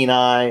a keen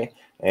eye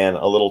and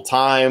a little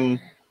time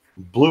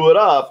blew it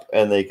up,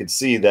 and they could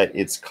see that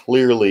it's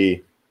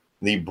clearly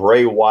the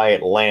Bray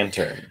Wyatt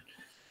lantern.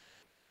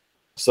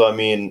 So, I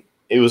mean,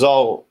 it was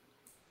all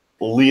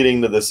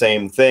leading to the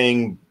same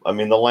thing. I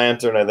mean, the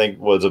lantern, I think,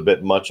 was a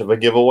bit much of a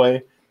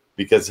giveaway,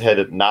 because had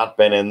it not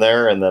been in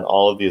there and then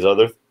all of these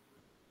other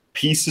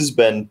pieces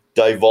been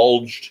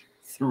divulged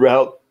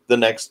throughout the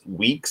next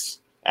weeks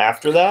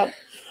after that,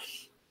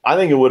 I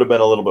think it would have been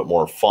a little bit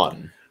more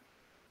fun.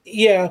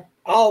 Yeah,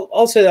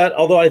 I'll say that.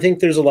 Although I think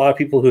there's a lot of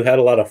people who had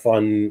a lot of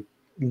fun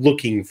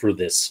looking for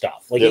this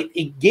stuff. Like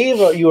it gave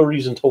you a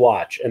reason to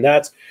watch, and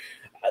that's.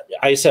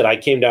 I said I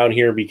came down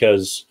here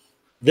because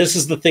this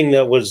is the thing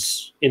that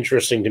was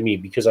interesting to me,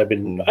 because I've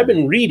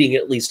been reading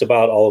at least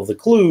about all of the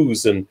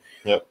clues and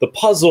the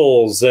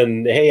puzzles,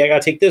 and hey, I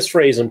got to take this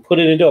phrase and put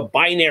it into a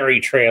binary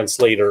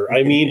translator.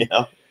 I mean,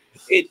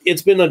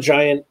 it's been a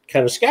giant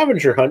kind of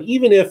scavenger hunt,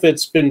 even if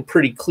it's been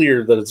pretty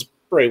clear that it's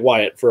Bray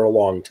Wyatt for a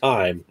long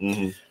time.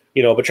 Mm-hmm.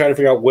 You know, but trying to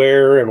figure out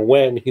where and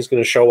when he's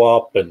going to show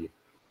up, and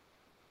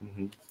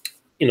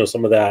you know,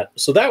 some of that.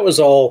 So that was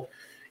all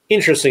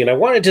interesting, and I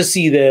wanted to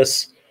see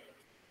this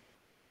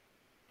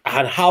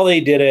on how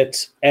they did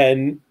it,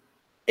 and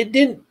it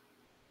didn't.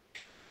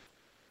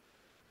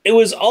 It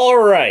was all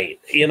right,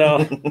 you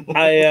know.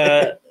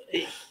 I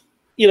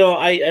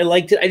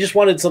liked it. I just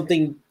wanted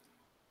something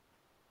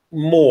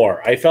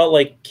more. I felt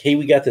like, hey,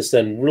 we got this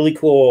then really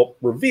cool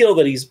reveal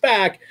that he's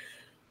back,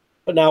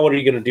 but now what are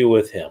you going to do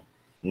with him?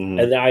 Mm-hmm.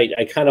 And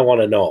I kind of want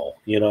to know,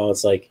 you know,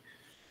 it's like,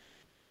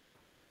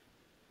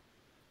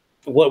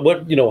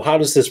 what you know, how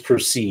does this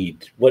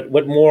proceed?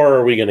 What more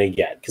are we going to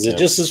get? Because it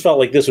just felt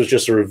like this was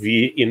just a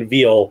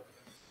reveal.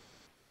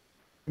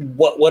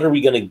 What are we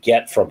going to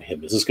get from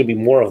him? Is this going to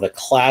be more of the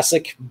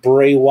classic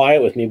Bray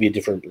Wyatt with maybe a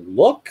different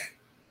look?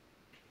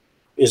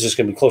 Is this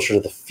going to be closer to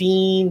the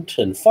Fiend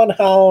and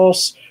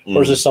Funhouse,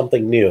 or is this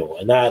something new?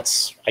 And I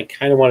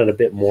kind of wanted a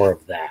bit more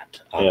of that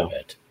out of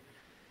it.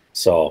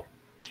 So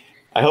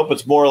I hope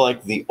it's more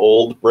like the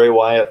old Bray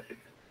Wyatt,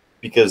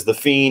 because the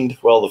Fiend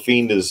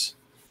is,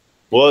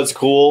 well, it's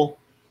cool.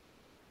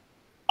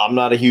 I'm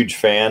not a huge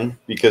fan,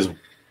 because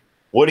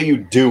what do you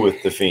do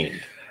with the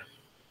Fiend?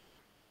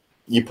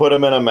 You put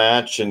him in a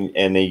match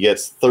and he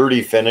gets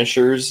 30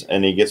 finishers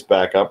and he gets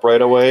back up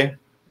right away.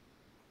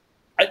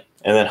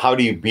 And then how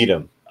do you beat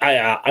him?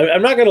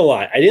 I'm not gonna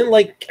lie. I didn't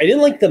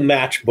like the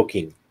match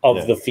booking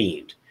of the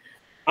Fiend.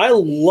 I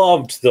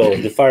loved though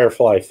the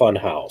Firefly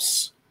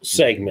Funhouse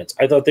segments.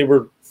 I thought they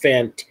were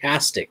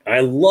fantastic. I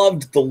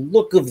loved the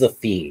look of the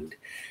Fiend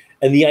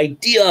and the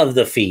idea of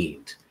the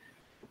Fiend.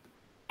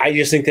 I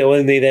just think that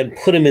when they then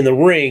put him in the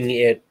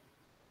ring,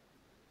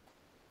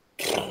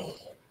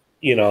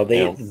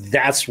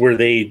 that's where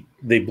they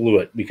blew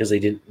it, because they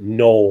didn't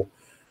know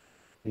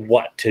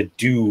what to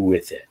do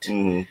with it.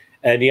 Mm-hmm.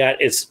 And yet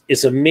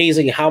it's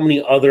amazing how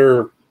many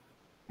other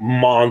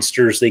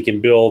monsters they can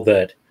build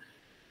that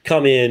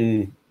come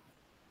in,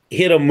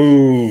 hit a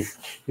move,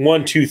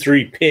 1, 2,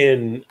 3,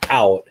 pin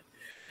out.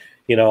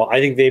 I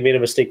think they made a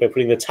mistake by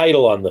putting the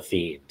title on the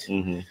Fiend.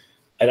 Mm-hmm.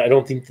 And I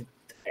don't think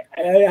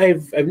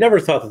I've never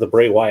thought that the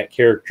Bray Wyatt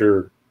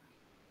character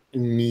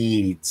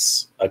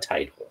needs a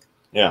title.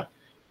 Yeah.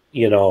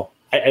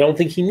 I don't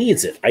think he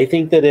needs it. I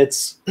think that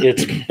it's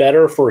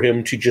better for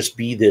him to just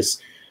be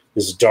this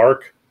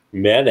dark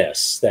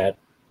menace that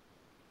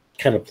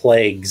kind of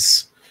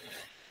plagues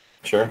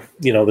the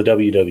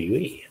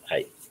WWE.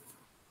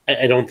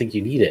 I don't think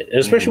you need it. And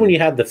especially when you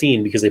had the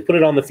Fiend, because they put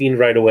it on the Fiend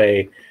right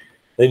away.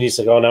 Then you're just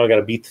like, oh, now I got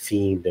to beat the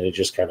Fiend, and it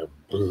just kind of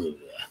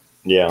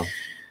yeah.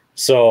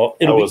 So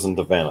I wasn't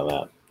a fan of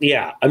that.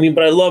 Yeah, I mean,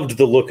 but I loved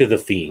the look of the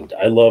Fiend.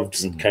 I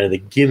loved kind of the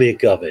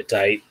gimmick of it.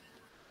 The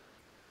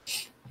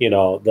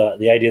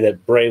idea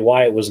that Bray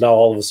Wyatt was now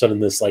all of a sudden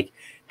this like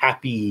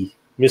happy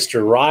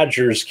Mr.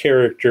 Rogers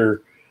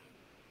character,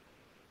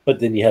 but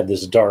then you had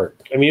this dark.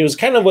 I mean, it was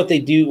kind of what they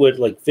do, what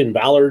like Finn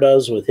Balor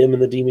does with him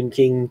and the Demon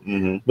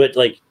King, but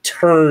like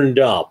turned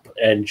up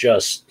and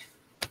just,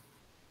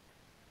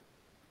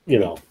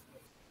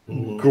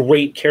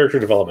 great character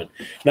development.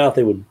 Now, if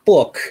they would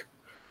book,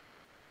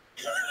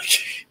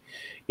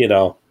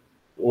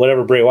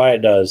 whatever Bray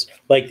Wyatt does,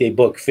 like they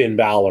book Finn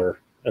Balor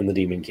and the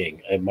Demon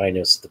King,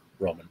 minus the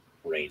Roman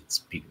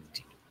Reigns beating the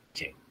Demon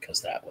King, because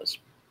that was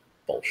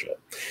bullshit.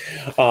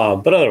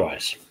 But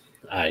otherwise,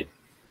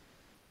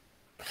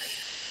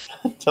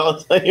 tell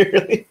us how you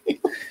really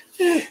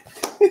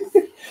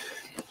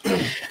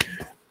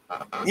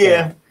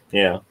yeah,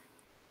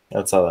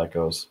 that's how that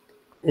goes.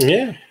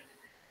 Yeah.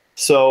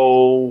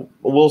 So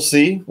we'll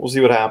see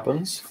what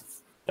happens.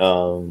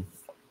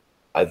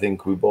 I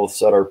think we both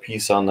said our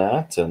piece on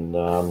that.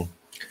 And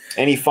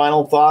any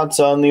final thoughts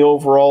on the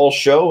overall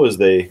show as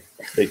they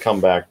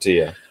come back to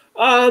you?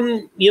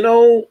 I'm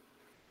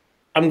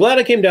glad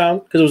I came down,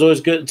 because it was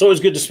always good. It's always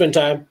good to spend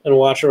time and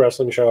watch a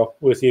wrestling show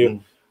with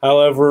you.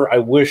 However, I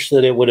wish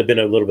that it would have been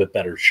a little bit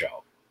better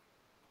show.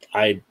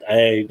 I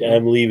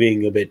am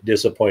leaving a bit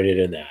disappointed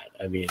in that.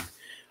 I mean,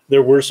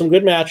 there were some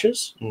good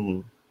matches.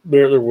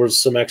 There were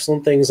some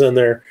excellent things in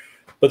there,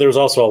 but there was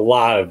also a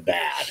lot of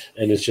bad,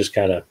 and it's just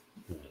kind of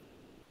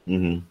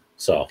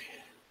so.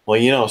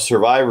 Well,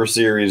 Survivor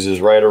Series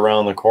is right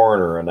around the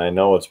corner, and I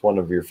know it's one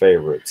of your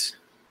favorites.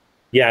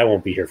 Yeah, I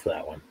won't be here for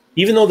that one,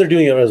 even though they're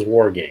doing it as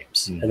War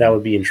Games, and that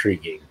would be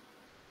intriguing.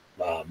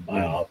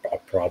 I'll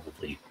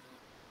probably.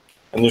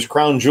 And there's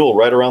Crown Jewel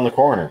right around the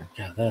corner.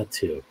 Yeah, that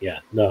too. Yeah,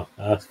 no.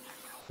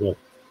 Well,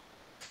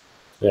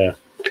 yeah.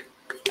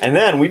 And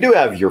then we do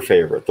have your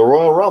favorite, the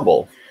Royal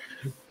Rumble.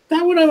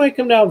 That one I might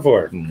come down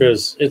for,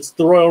 because it's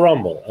the Royal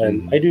Rumble,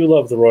 and I do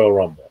love the Royal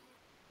Rumble.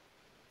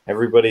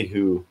 Everybody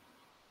who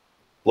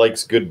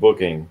likes good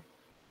booking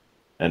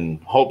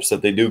and hopes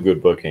that they do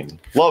good booking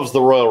loves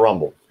the Royal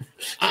Rumble.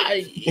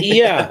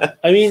 Yeah.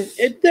 I mean,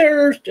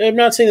 I'm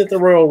not saying that the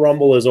Royal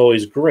Rumble is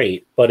always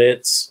great, but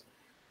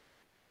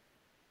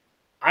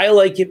I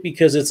like it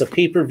because it's a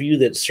pay-per-view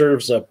that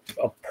serves a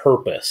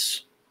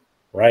purpose,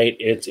 right?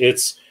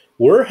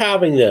 We're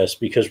having this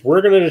because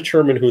we're going to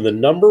determine who the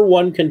number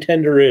one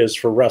contender is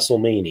for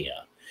WrestleMania.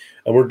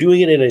 And we're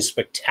doing it in a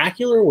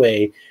spectacular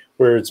way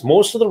where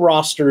most of the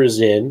roster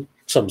is in.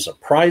 Some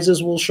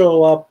surprises will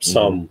show up.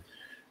 Some,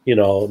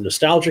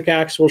 nostalgic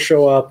acts will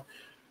show up.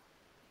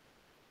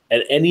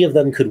 And any of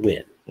them could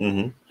win.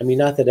 I mean,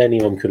 not that any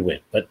of them could win,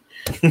 but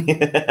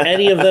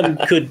any of them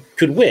could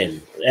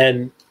win.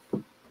 And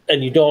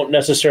you don't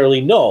necessarily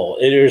know.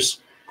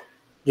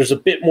 There's a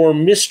bit more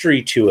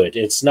mystery to it.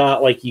 It's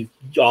not like you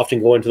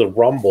often go into the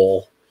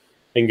Rumble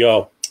and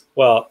go,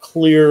 well,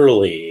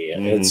 clearly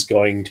it's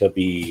going to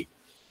be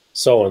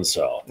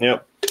so-and-so.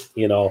 Yep.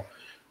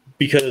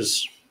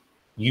 Because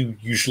you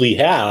usually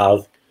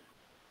have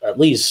at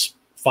least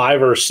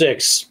 5 or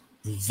 6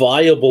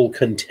 viable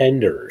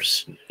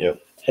contenders.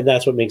 Yep. And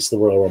that's what makes the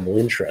Royal Rumble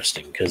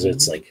interesting, because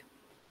it's like,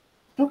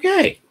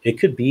 okay, it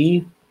could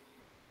be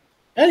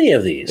any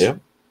of these. Yep.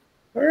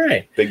 All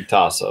right. Big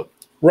toss-up.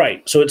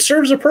 Right. So it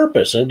serves a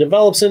purpose and it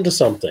develops into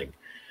something.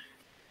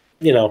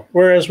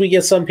 Whereas we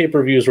get some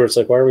pay-per-views where it's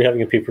like, why are we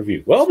having a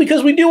pay-per-view? Well,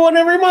 because we do one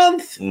every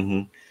month.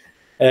 And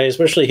I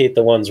especially hate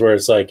the ones where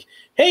it's like,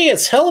 hey,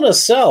 it's Hell in a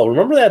Cell.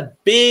 Remember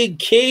that big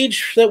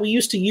cage that we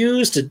used to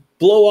use to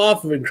blow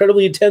off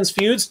incredibly intense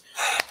feuds?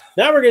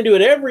 Now we're going to do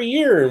it every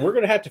year, and we're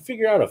going to have to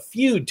figure out a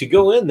feud to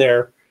go in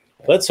there.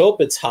 Let's hope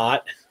it's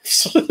hot.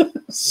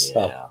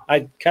 So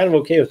I'm kind of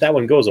okay if that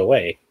one goes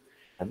away.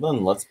 And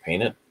then let's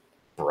paint it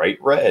bright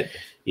red.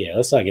 Yeah,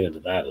 let's not get into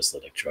that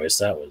aesthetic choice.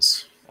 That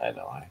was... I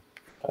know. I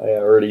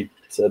already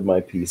said my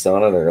piece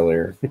on it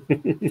earlier.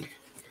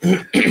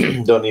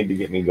 Don't need to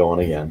get me going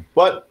again.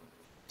 But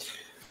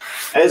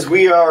as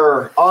we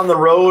are on the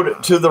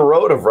road to the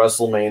road of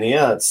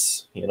WrestleMania,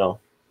 it's,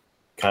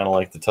 kind of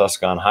like the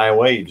Tuscan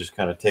Highway. You just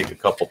kind of take a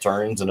couple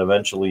turns and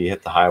eventually you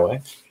hit the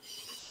highway.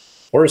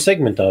 Or a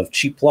segment of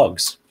cheap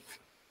plugs.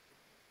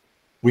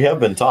 We have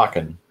been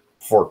talking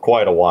for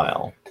quite a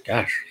while.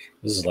 Gosh,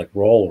 this is like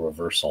role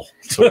reversal.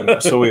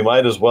 So we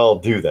might as well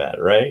do that,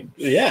 right?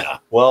 Yeah.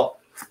 Well,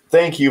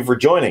 thank you for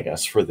joining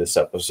us for this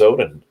episode,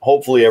 and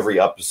hopefully every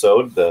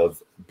episode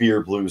of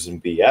Beer, Blues,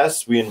 and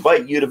BS. We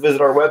invite you to visit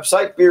our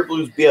website,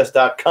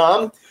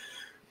 beerbluesbs.com.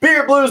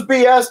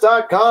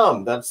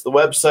 beerbluesbs.com. That's the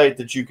website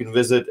that you can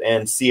visit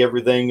and see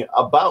everything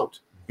about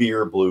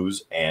Beer,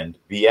 Blues, and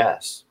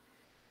BS.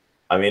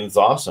 I mean, it's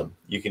awesome.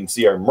 You can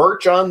see our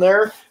merch on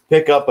there,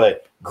 pick up a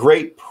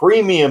great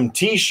premium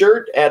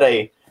t-shirt at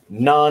a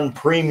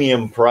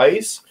non-premium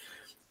price.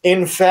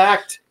 In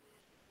fact,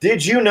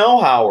 did you know,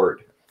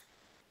 Howard?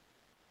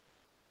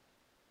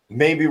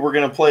 Maybe we're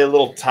going to play a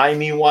little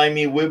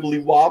timey-wimey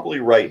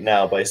wibbly-wobbly right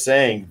now by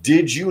saying,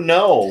 did you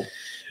know?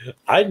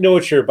 I know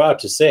what you're about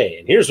to say,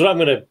 and here's what I'm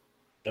going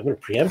to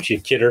preempt you,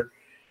 Kidder.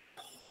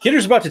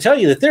 Kidder's about to tell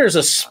you that there's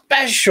a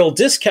special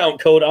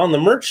discount code on the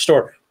merch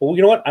store. Well,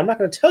 you know what? I'm not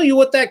going to tell you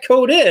what that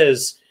code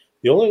is.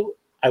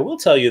 I will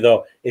tell you,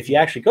 though, if you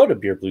actually go to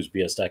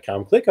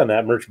beerbluesbs.com, click on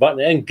that merch button,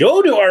 and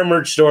go to our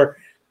merch store,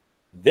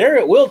 there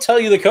it will tell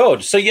you the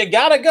code. So you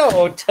got to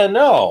go to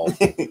know.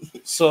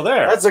 So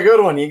there. That's a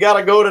good one. You got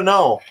to go to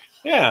know.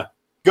 Yeah.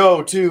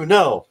 Go to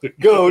know.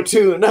 Go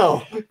to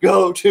know.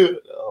 Go to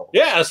know.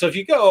 Yeah, so if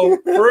you go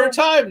for a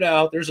time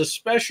now, there's a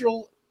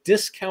special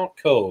discount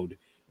code.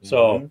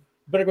 So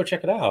better go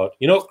check it out.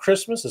 You know,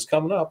 Christmas is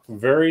coming up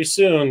very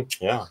soon.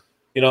 Yeah.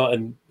 You know,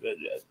 and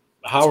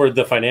Howard,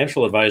 the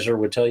financial advisor,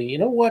 would tell you, you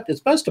know what?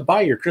 It's best to buy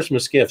your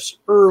Christmas gifts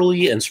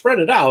early and spread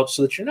it out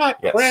so that you're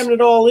not cramming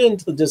it all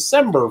into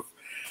December.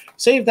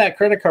 Save that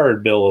credit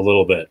card bill a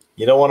little bit.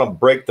 You don't want to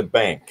break the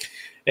bank.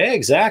 Yeah,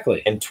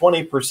 exactly. And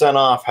 20%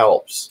 off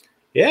helps.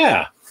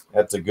 Yeah.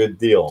 That's a good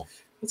deal.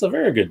 That's a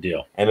very good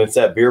deal. And it's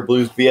at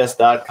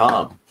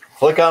beerbluesbs.com.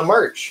 Click on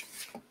merch.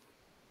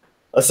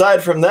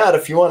 Aside from that,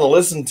 if you want to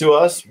listen to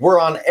us, we're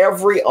on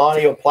every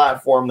audio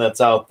platform that's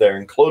out there,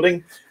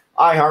 including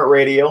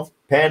iHeartRadio,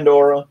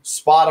 Pandora,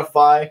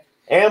 Spotify,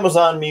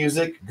 Amazon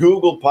Music,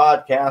 Google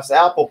Podcasts,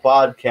 Apple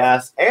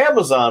Podcasts,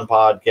 Amazon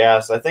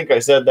Podcasts. I think I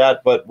said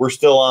that, but we're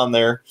still on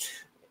there.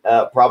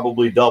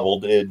 Probably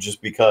doubled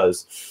just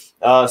because.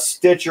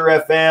 Stitcher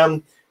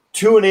FM,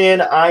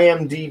 TuneIn,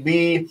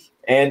 IMDb,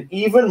 and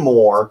even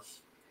more.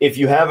 If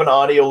you have an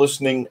audio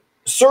listening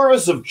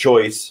service of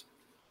choice,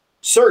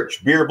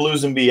 search Beer,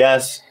 Blues, and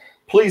BS.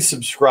 Please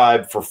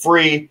subscribe for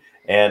free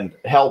and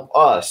help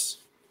us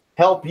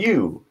help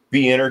you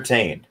be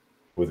entertained.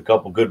 With a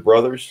couple good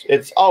brothers,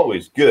 it's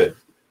always good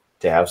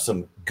to have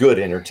some good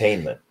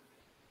entertainment.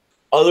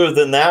 Other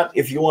than that,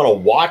 if you want to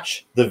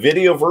watch the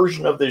video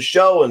version of this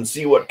show and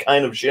see what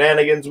kind of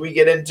shenanigans we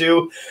get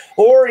into,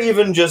 or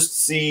even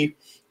just see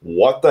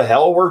what the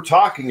hell we're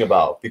talking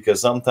about,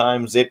 because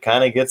sometimes it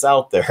kind of gets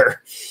out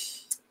there,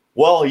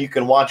 well, you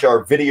can watch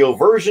our video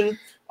version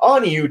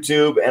on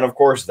YouTube, and of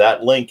course,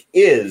 that link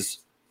is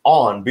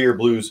on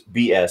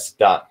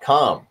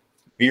beerbluesbs.com.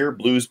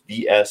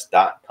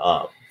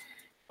 beerbluesbs.com.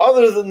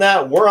 Other than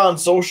that, we're on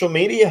social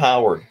media,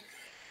 Howard.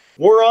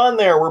 We're on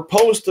there. We're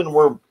posting.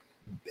 We're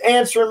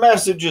answering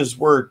messages.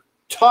 We're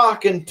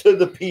talking to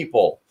the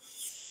people.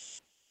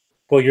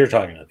 Well, you're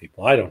talking to the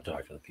people. I don't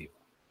talk to the people.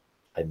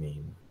 I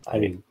mean,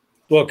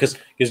 well, because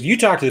you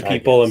talk to the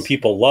people and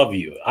people love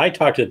you. I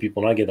talk to the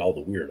people and I get all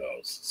the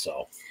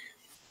weirdos.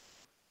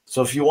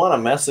 So if you want to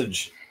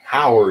message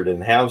Howard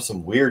and have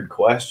some weird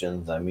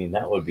questions, I mean,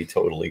 that would be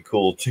totally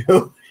cool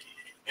too.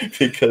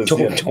 Because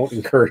don't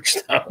encourage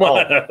that.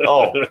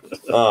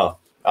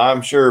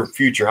 I'm sure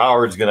future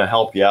Howard's going to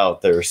help you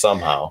out there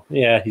somehow.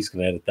 Yeah, he's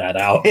going to edit that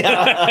out.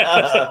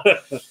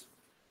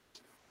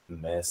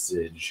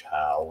 Message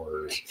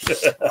Howard.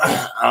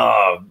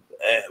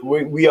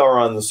 We are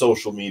on the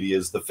social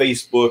medias, the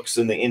Facebooks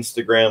and the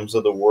Instagrams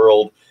of the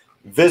world.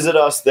 Visit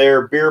us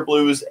there, Beer,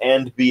 Blues,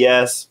 and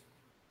BS.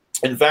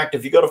 In fact,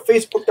 if you go to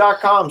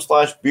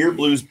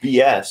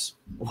facebook.com/beerbluesbs,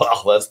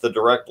 well, that's the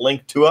direct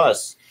link to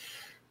us.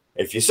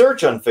 If you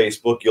search on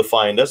Facebook, you'll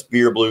find us,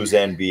 Beer, Blues,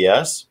 and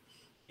BS.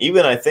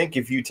 Even, I think,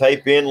 if you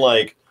type in,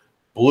 like,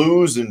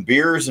 blues and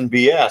beers and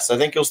BS, I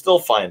think you'll still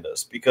find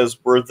us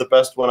because we're the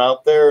best one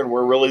out there and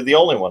we're really the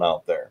only one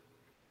out there.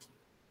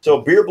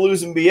 So, Beer,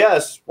 Blues, and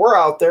BS, we're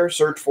out there.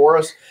 Search for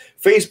us.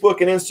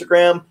 Facebook and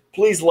Instagram,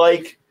 please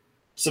like,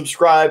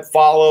 subscribe,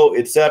 follow,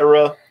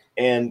 etc.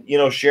 And, you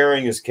know,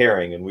 sharing is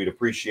caring, and we'd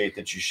appreciate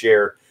that you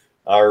share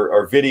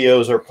our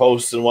videos, our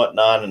posts, and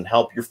whatnot, and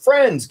help your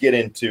friends get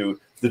into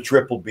the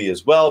Triple B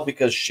as well,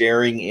 because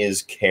sharing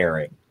is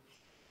caring.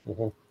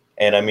 Mm-hmm.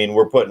 And I mean,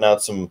 we're putting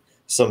out some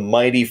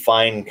mighty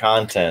fine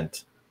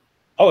content.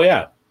 Oh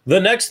yeah, the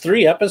next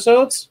 3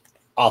 episodes,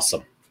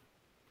 awesome.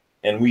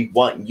 And we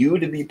want you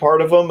to be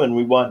part of them, and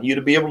we want you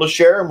to be able to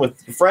share them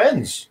with your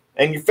friends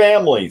and your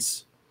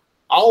families,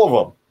 all of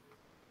them,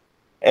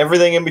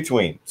 everything in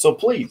between. So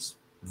please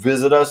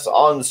visit us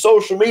on the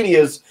social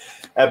medias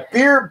at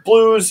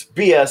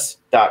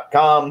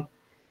beerbluesbs.com,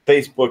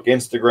 Facebook,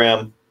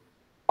 Instagram,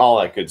 all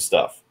that good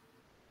stuff.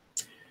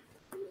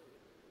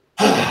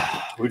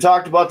 We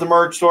talked about the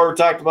merch store. We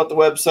talked about the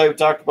website. We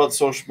talked about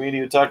social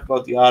media. We talked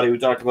about the audio. We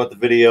talked about the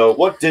video.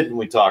 What didn't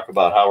we talk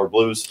about, Howard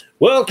Blues?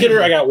 Well,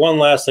 Kidder, I got one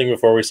last thing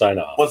before we sign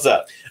off. What's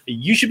that?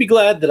 You should be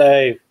glad that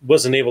I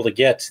wasn't able to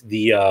get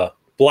the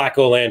Black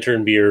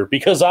O-Lantern beer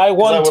because I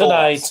won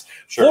tonight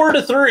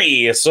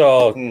 4-3.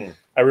 So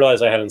I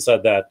realized I hadn't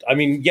said that. I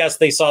mean, yes,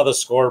 they saw the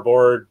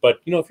scoreboard,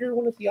 but if you're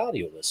one of the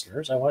audio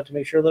listeners, I wanted to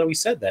make sure that we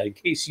said that in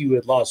case you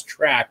had lost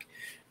track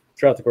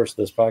throughout the course of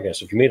this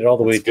podcast. If you made it all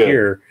the way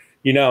here,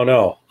 you now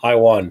know I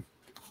won.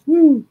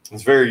 Woo.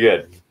 It's very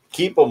good.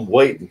 Keep them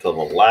waiting until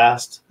the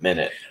last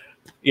minute.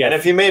 Yeah, and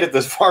if you made it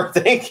this far,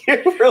 thank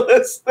you for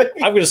listening.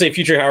 I'm going to say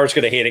Future Howard's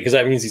going to hate it because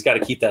that means he's got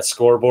to keep that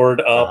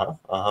scoreboard up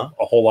a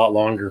whole lot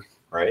longer.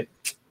 Right?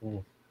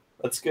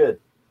 That's good.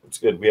 That's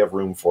good. We have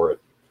room for it.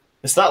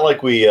 It's not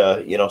like we,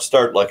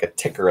 start like a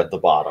ticker at the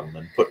bottom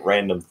and put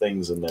random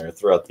things in there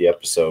throughout the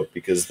episode,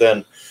 because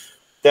then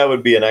that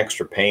would be an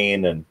extra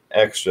pain and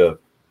extra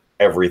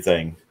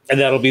everything. And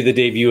that'll be the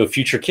debut of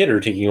Future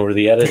Kidder taking over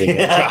the editing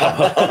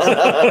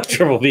job.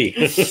 Triple B.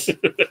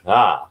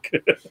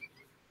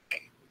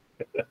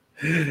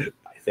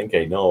 I think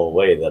I know a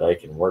way that I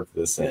can work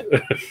this in.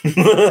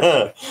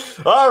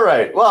 All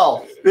right.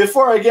 Well,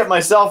 before I get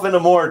myself into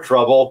more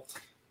trouble,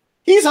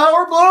 he's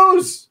Howard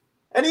Blues.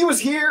 And he was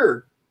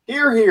here.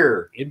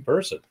 Here. In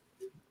person.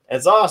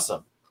 It's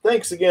awesome.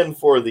 Thanks again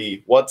for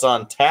the What's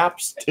on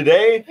Taps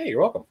today. Hey,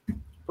 you're welcome.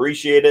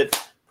 Appreciate it.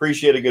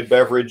 Appreciate a good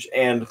beverage.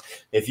 And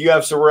if you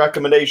have some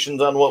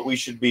recommendations on what we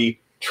should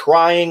be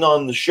trying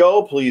on the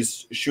show,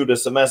 please shoot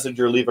us a message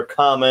or leave a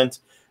comment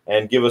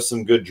and give us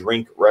some good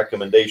drink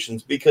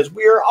recommendations, because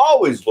we are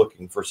always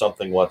looking for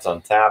something What's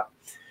on Tap.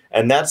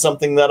 And that's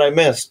something that I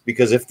missed,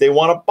 because if they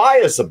want to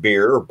buy us a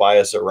beer or buy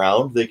us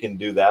around, they can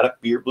do that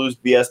at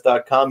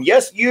beerbluesbs.com.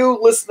 Yes, you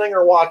listening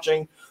or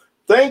watching,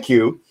 thank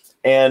you.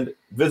 And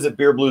visit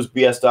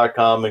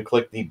beerbluesbs.com and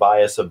click the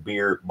Buy Us a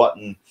Beer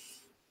button.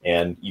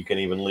 And you can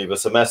even leave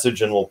us a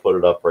message, and we'll put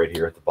it up right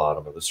here at the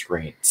bottom of the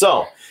screen.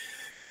 So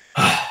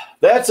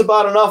that's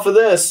about enough of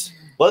this.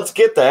 Let's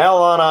get the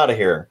hell on out of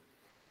here.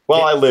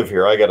 Well, I live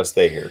here. I got to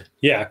stay here.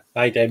 Yeah,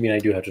 I mean, I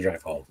do have to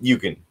drive home. You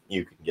can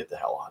get the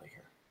hell out of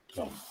here.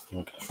 Oh,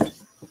 okay.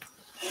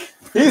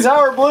 He's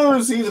Howard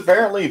Blues. He's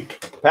apparently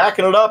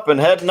packing it up and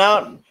heading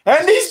out,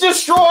 and he's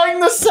destroying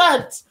the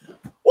set.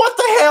 What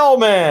the hell,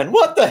 man?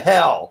 What the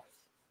hell?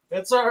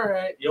 It's all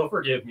right. You'll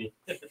forgive me.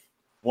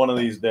 One of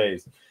these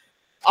days.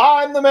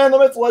 I'm the man, the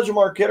myth, legend,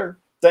 Mark Kidder.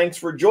 Thanks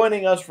for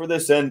joining us for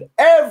this and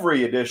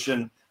every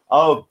edition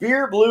of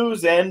Beer,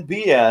 Blues, and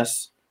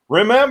BS.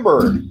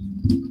 Remember,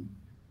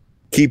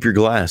 keep your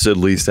glass at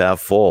least half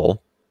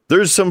full.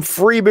 There's some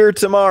free beer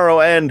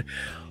tomorrow, and,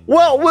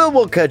 well,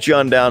 we'll catch you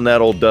on down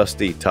that old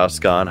dusty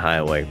Tuscan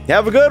highway.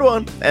 Have a good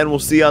one, and we'll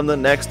see you on the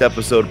next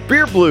episode,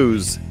 Beer,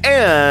 Blues,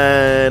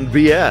 and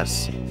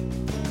BS.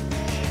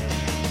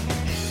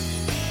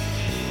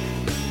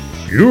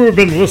 You have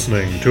been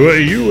listening to a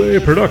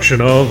UA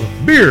production of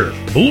Beer,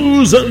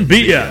 Blues, and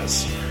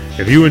BS.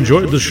 If you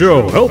enjoyed the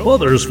show, help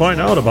others find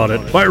out about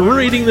it by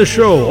rating the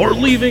show or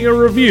leaving a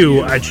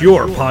review at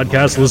your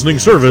podcast listening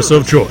service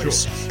of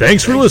choice.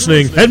 Thanks for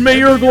listening, and may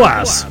your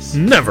glass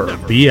never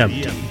be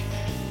empty.